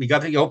got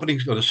the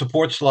openings or the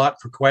support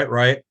slot for Quiet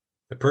Riot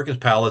at Perkins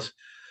Palace.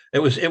 It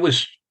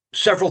was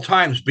several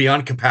times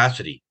beyond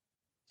capacity.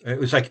 It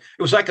was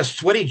like a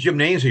sweaty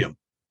gymnasium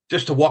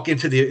just to walk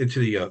into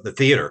the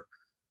theater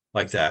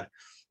like that.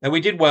 And we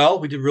did well.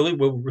 We did really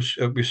well,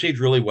 received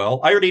really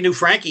well. I already knew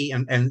Frankie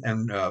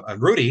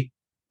and Rudy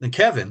and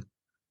Kevin,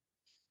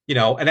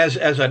 and as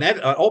an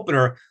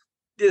opener,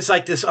 it's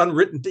like this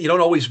unwritten. You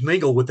don't always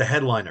mingle with the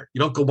headliner. You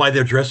don't go by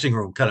their dressing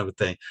room, kind of a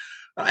thing.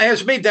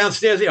 As me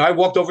downstairs, I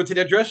walked over to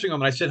their dressing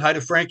room and I said hi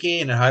to Frankie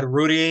and hi to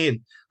Rudy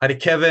and hi to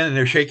Kevin, and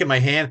they're shaking my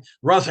hand.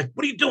 Ron's like,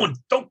 "What are you doing?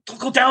 Don't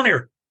go down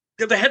there.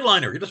 They're the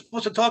headliner. You're just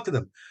supposed to talk to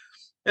them."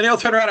 And they all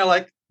turn around and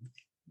like,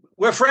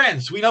 "We're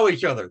friends. We know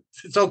each other.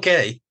 It's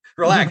okay.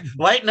 Relax.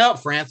 Lighten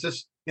up,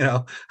 Francis."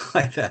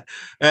 Like that.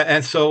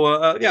 And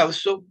so,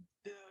 so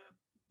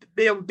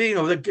they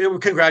were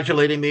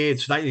congratulating me.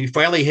 It's nice. You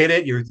finally hit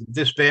it. You're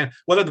this band,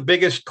 one of the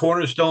biggest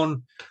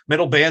cornerstone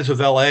metal bands of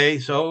LA.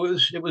 So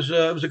it was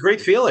a great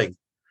feeling.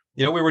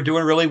 We were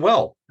doing really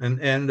well, and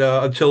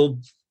until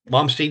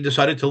Malmsteen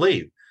decided to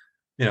leave.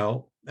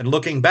 And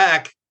looking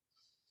back,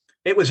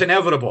 it was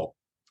inevitable.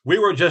 We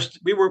were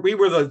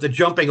the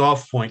jumping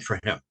off point for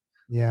him.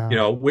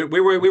 Yeah. We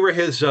were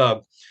his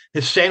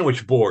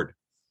sandwich board.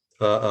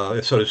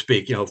 So to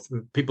speak,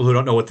 people who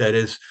don't know what that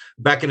is,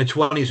 back in the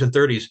 20s and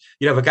 30s,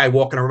 you'd have a guy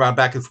walking around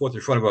back and forth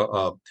in front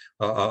of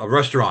a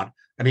restaurant,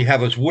 and he'd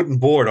have his wooden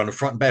board on the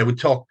front and back. We'd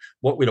talk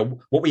what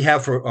we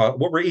have for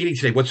what we're eating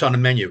today, what's on the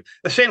menu,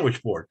 a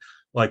sandwich board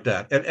like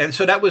that. And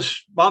so that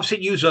was,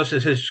 Momsen used us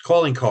as his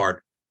calling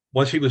card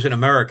once he was in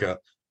America,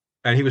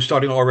 and he was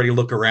starting to already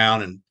look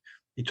around, and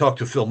he talked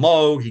to Phil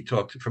Moog, he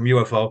talked from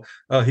UFO.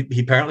 He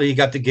apparently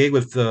got the gig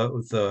with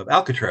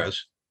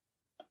Alcatraz.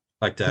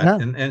 Like that, Yeah.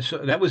 and so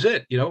that was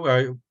it.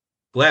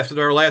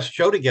 After our last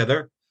show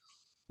together,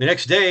 the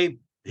next day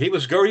he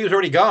was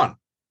already gone.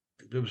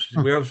 We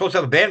were supposed to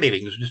have a band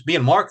meeting. It was just me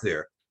and Mark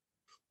there.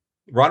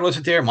 Ron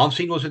wasn't there.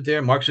 Malmsteen wasn't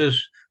there. Mark says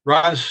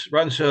Ron's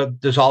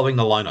dissolving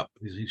the lineup.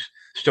 He's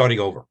starting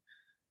over,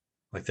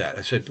 like that.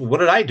 I said, "What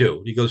did I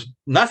do?" He goes,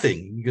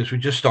 "Nothing." He goes, "We're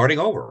just starting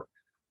over."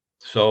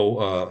 So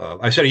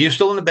I said, "Are you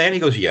still in the band?" He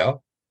goes, "Yeah."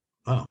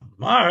 Oh,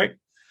 all right.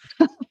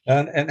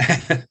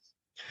 and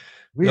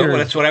No,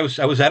 that's what I was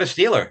at a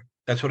Steeler.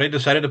 That's what I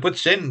decided to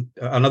put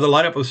another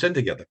lineup with Sin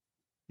together.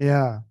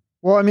 Yeah.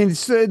 Well, I mean,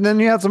 then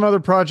you had some other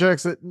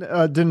projects that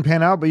didn't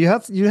pan out, but you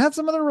had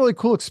some other really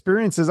cool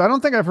experiences. I don't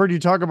think I've heard you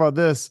talk about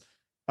this,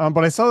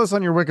 but I saw this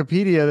on your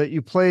Wikipedia that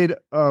you played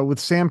with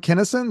Sam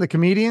Kinison, the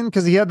comedian,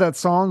 because he had that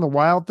song, "The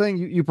Wild Thing."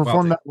 You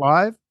performed that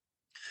live.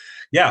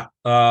 Yeah.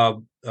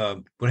 What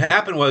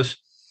happened was,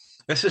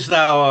 this is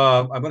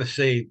now I'm going to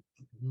say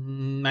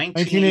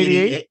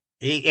 1988.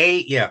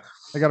 Yeah.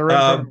 I got it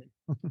right.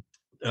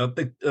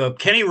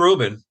 Kenny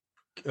Rubin,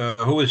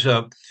 who was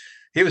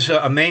he was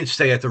a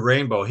mainstay at the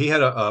Rainbow. He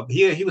had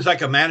he was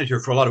like a manager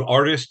for a lot of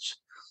artists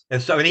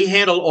and stuff, and he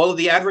handled all of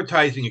the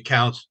advertising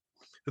accounts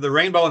for the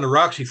Rainbow and the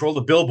Roxy for all the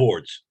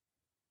billboards.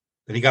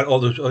 And he got all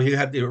those. He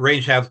had the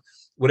arrange to have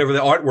whatever the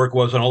artwork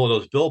was on all of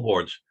those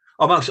billboards,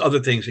 amongst other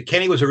things.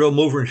 Kenny was a real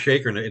mover and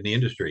shaker in the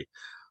industry,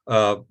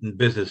 in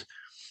business,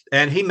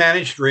 and he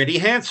managed Randy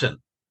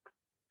Hansen,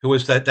 who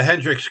was the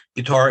Hendrix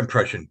guitar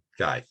impression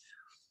guy.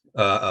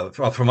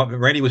 from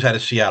Randy was out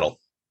of Seattle,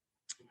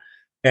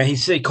 and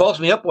he calls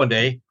me up one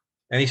day,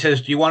 and he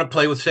says, "Do you want to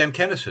play with Sam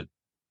Kinison?"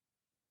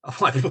 I'm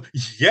like,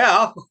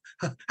 "Yeah."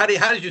 How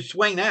did you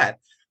swing that?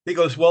 He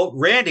goes, "Well,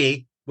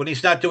 Randy, when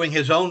he's not doing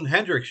his own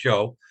Hendrix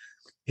show,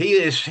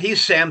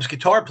 he's Sam's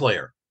guitar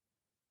player,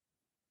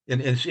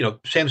 and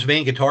Sam's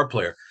main guitar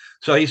player.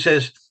 So he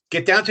says,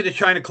 get down to the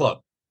China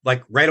Club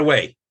like right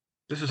away.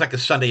 This is like a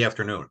Sunday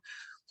afternoon.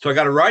 So I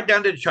got to ride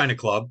down to the China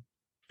Club.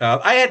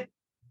 I had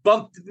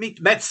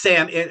met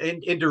Sam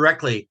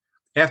indirectly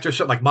after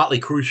something like Motley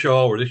Crue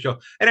show or this show,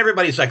 and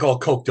everybody's like all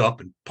coked up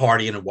and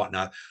partying and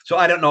whatnot. So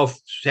I don't know if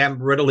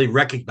Sam readily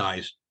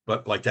recognized,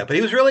 but like that. But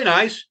he was really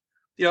nice.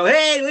 Hey, what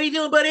are you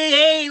doing, buddy?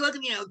 Hey, look,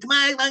 come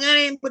on, I got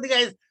in, put the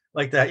guys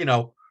like that.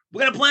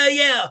 We're gonna play,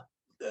 yeah.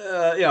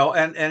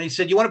 And he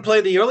said, you want to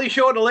play the early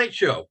show or the late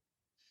show?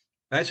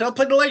 And I said, I'll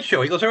play the late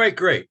show. He goes, all right,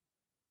 great.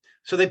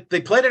 So they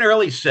played an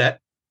early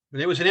set. And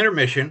there was an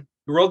intermission.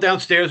 We rolled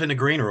downstairs in the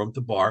green room,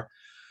 the bar.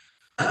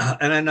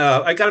 And then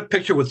I got a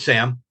picture with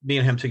Sam, me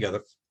and him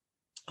together,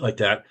 like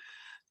that.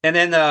 And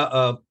then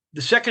the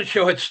second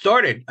show had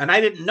started, and I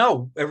didn't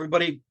know.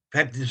 Everybody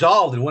had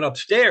dissolved and went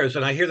upstairs,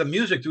 and I hear the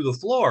music through the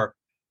floor.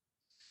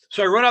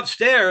 So I run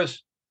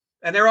upstairs,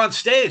 and they're on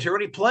stage,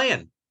 already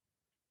playing.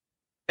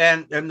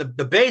 And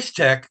the bass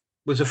tech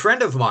was a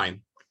friend of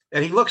mine,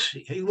 and he looks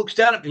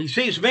down at me, he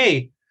sees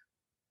me.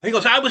 He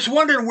goes, I was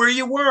wondering where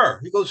you were.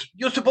 He goes,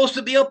 you're supposed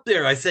to be up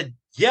there. I said,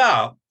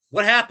 yeah.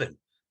 What happened?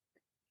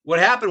 What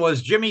happened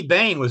was Jimmy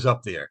Bain was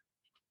up there.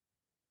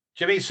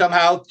 Jimmy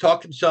somehow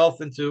talked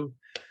himself into,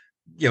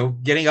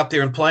 getting up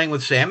there and playing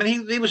with Sam, and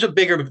he was a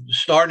bigger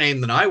star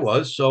name than I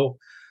was. So,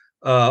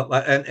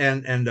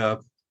 and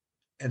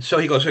so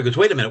he goes,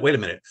 wait a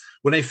minute.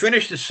 When they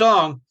finished the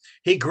song,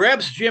 he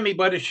grabs Jimmy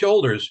by the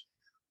shoulders,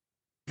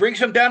 brings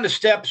him down the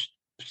steps,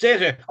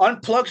 stays there,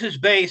 unplugs his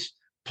bass,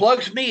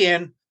 plugs me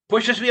in,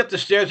 pushes me up the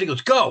stairs. He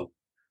goes, go,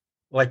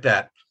 like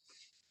that.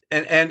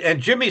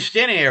 And Jimmy's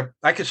standing there.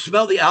 I could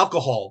smell the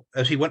alcohol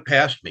as he went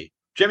past me.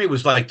 Jimmy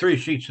was like 3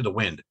 sheets to the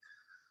wind.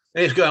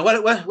 And he's going,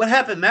 what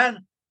happened,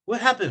 man?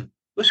 What happened?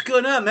 What's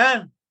going on,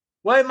 man?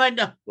 Why am I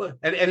not?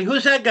 And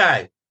who's that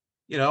guy?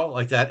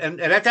 Like that. And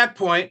at that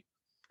point,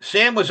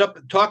 Sam was up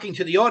talking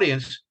to the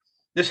audience.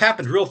 This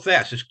happened real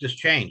fast, this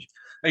change.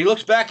 And he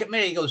looks back at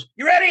me. He goes,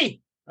 you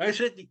ready? I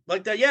said,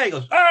 like that. Yeah. He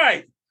goes, all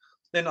right.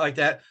 Then like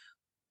that.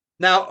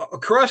 Now,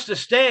 across the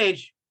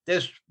stage,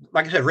 there's,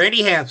 like I said,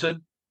 Randy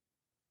Hansen.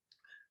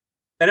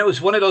 And it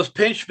was one of those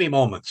pinch me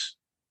moments.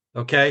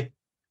 Okay.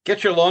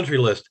 Get your laundry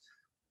list.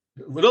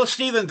 Little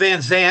Steven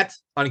Van Zandt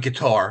on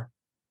guitar.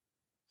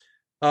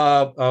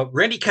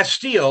 Randy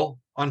Castile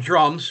on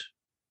drums.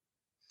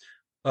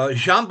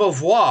 Jean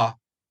Beauvoir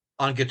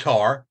on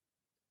guitar.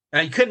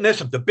 And you couldn't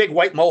miss him, the big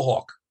white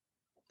mohawk.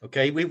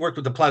 Okay. We worked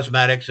with the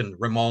Plasmatics and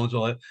Ramones,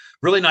 all that.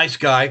 Really nice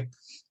guy.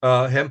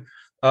 Him.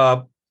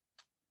 I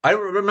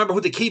don't remember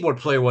who the keyboard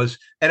player was.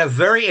 And a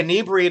very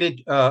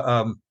inebriated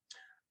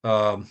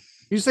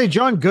you say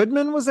John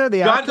Goodman was there?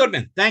 John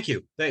Goodman, thank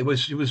you. It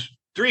was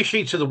 3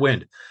 sheets to the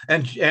wind,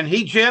 and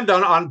he jammed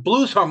on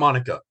blues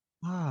harmonica,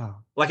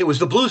 like it was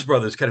the Blues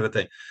Brothers kind of a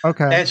thing.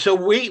 Okay, and so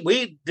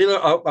we did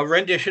a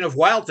rendition of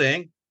Wild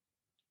Thing,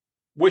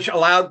 which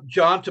allowed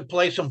John to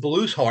play some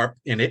blues harp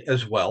in it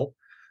as well,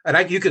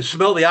 and you could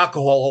smell the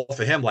alcohol off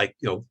of him, like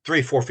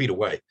 3-4 feet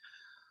away.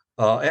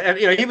 And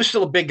he was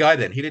still a big guy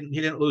then. He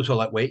didn't lose all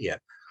that weight yet.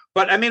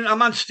 But I mean,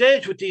 I'm on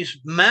stage with these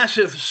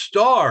massive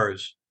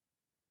stars.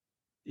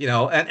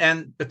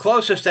 And the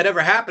closest that ever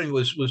happened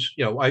was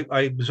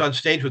I was on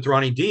stage with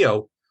Ronnie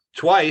Dio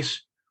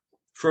twice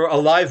for a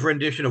live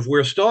rendition of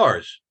We're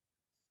Stars.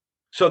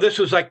 So this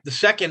was like the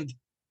second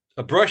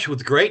brush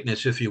with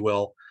greatness, if you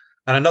will,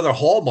 and another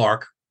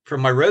hallmark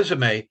from my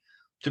resume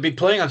to be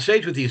playing on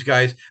stage with these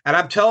guys. And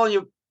I'm telling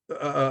you,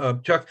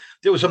 Chuck,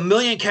 there was 1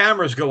 million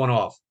cameras going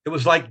off. It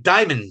was like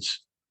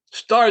diamonds,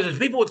 stars, and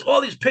people with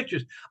all these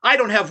pictures. I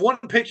don't have one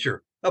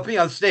picture of me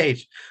on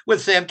stage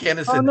with Sam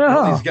Kinison and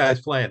all these guys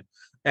playing.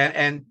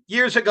 And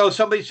years ago,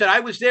 somebody said,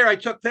 I was there. I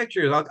took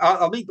pictures.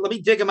 Let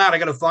me dig them out. I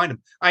got to find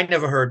them. I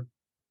never heard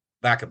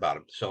back about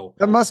him. So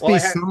that must be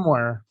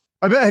somewhere.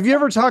 I bet. Have you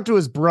ever talked to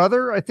his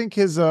brother? I think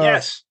his.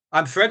 Yes,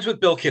 I'm friends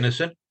with Bill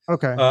Kinnison.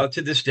 Okay.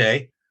 To this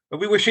day,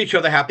 we wish each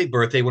other happy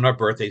birthday when our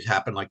birthdays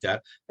happen like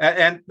that.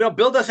 And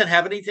Bill doesn't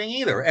have anything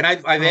either. And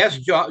I've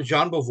asked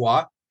Jean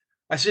Beauvoir.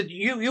 I said,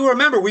 you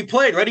remember we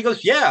played, right? He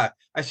goes, yeah.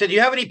 I said, do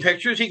you have any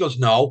pictures? He goes,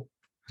 no.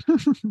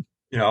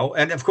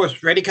 And of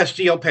course, Randy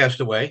Castillo passed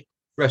away.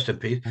 Rest in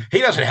peace. He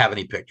doesn't have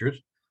any pictures.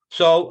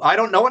 So I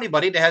don't know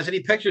anybody that has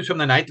any pictures from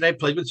the night that I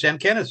played with Sam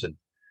Kinison.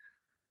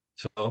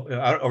 So,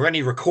 or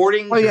any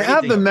recordings. Well, you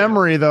have the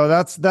memory, though.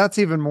 That's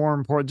even more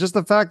important. Just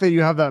the fact that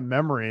you have that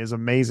memory is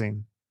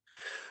amazing.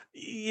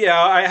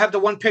 Yeah, I have the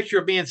one picture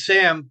of me and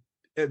Sam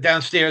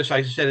downstairs.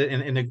 I said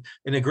in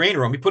the green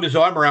room. He put his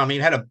arm around me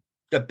and had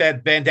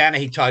the bandana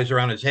he ties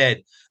around his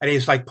head, and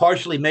he's like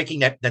partially making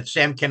that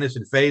Sam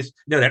Kinison face.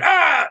 Like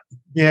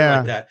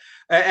that.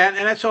 And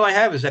that's all I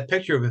have is that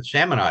picture of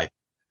Sam and I.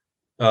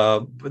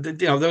 But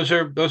those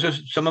are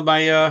some of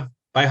my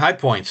high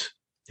points.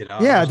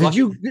 I Yeah, was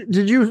lucky.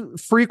 did you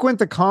frequent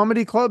the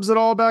comedy clubs at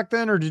all back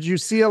then, or did you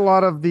see a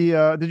lot of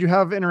the did you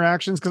have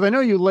interactions? Because I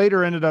know you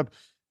later ended up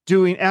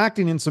doing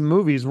acting in some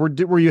movies.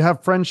 Were you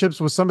have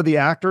friendships with some of the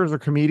actors or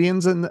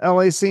comedians in the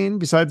LA scene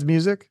besides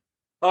music?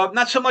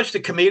 Not so much the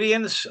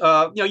comedians.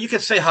 You can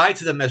say hi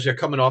to them as they're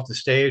coming off the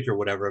stage or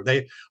whatever.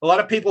 A lot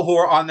of people who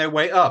are on their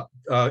way up.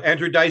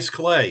 Andrew Dice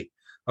Clay,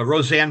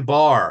 Roseanne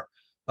Barr,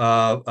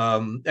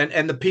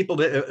 and the people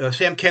that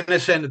Sam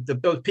Kinison,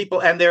 those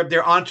people and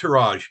their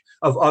entourage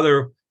of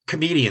other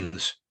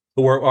comedians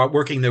who are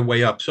working their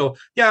way up. So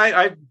yeah,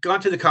 I've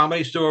gone to the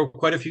Comedy Store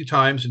quite a few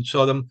times and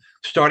saw them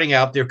starting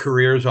out their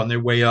careers on their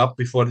way up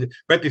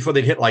right before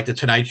they hit like the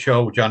Tonight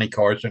Show with Johnny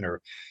Carson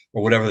or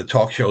whatever the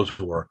talk shows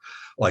were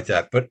like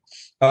that. But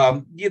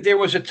there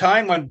was a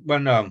time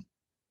when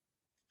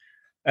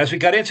as we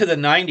got into the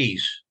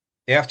 '90s,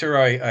 after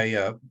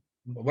I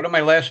one of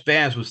my last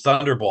bands was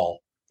Thunderball,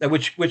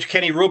 which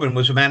Kenny Rubin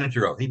was a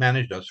manager of. He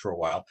managed us for a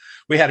while.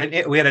 We had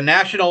a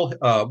national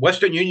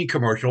Western Union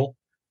commercial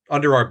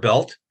under our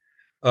belt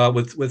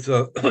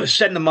with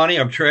send the money.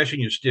 I'm trashing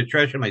you're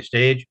trashing my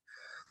stage.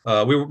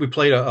 We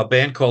played a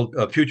band called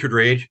Putrid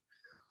Rage,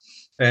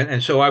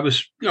 and so I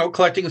was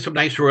collecting some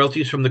nice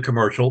royalties from the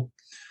commercial.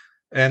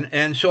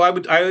 And so I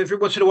every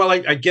once in a while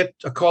I get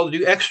a call to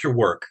do extra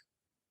work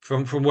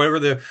from wherever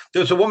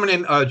there's a woman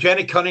in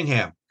Janet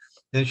Cunningham,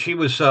 and she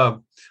was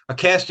a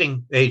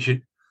casting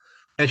agent,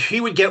 and she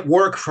would get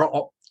work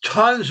for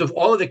tons of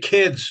all of the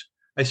kids.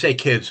 I say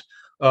kids,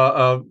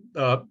 would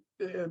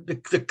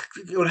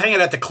hang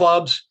out at the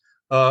clubs.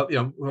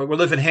 We're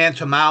living hand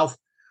to mouth,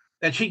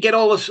 and she'd get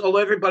all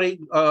everybody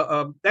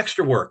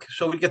extra work.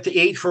 So we'd get to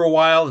eat for a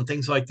while and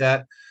things like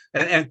that,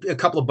 and a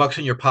couple of bucks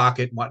in your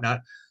pocket and whatnot.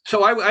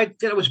 So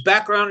it was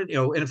background,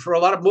 and for a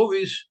lot of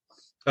movies.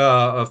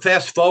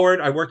 Fast forward,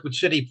 I worked with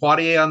Sidney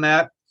Poitier on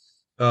that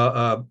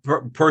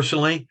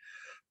personally.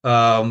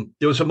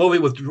 There was a movie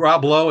with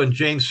Rob Lowe and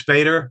James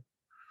Spader.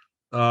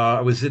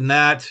 I was in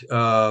that.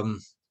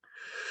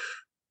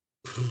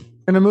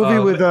 In a movie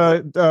with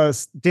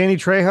Danny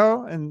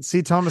Trejo and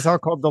C. Thomas Howell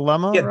called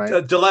Dilemma, yeah,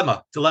 right?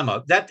 Dilemma.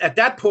 That at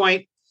that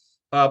point,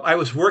 I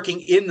was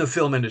working in the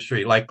film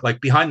industry,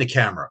 like behind the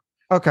camera.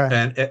 Okay.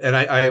 And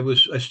I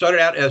started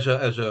out as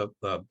a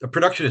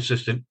production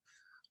assistant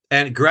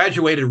and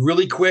graduated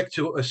really quick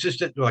to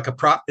assistant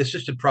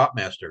prop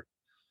master.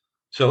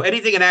 So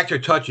anything an actor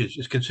touches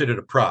is considered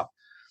a prop.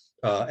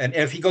 And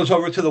if he goes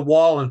over to the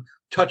wall and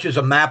touches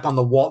a map on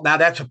the wall, now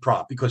that's a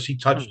prop because he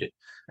touched it.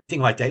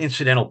 Anything like that,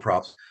 incidental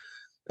props.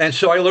 And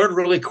so I learned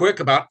really quick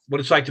about what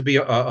it's like to be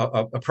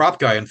a prop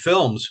guy in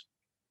films.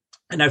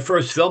 And that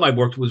first film I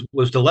worked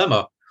was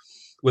Dilemma,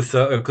 with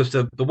because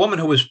the woman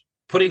who was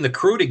putting the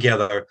crew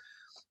together,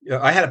 we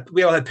all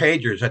had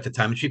pagers at the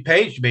time, and she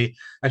paged me,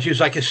 and she was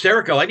like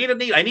hysterical. I need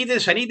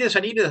this.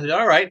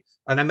 All right,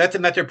 and I met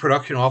them at their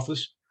production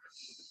office,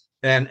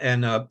 and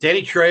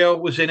Danny Trejo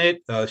was in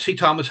it. C.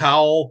 Thomas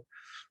Howell,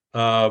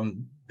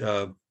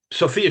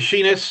 Sophia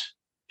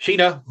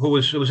Sheena, who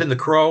was in The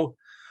Crow.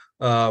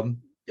 A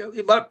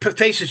lot of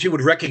faces you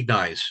would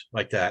recognize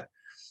like that,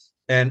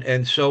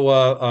 and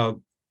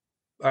so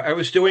I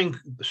was doing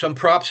some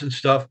props and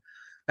stuff.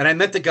 And I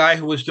met the guy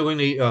who was doing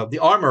the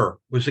armor,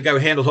 was the guy who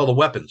handles all the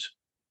weapons,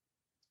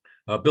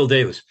 Bill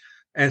Davis.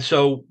 And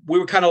so we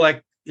were kind of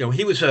like,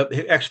 he was a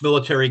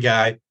ex-military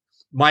guy.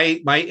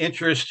 My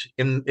interest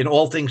in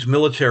all things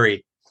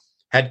military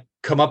had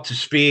come up to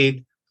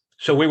speed.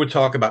 So we would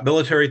talk about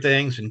military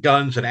things and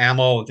guns and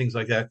ammo and things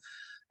like that.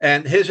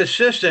 And his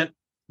assistant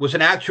was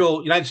an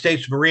actual United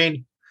States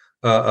Marine,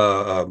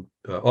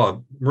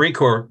 Marine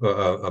Corps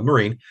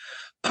Marine.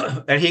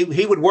 And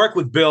he would work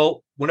with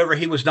Bill whenever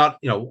he was not,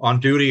 on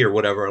duty or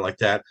whatever like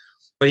that,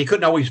 but he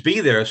couldn't always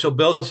be there. So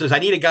Bill says, I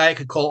need a guy I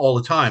could call all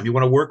the time. You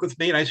want to work with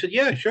me? And I said,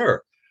 yeah,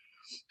 sure.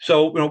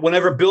 So,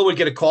 whenever Bill would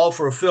get a call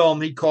for a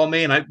film, he'd call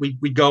me and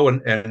we'd go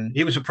and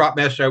he was a prop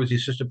master. I was the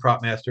assistant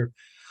prop master.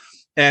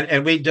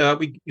 And we'd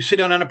sit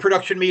down on the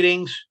production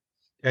meetings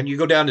and you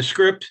go down the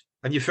script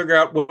and you figure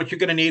out what you're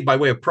going to need by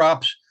way of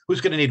props.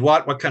 Who's going to need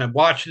what kind of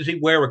watch does he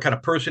wear? What kind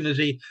of person is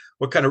he?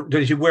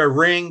 Does he wear a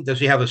ring? Does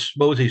he have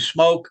does he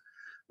smoke?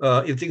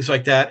 And things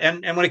like that.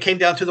 And when it came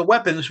down to the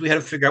weapons, we had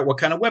to figure out what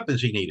kind of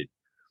weapons he needed.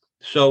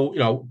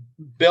 So,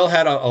 Bill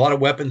had a lot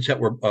of weapons that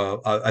were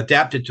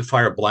adapted to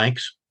fire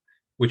blanks,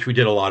 which we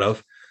did a lot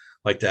of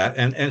like that.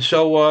 And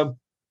so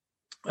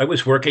I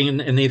was working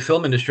in the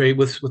film industry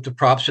with the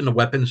props and the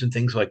weapons and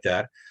things like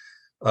that.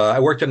 I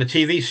worked on a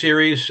TV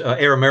series,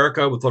 Air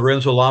America, with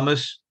Lorenzo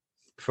Lamas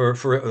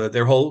for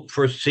their whole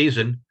first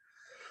season.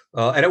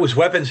 And it was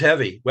weapons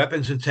heavy,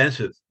 weapons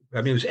intensive.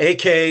 I mean, it was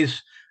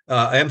AKs,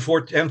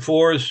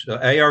 M4s,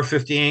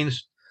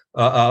 AR-15s,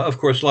 of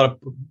course, a lot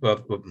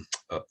of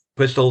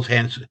pistols,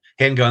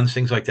 handguns,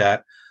 things like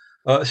that.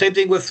 Same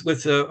thing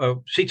with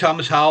C.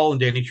 Thomas Howell and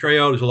Danny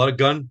Trejo. There's a lot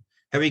of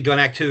heavy gun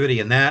activity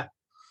in that.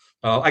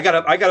 I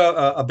got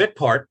a bit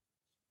part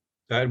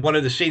in one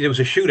of the scenes. There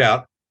was a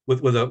shootout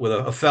with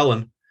a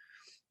felon,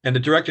 and the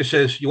director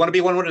says, "You want to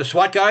be one of the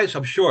SWAT guys?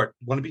 I'm short.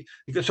 You want to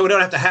be so we don't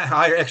have to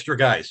hire extra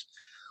guys."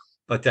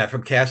 like that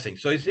from casting.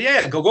 So he said,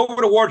 yeah, go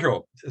over to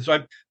wardrobe.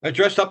 So I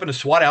dressed up in a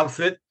SWAT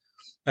outfit,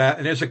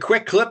 and there's a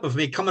quick clip of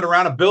me coming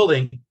around a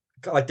building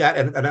like that,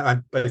 and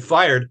I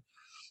fired.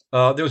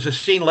 There was a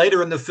scene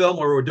later in the film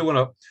where we were doing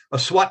a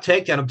SWAT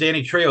takedown of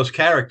Danny Trejo's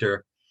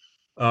character,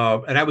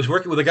 and I was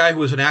working with a guy who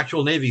was an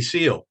actual Navy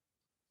SEAL.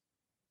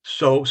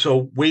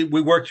 So we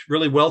worked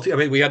really well. I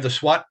mean, we had the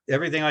SWAT,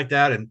 everything like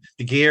that, and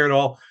the gear and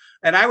all.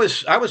 And I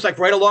was like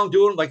right along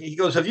doing like he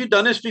goes, "Have you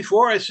done this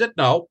before?" I said,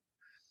 "No."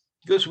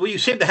 He goes, "Well, you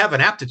seem to have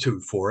an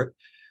aptitude for it,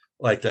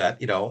 like that,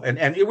 you know."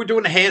 And we're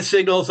doing the hand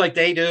signals like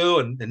they do,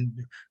 and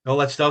all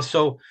that stuff.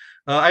 So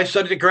I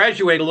started to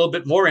graduate a little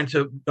bit more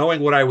into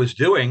knowing what I was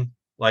doing,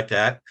 like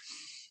that.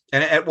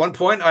 And at one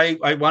point,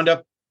 I wound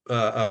up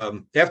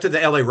after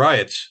the L.A.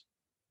 riots,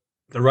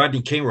 the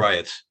Rodney King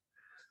riots.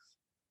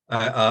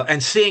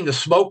 And seeing the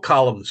smoke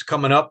columns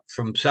coming up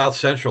from South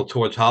Central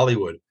towards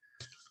Hollywood.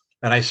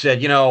 And I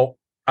said, you know,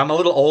 I'm a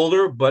little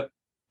older, but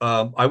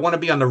I want to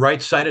be on the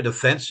right side of the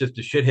fence if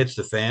the shit hits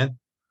the fan.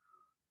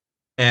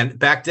 And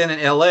back then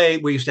in LA,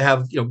 we used to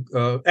have,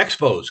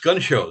 expos, gun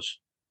shows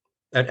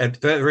at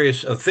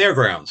various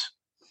fairgrounds.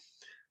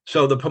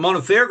 So the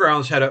Pomona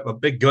Fairgrounds had a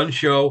big gun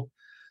show.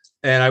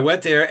 And I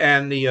went there,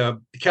 and the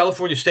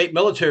California State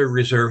Military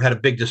Reserve had a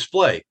big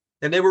display,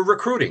 and they were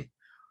recruiting.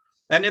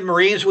 And the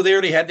Marines were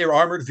there. They had their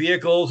armored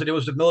vehicles, and it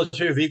was the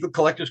military vehicle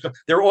collectors.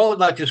 They were all in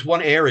like this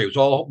one area. It was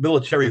all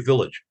military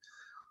village.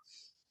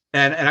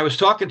 And I was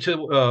talking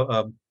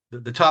to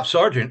the top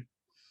sergeant.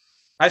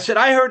 I said,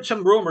 I heard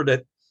some rumor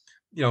that,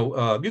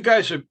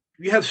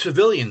 you have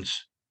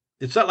civilians.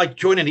 It's not like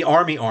joining the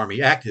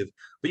army active,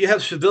 but you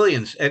have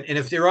civilians. And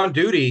if they're on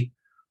duty,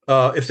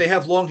 if they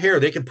have long hair,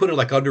 they can put it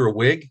like under a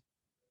wig.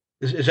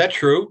 Is that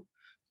true?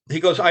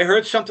 He goes, I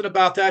heard something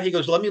about that. He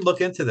goes, let me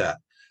look into that.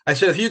 I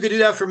said, if you could do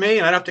that for me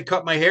and I don't have to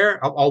cut my hair,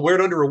 I'll wear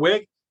it under a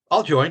wig.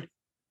 I'll join.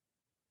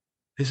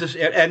 He says,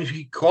 and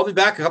he called me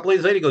back a couple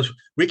days later. He goes,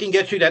 we can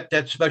get you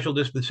that special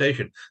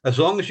dispensation. As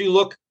long as you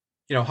look,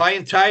 high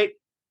and tight,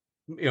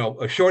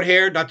 a short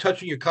hair, not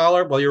touching your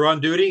collar while you're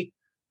on duty,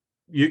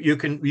 you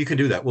can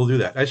do that. We'll do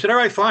that. I said, all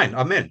right, fine.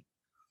 I'm in.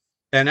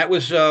 And that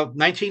was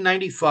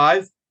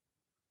 1995.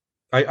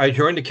 I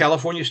joined the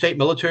California State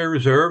Military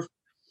Reserve,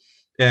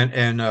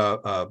 and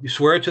you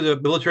swear to the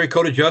Military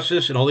Code of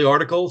Justice and all the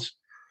articles.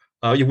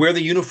 You wear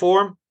the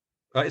uniform.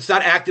 It's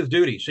not active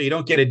duty, so you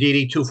don't get a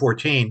DD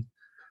 214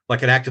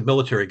 like an active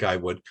military guy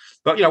would.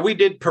 But we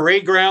did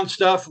parade ground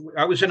stuff.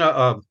 I was in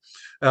a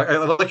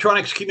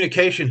electronics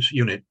communications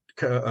unit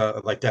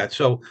like that.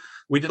 So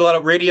we did a lot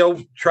of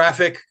radio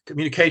traffic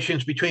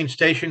communications between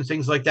stations,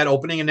 things like that,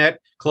 opening a net,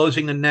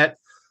 closing the net,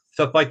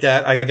 stuff like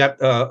that. I got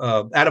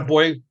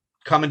attaboy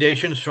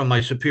commendations from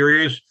my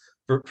superiors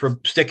for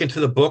sticking to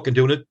the book and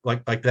doing it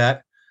like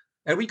that.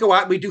 And we go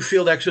out and we do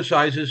field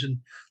exercises and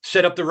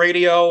set up the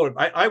radio.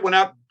 I went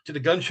out to the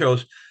gun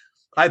shows.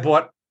 I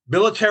bought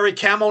military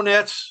camo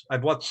nets. I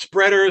bought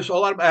spreaders.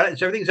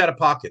 Everything's out of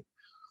pocket.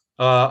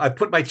 I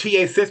put my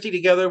TA-50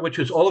 together, which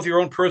was all of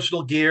your own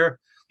personal gear,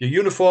 your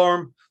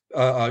uniform,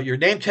 your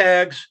name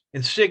tags,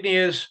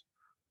 insignias,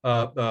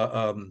 your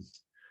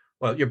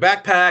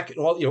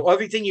backpack,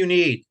 everything you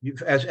need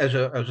as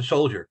a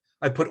soldier.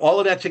 I put all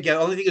of that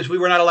together. Only thing is we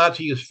were not allowed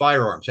to use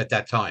firearms at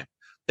that time.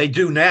 They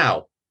do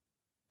now,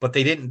 but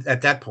they didn't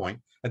at that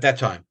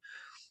time.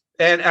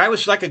 And I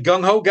was like a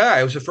gung-ho guy.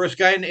 I was the first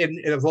guy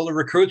of all the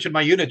recruits in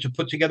my unit to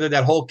put together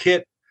that whole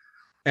kit.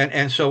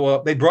 And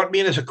so they brought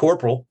me in as a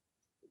corporal,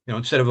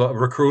 instead of a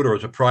recruit or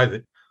as a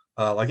private.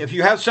 Like if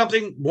you have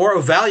something more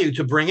of value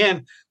to bring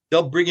in,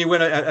 they'll bring you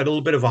in at a little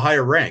bit of a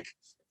higher rank.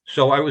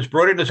 So I was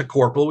brought in as a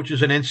corporal, which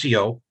is an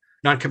NCO,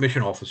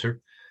 non-commissioned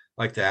officer,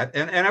 like that.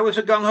 And I was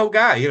a gung-ho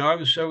guy. I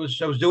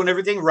was doing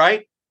everything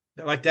right,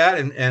 like that,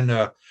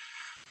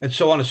 and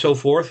so on and so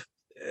forth.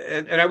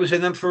 And I was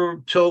in them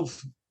from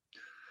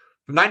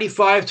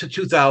 95 to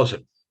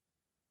 2000,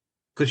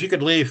 because you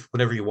could leave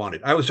whenever you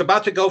wanted. I was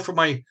about to go for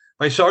my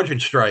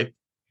sergeant stripe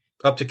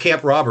up to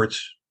Camp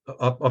Roberts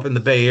up in the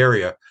Bay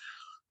Area,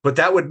 but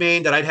that would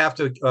mean that I'd have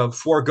to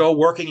forego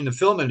working in the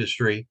film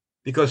industry,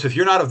 because if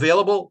you're not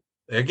available,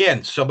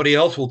 again, somebody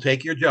else will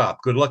take your job.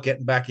 Good luck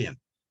getting back in.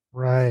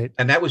 Right.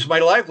 And that was my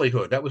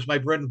livelihood. That was my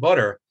bread and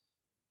butter.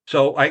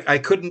 So I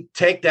couldn't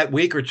take that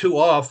week or two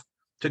off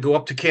to go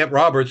up to Camp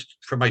Roberts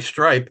for my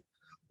stripe.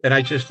 And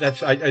I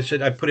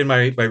said, I put in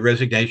my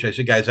resignation. I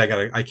said, guys,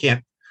 I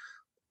can't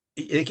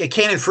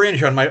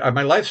infringe on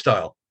my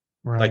lifestyle,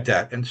 right, like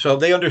that. And so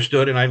they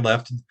understood, and I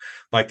left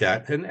like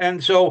that.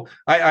 And so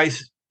I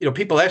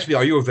people ask me,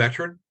 are you a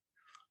veteran?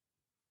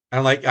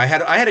 And like, I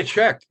had a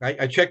check.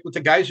 I checked with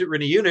the guys that were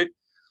in the unit.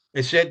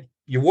 They said,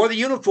 you wore the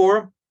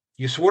uniform,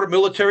 you swore to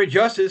military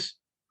justice.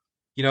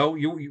 We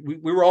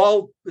were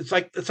all, it's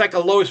like a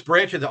lowest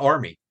branch of the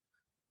Army.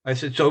 I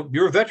said, so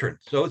you're a veteran.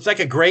 So it's like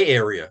a gray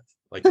area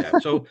like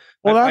that. So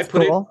well, that's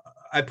cool.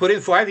 I put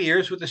in 5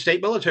 years with the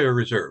State Military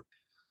Reserve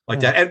like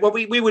that. And what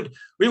we would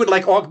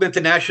like augment the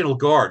National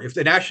Guard. If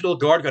the National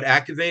Guard got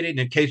activated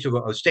in case of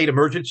a state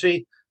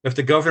emergency, if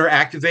the governor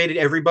activated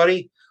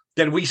everybody,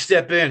 then we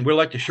step in. We're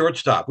like the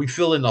shortstop. We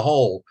fill in the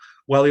hole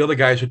while the other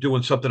guys are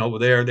doing something over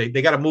there.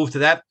 They got to move to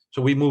that,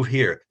 so we move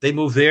here. They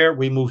move there,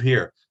 we move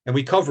here, and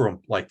we cover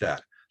them like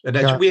that. And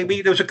that's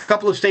Gotcha. there was a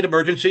couple of state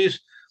emergencies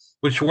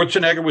when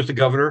Schwarzenegger was the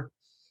governor,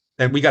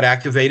 and we got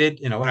activated.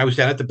 And I was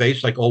down at the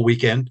base like all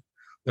weekend,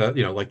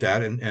 like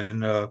that,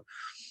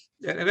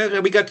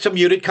 and we got some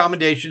unit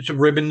commendations, some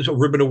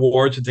ribbon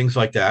awards, and things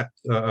like that,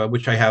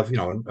 which I have.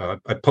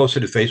 I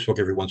posted to Facebook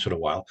every once in a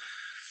while.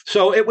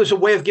 So it was a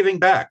way of giving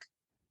back.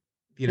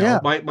 Yeah.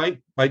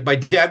 My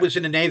dad was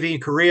in the Navy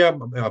in Korea.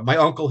 My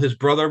uncle, his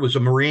brother, was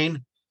a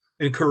Marine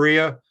in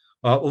Korea.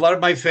 A lot of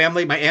my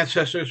family, my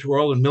ancestors were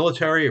all in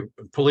military or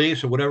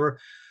police or whatever.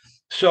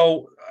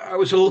 So I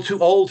was a little too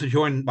old to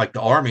join like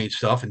the army and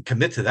stuff and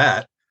commit to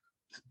that.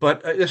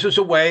 But this was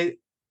a way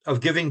of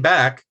giving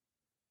back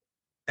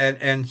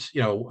and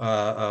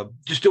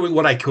just doing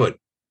what I could.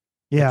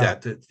 Yeah.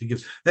 To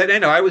give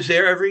that. I was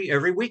there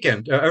every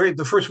weekend,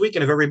 the first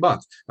weekend of every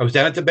month. I was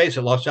down at the base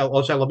at Los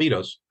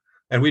Alamitos,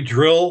 and we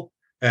drill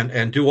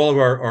and do all of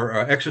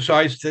our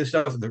exercise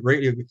stuff, the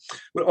radio,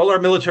 all our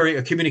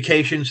military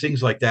communications,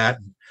 things like that,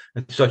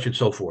 and such and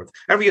so forth.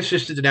 And we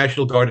assisted the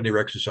National Guard in their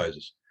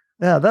exercises.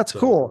 Yeah, that's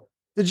cool.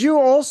 Did you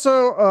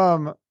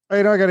also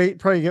I know I gotta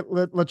probably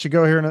let you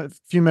go here in a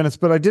few minutes,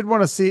 but I did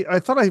want to see, I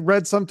thought I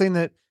read something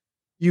that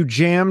you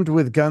jammed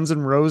with Guns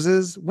N'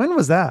 Roses. When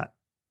was that?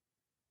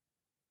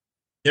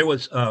 There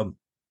was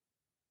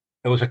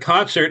a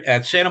concert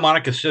at Santa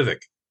Monica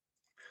Civic,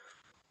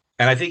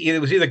 and I think it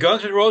was either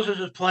Guns N' Roses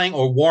was playing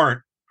or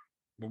Warrant.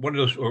 One of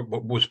those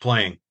was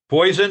playing.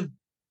 Poison,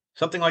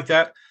 something like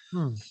that.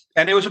 And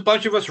there was a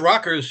bunch of us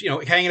rockers,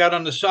 hanging out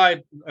on the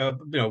side, by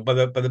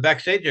the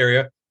backstage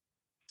area,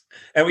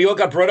 and we all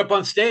got brought up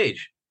on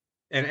stage,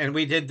 and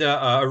we did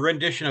a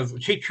rendition of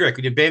Cheap Trick.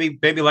 We did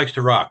 "Baby Likes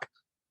to Rock,"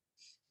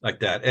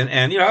 like that,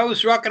 and I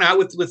was rocking out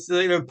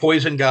with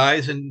Poison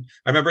guys, and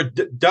I remember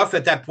Duff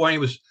at that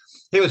point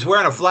he was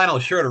wearing a flannel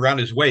shirt around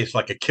his waist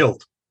like a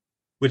kilt,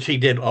 which he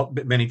did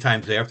many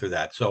times after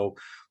that. So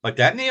like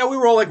that, and we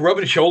were all like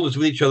rubbing shoulders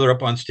with each other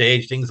up on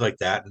stage, things like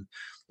that,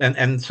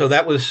 and so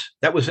that was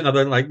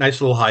another like nice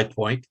little high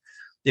point,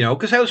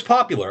 because I was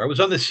popular. I was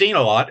on the scene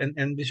a lot,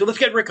 and we said, let's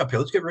get Rick up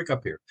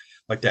here,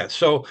 like that.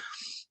 So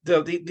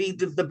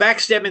the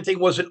backstabbing thing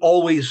wasn't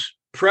always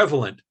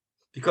prevalent,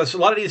 because a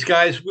lot of these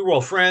guys, we were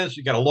all friends,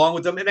 we got along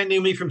with them, and they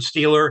knew me from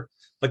Steeler,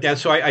 like that.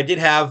 So I did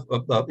have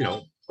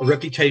a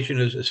reputation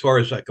as far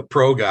as like a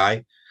pro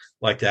guy,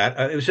 like that.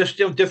 It was just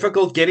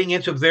difficult getting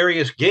into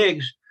various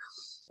gigs.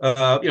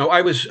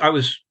 I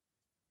was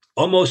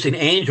almost an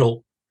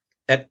Angel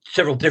at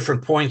several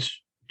different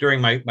points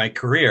during my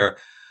career,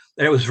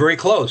 and it was very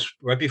close.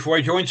 Right before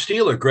I joined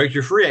Steeler, Greg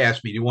Giuffria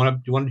asked me, "Do you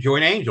want to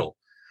join Angel?"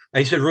 And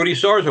he said Rudy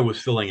Sarzo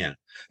was filling in. And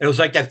it was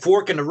like that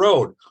fork in the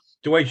road.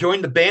 Do I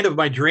join the band of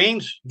my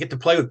dreams, get to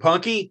play with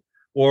Punky,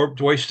 or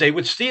do I stay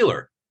with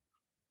Steeler?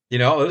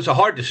 It was a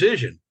hard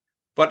decision,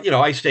 but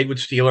I stayed with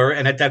Steeler,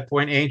 and at that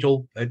point,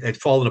 Angel had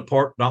fallen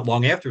apart not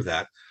long after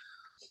that.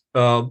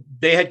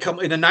 They had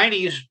come in the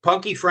 '90s.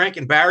 Punky, Frank,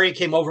 and Barry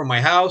came over to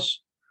my house.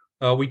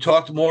 We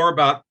talked more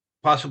about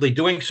possibly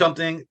doing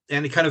something,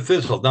 and it kind of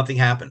fizzled. Nothing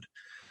happened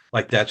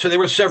like that. So there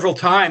were several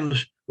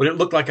times when it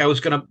looked like I was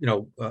going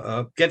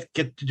to, get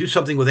to do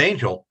something with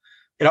Angel,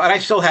 and I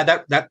still had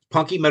that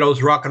Punky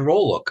Meadows rock and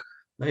roll look.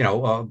 I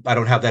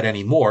don't have that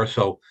anymore.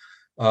 So,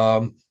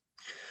 it's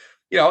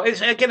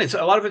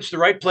a lot of it's the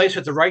right place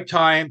at the right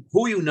time.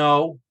 Who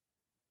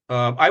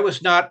I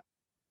was not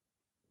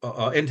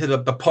into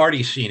the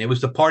party scene. It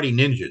was the party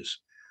ninjas,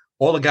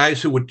 all the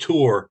guys who would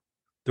tour.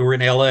 They were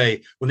in LA.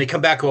 When they come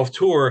back off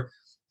tour,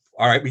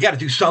 all right, we got to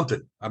do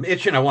something. I'm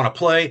itching. I want to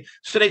play.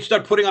 So they'd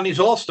start putting on these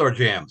all-star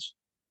jams.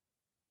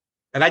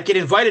 And I'd get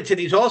invited to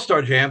these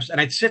all-star jams,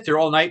 and I'd sit there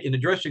all night in the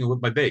dressing room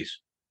with my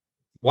bass,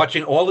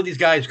 watching all of these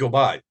guys go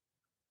by.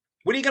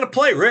 When are you going to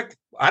play, Rick?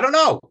 I don't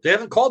know. They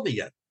haven't called me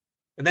yet.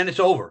 And then it's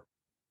over.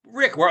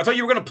 Rick, I thought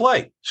you were going to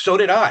play. So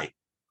did I.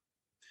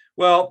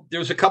 Well, there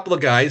was a couple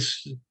of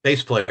guys,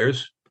 bass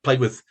players, played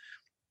with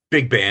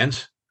big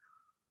bands,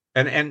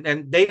 and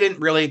they didn't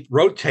really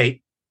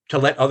rotate to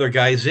let other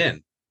guys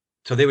in.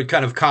 So they would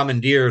kind of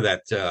commandeer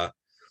that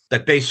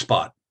bass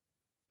spot.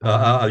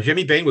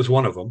 Jimmy Bain was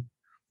one of them.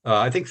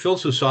 I think Phil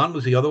Susan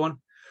was the other one.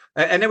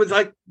 And it was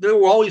like, they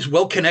were always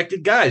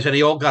well-connected guys, and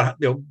they all got,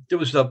 there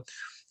was the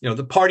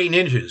party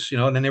ninjas,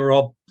 and then they were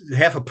all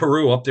half of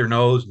Peru up their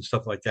nose and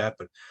stuff like that.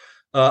 But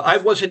I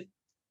wasn't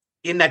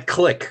in that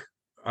clique.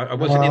 I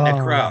wasn't in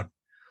that crowd.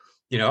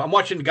 I'm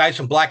watching the guys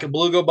from Black and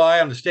Blue go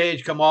by on the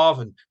stage, come off,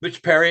 and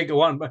Rich Perry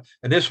go on,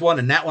 and this one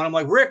and that one. I'm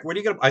like, Rick, where are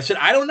you going? I said,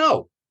 I don't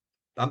know.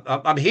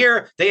 I'm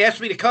here. They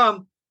asked me to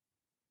come,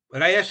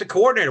 and I asked the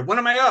coordinator, when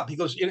am I up? He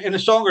goes, in a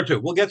song or two,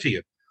 we'll get to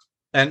you.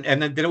 And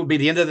then it would be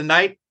the end of the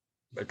night.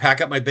 I'd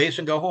pack up my bass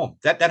and go home.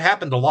 That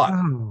happened a lot.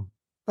 Oh,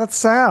 that's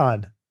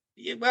sad.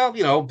 Yeah, well,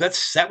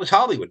 that was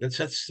Hollywood.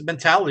 That's the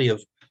mentality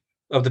of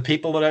the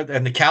people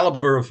and the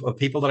caliber of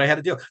people that I had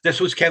to deal. This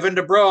was Kevin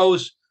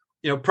DeBro's,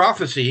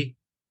 prophecy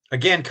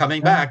again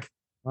coming back.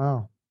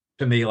 Wow.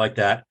 To me like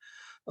that.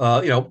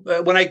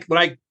 When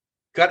I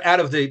got out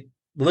of the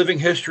living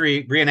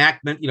history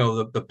reenactment,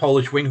 the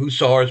Polish wing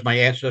hussars, my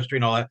ancestry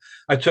and all that.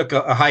 I took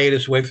a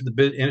hiatus away from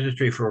the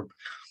industry for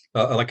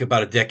like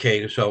about a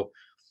decade or so.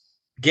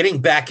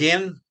 Getting back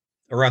in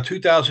around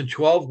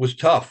 2012 was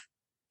tough.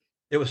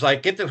 It was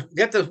like get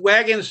the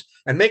wagons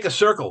and make a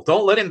circle.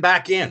 Don't let him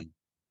back in.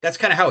 That's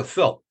kind of how it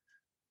felt.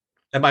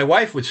 And my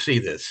wife would see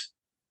this,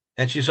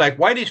 and she's like,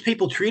 "Why are these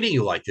people treating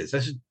you like this?" I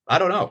said, "I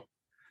don't know.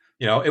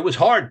 It was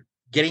hard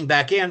getting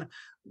back in.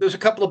 There's a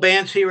couple of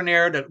bands here and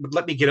there that would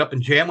let me get up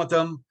and jam with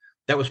them.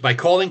 That was my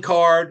calling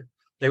card.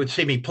 They would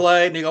see me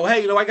play, and they go,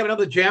 "Hey, I got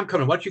another jam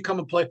coming. Why don't you come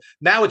and play?"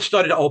 Now it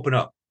started to open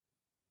up,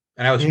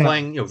 and I was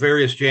playing,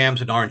 various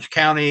jams in Orange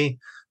County,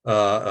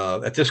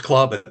 at this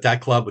club, at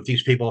that club with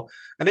these people,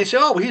 and they say,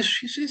 "Oh,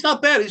 he's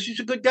not bad. He's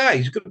a good guy.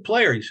 He's a good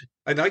player.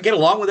 I get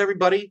along with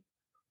everybody.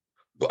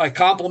 I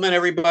compliment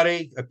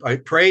everybody. I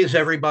praise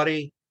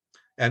everybody,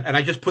 and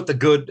I just put the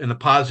good and the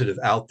positive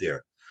out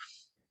there.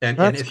 And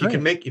if you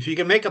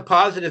can make a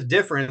positive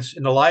difference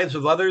in the lives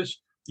of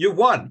others, you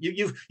won.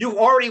 You've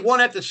already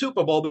won at the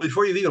Super Bowl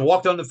before you've even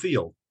walked on the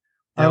field.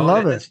 I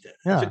love it.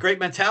 It's a great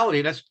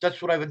mentality.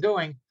 That's what I've been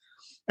doing.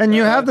 And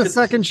you have the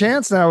second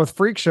chance now with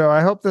Freakshow.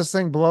 I hope this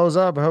thing blows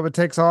up. I hope it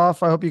takes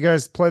off. I hope you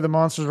guys play the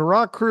Monsters of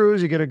Rock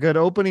cruise. You get a good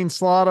opening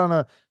slot on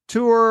a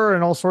tour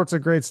and all sorts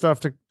of great stuff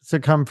to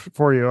come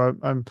for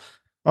you.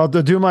 I'll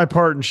do my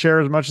part and share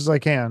as much as I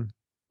can.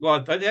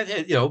 Well,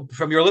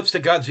 from your lips to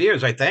God's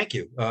ears, I thank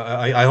you.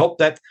 I hope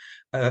that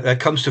that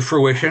comes to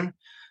fruition,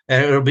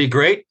 and it'll be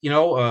great. When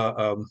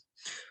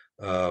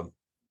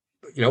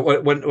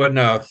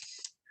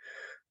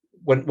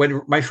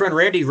my friend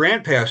Randy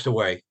Rand passed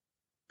away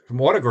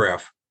from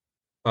Autograph,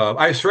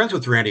 I was friends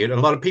with Randy, and a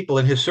lot of people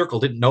in his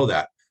circle didn't know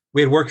that.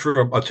 We had worked for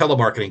a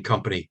telemarketing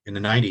company in the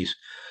 90s,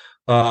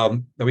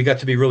 and we got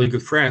to be really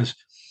good friends.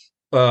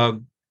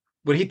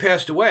 When he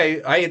passed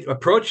away, I had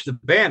approached the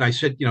band. I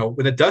said,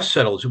 when the dust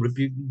settles, would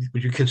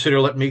you consider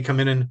letting me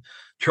come in and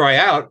try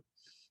out?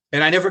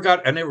 And I never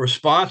got any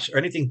response or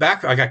anything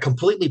back. I got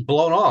completely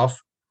blown off.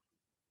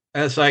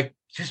 And it's like,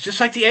 just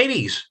like the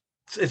 80s.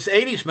 It's the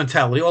 80s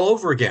mentality all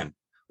over again.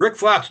 Rick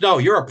Fox, no,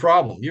 you're a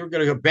problem. You're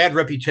going to have a bad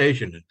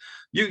reputation.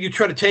 You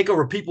try to take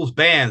over people's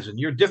bands, and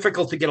you're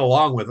difficult to get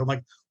along with. I'm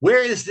like,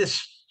 where is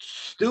this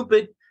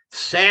stupid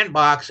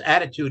sandbox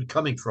attitude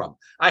coming from?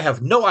 I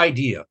have no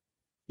idea,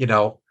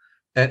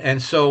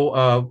 And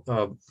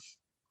so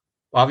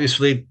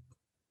obviously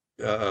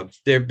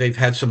they've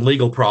had some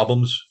legal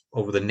problems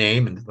over the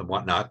name and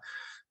whatnot.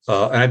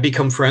 And I've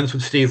become friends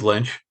with Steve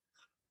Lynch.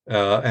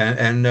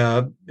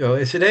 I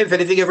said, hey, if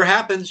anything ever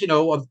happens,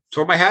 I'll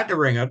throw my hat in the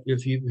ring.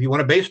 If you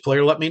want a bass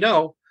player, let me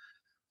know.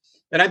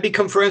 And I've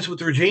become friends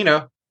with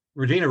Regina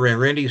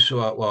Rand, Randy's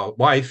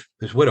wife,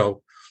 his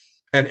widow.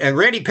 And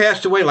Randy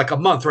passed away like a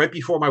month right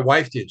before my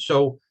wife did.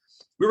 So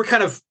we were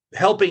kind of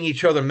helping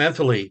each other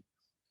mentally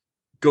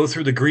go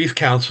through the grief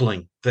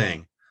counseling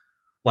thing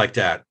like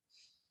that.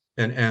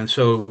 And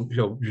so,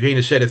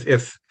 Regina said,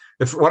 if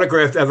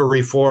Autograph ever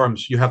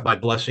reforms, you have my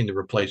blessing to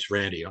replace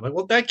Randy. I'm like,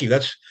 well, thank you.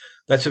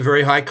 That's a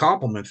very high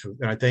compliment,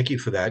 and I thank you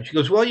for that. She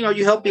goes, well,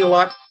 you helped me a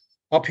lot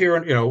up here,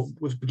 and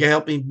with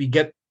helping me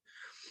get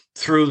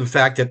through the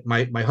fact that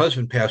my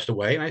husband passed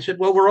away. And I said,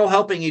 well, we're all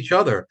helping each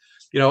other.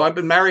 I've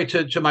been married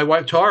to my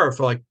wife Tara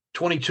for like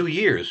 22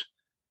 years.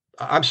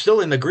 I'm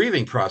still in the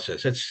grieving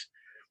process.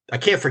 I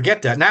can't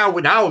forget that. Now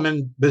I'm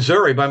in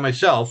Missouri by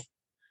myself.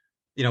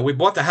 We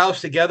bought the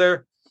house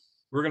together.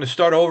 We're going to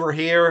start over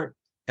here.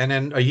 And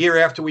then a year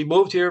after we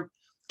moved here,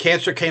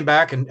 cancer came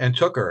back and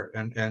took her.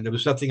 And there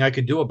was nothing I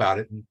could do about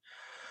it. And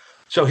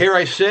so here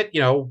I sit,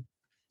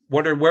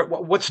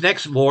 what's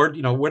next, Lord?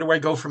 Where do I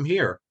go from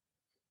here?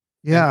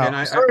 Yeah,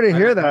 I'm sorry to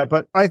hear that,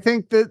 but I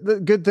think that the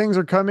good things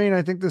are coming.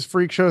 I think this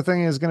Freak Show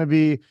thing is going to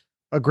be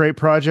a great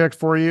project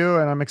for you.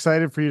 And I'm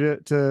excited for you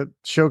to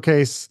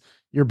showcase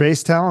your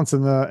bass talents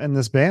in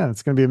this band.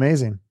 It's going to be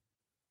amazing.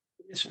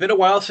 It's been a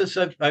while since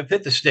I've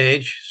hit the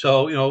stage,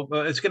 so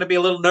it's going to be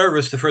a little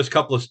nervous the first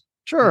couple of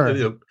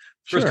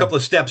couple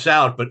of steps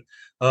out. But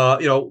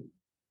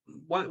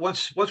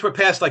once we're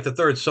past like the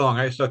third song,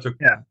 I start to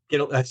get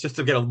a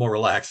little more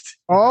relaxed.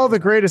 All the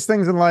greatest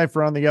things in life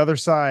are on the other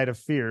side of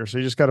fear, so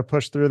you just got to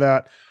push through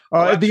that.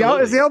 Is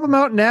the album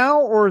out now,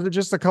 or is it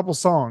just a couple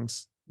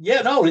songs?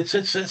 Yeah, no, it's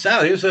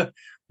out. There's a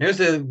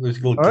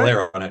little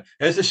glare on it.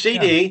 There's a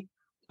CD.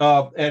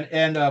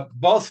 And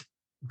both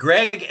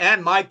Greg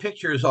and my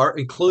pictures are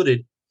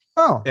included.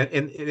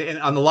 In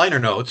on the liner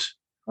notes.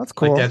 That's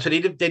cool. Like that. So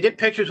they did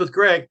pictures with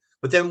Greg,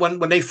 but then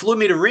when they flew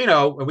me to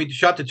Reno and we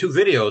shot the two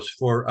videos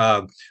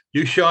for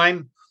You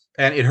Shine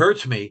and It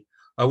Hurts Me,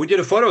 we did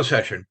a photo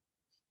session,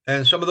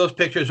 and some of those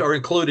pictures are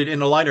included in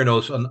the liner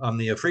notes on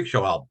the Freak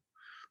Show album,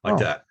 like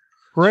that.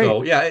 Great.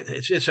 So yeah,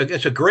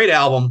 it's a great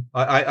album.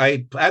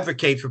 I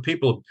advocate for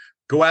people to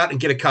go out and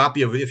get a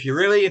copy of it if you're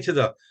really into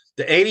the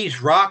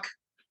 80s rock.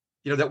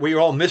 That we're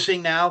all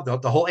missing now.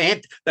 The whole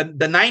the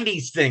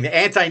 90s thing, the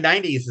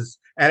anti-90s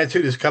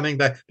attitude is coming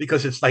back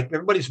because it's like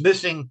everybody's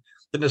missing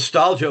the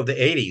nostalgia of the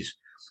 80s.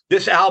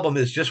 This album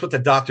is just what the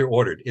doctor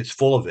ordered. It's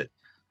full of it.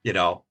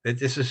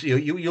 This is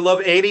you love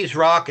 80s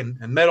rock and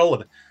metal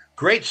and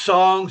great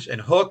songs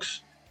and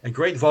hooks and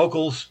great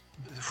vocals.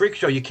 Freak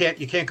Show, you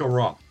can't go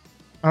wrong.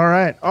 All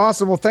right.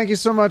 Awesome. Well, thank you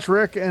so much,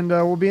 Rick, and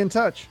we'll be in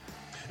touch.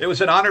 It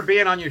was an honor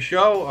being on your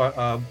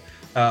show.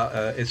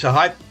 It's a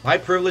high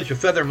privilege, a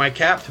feather in my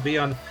cap to be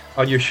on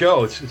your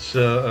show. It's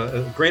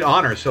a great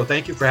honor. So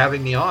thank you for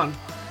having me on.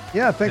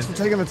 Yeah, thanks for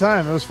taking the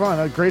time. It was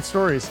fun. Great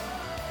stories.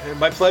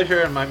 My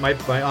pleasure and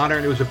my honor,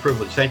 and it was a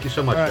privilege. Thank you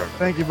so much, right,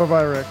 thank you.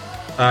 Bye-bye, Rick.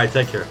 All right,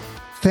 take care.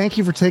 Thank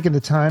you for taking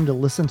the time to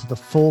listen to the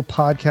full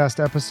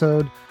podcast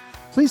episode.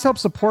 Please help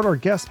support our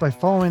guests by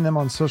following them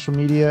on social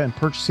media and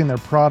purchasing their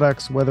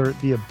products, whether it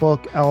be a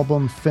book,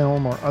 album,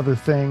 film, or other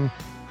thing.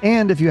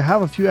 And if you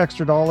have a few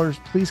extra dollars,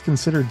 please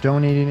consider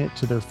donating it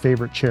to their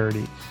favorite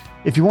charity.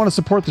 If you want to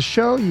support the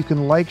show, you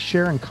can like,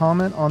 share, and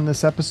comment on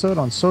this episode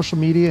on social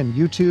media and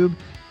YouTube.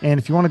 And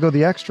if you want to go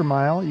the extra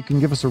mile, you can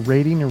give us a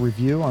rating or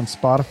review on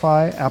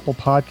Spotify, Apple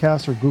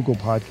Podcasts, or Google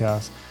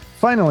Podcasts.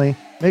 Finally,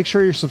 make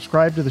sure you're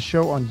subscribed to the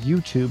show on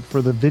YouTube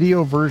for the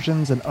video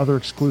versions and other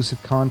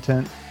exclusive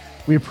content.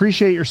 We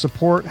appreciate your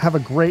support. Have a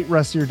great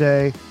rest of your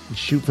day and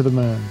shoot for the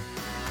moon.